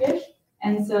and Turkish,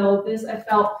 and so this I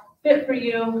felt fit for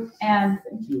you, and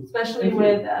especially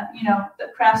with the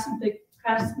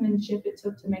craftsmanship it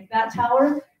took to make that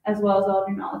tower, as well as all of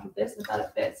your knowledge of this. I thought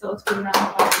it fit, so let's give it a round of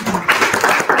applause.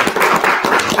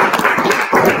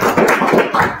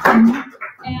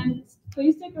 And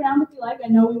please stick around if you like. I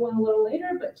know we went a little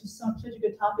later, but just such a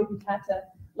good topic, we had to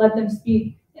let them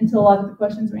speak until a lot of the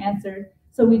questions were answered.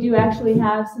 So we do actually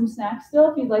have some snacks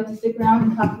still if you'd like to stick around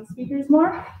and talk to the speakers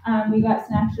more. We got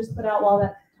snacks just put out while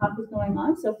that talk was going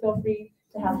on, so feel free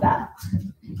to have that.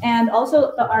 And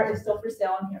also the art is still for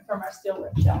sale in here from our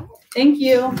Steelwork show. Thank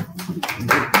you.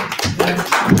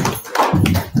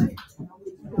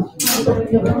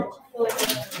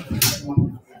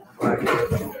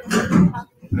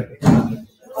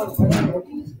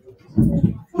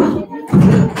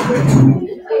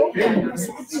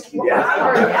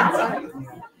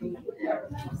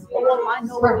 I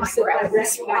know where to sit my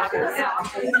wrist. That's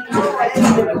fantastic.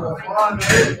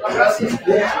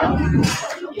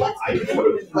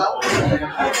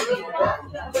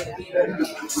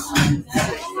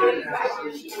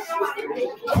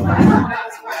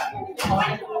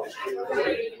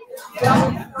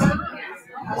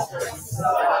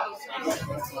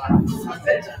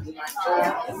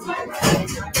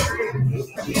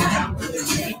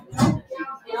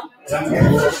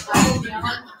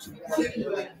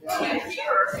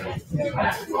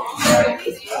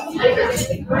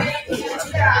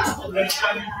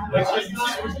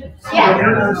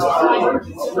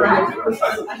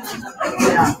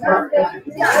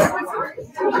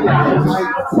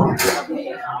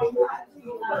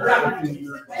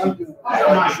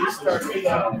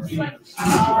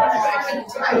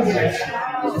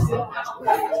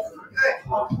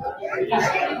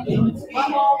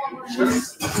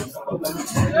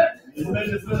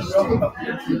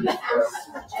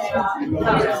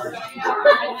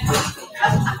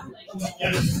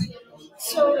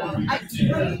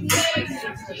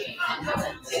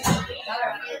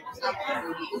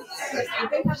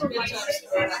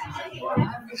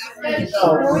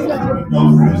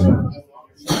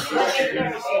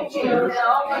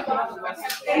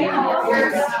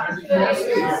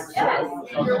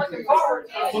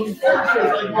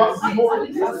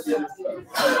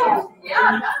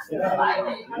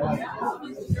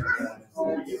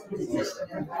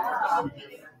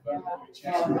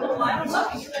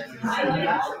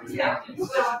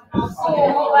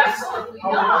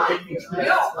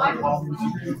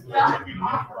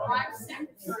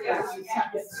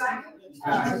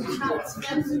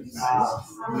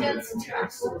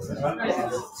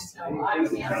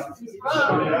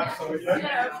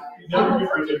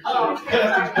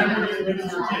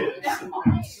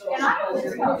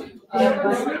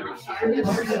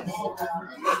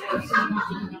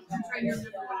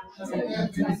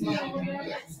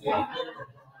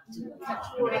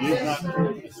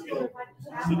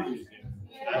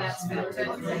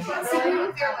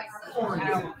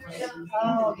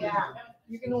 Oh, yeah.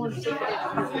 You're gonna want to take it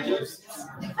out.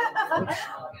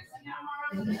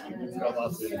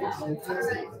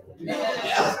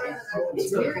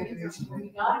 It's very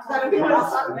interesting.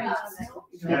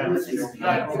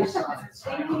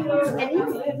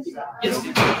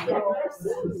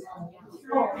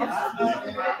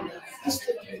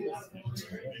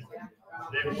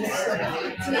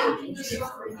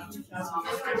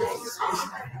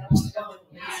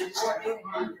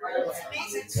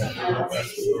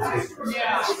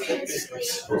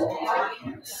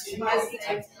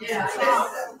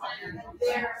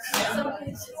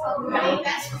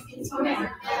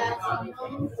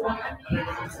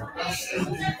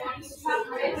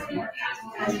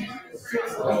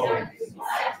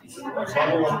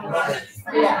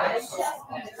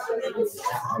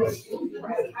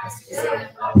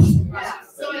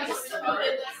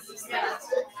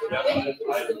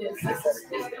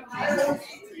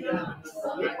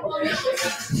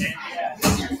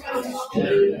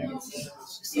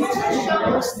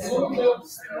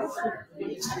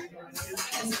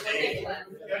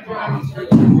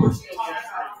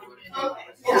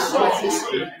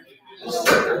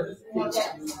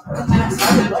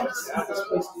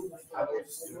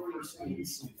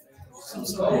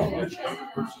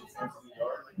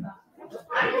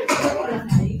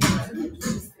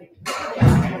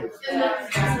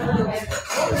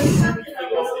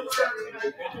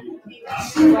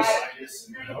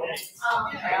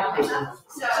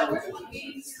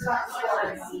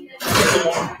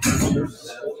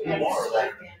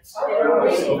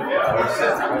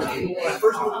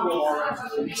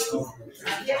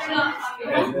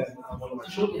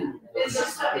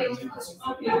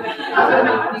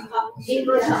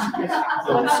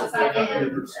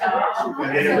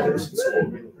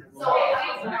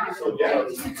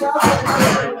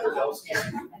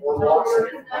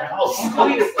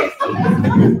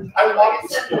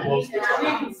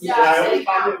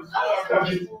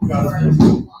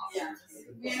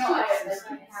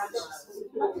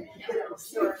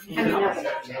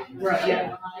 Right,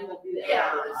 yeah.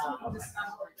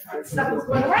 Stuff was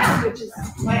going around, which is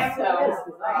why I'm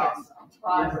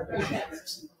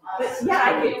but yeah,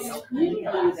 I could really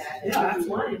do that. Yeah, that's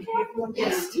one.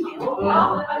 Yes.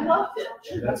 I loved it.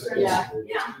 Yeah.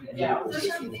 Yeah.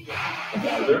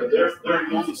 They're the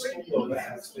only school though that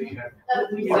has, they have.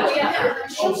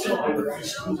 Also, other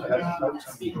schools that have.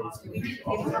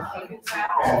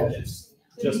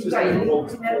 Just as they roll.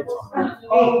 Yeah.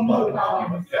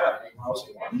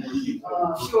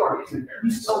 Sure.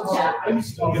 I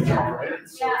still get job, right?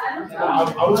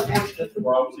 I was fortunate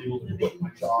where I was able to quit my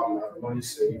job, money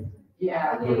saved.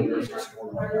 Yeah. Go to nursing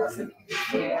school.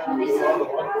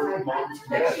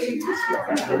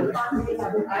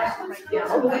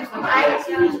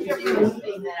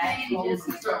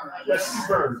 Yes,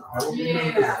 burn. I will be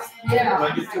doing that. Yeah.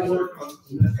 When I get to work on a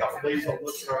couple days, I'll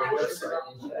look for our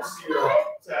website. See your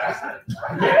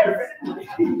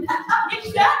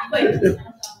Exactly.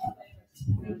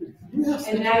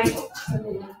 And now,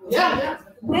 yeah.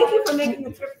 Thank you for making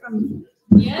the trip from.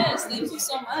 Yes, thank you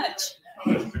so much.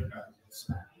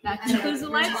 That concludes the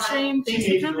live stream. Thanks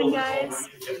for coming, guys.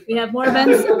 We have more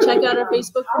events. Check out our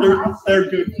Facebook. They're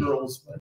good girls.